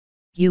attacked,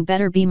 you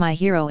better be my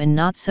hero in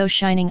not so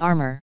shining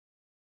armor.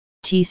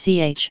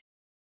 TCH.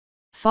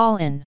 Fall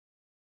in."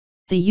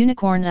 The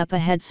unicorn up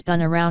ahead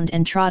spun around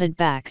and trotted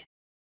back.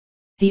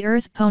 The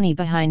earth pony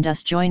behind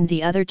us joined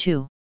the other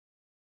two.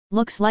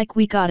 Looks like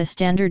we got a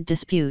standard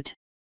dispute.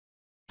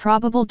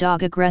 Probable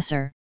dog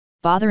aggressor,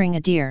 bothering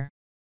a deer.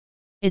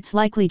 It's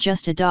likely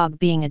just a dog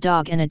being a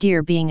dog and a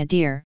deer being a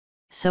deer,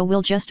 so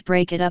we'll just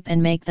break it up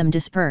and make them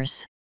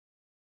disperse.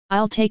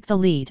 I'll take the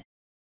lead.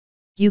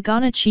 "You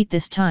gonna cheat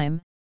this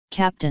time,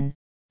 Captain?"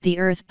 the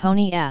earth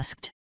pony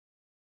asked.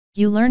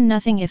 "You learn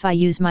nothing if I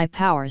use my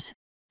powers,"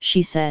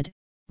 she said,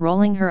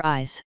 rolling her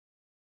eyes.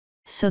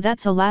 "So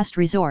that's a last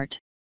resort.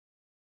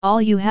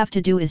 All you have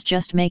to do is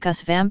just make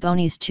us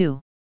vamponies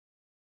too."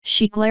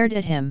 She glared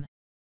at him.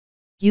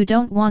 "You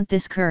don't want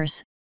this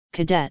curse,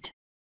 cadet.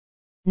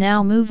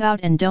 Now move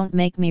out and don't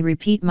make me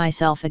repeat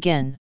myself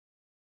again."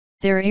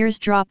 Their ears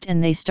dropped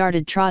and they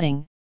started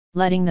trotting,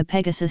 letting the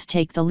Pegasus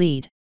take the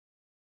lead.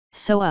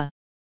 So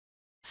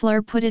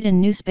Fleur put it in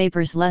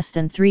newspapers less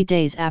than 3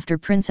 days after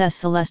Princess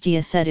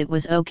Celestia said it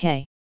was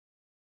okay.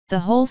 The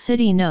whole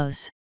city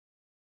knows.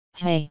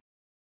 Hey!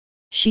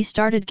 She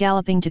started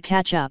galloping to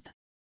catch up.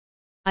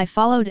 I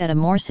followed at a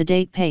more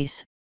sedate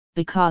pace,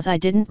 because I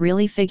didn't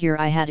really figure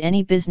I had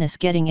any business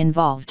getting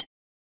involved.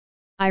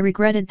 I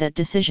regretted that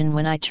decision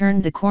when I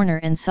turned the corner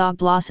and saw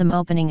Blossom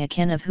opening a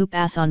can of hoop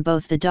ass on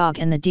both the dog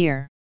and the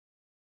deer.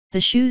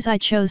 The shoes I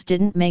chose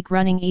didn't make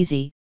running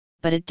easy,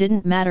 but it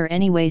didn't matter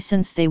anyway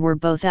since they were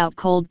both out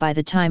cold by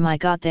the time I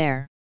got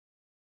there.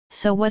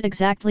 "So what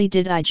exactly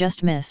did I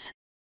just miss?"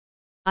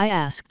 I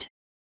asked.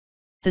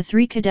 The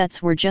 3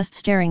 cadets were just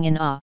staring in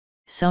awe,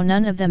 so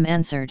none of them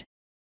answered.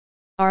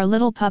 "Our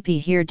little puppy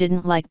here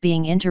didn't like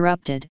being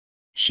interrupted,"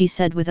 she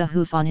said with a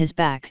hoof on his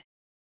back.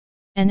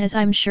 "And as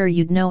I'm sure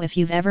you'd know if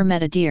you've ever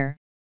met a deer,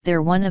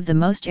 they're one of the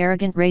most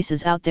arrogant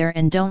races out there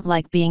and don't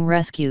like being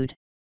rescued."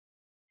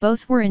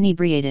 Both were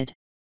inebriated.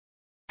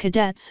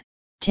 "Cadets,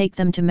 take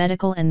them to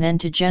medical and then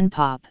to Gen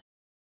Pop.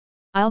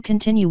 I'll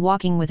continue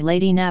walking with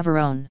Lady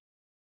Navarone."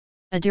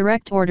 A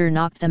direct order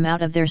knocked them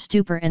out of their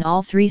stupor and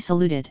all 3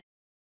 saluted.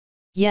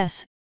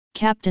 "Yes,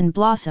 Captain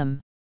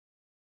Blossom."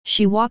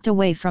 She walked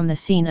away from the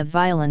scene of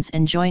violence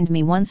and joined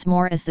me once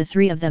more as the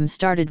 3 of them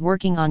started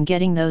working on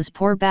getting those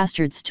poor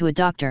bastards to a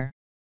doctor.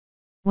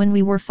 When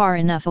we were far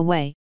enough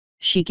away,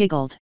 she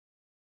giggled.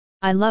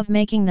 "I love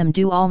making them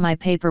do all my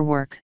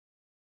paperwork.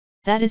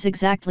 That is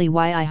exactly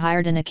why I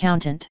hired an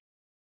accountant.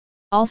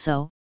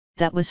 Also,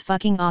 that was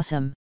fucking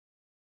awesome.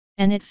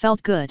 And it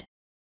felt good.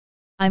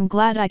 I'm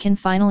glad I can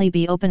finally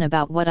be open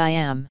about what I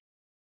am.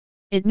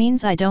 It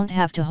means I don't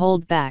have to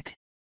hold back.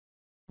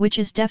 Which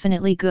is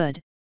definitely good,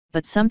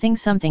 but something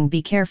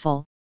be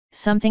careful,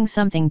 something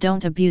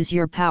don't abuse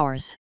your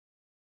powers.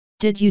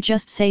 Did you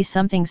just say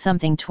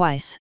something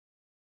twice?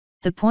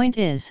 The point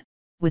is,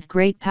 with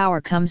great power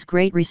comes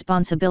great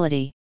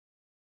responsibility.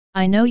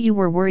 I know you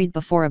were worried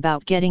before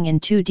about getting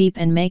in too deep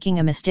and making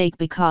a mistake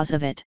because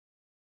of it.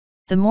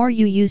 The more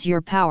you use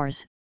your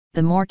powers,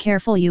 the more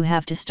careful you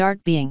have to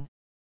start being.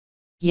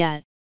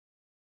 Yet.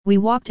 We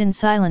walked in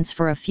silence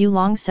for a few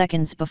long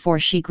seconds before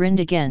she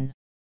grinned again.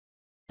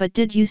 But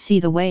did you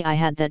see the way I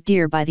had that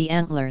deer by the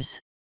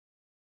antlers?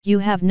 You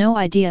have no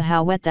idea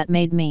how wet that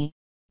made me,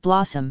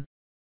 Blossom.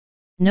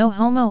 No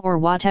homo or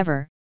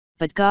whatever,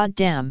 but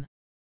goddamn.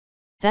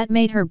 That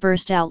made her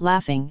burst out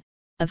laughing,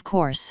 of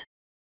course.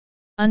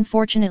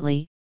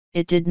 Unfortunately,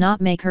 it did not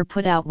make her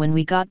put out when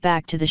we got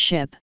back to the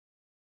ship.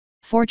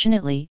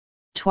 Fortunately,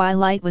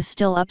 Twilight was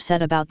still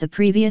upset about the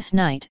previous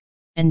night,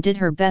 and did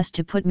her best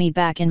to put me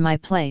back in my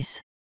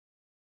place.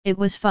 It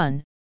was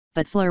fun,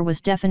 but Fleur was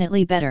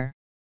definitely better.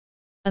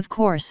 Of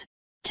course,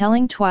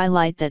 telling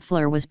Twilight that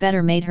Fleur was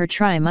better made her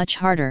try much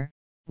harder,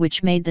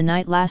 which made the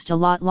night last a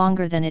lot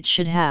longer than it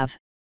should have.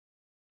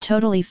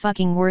 Totally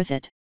fucking worth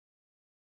it.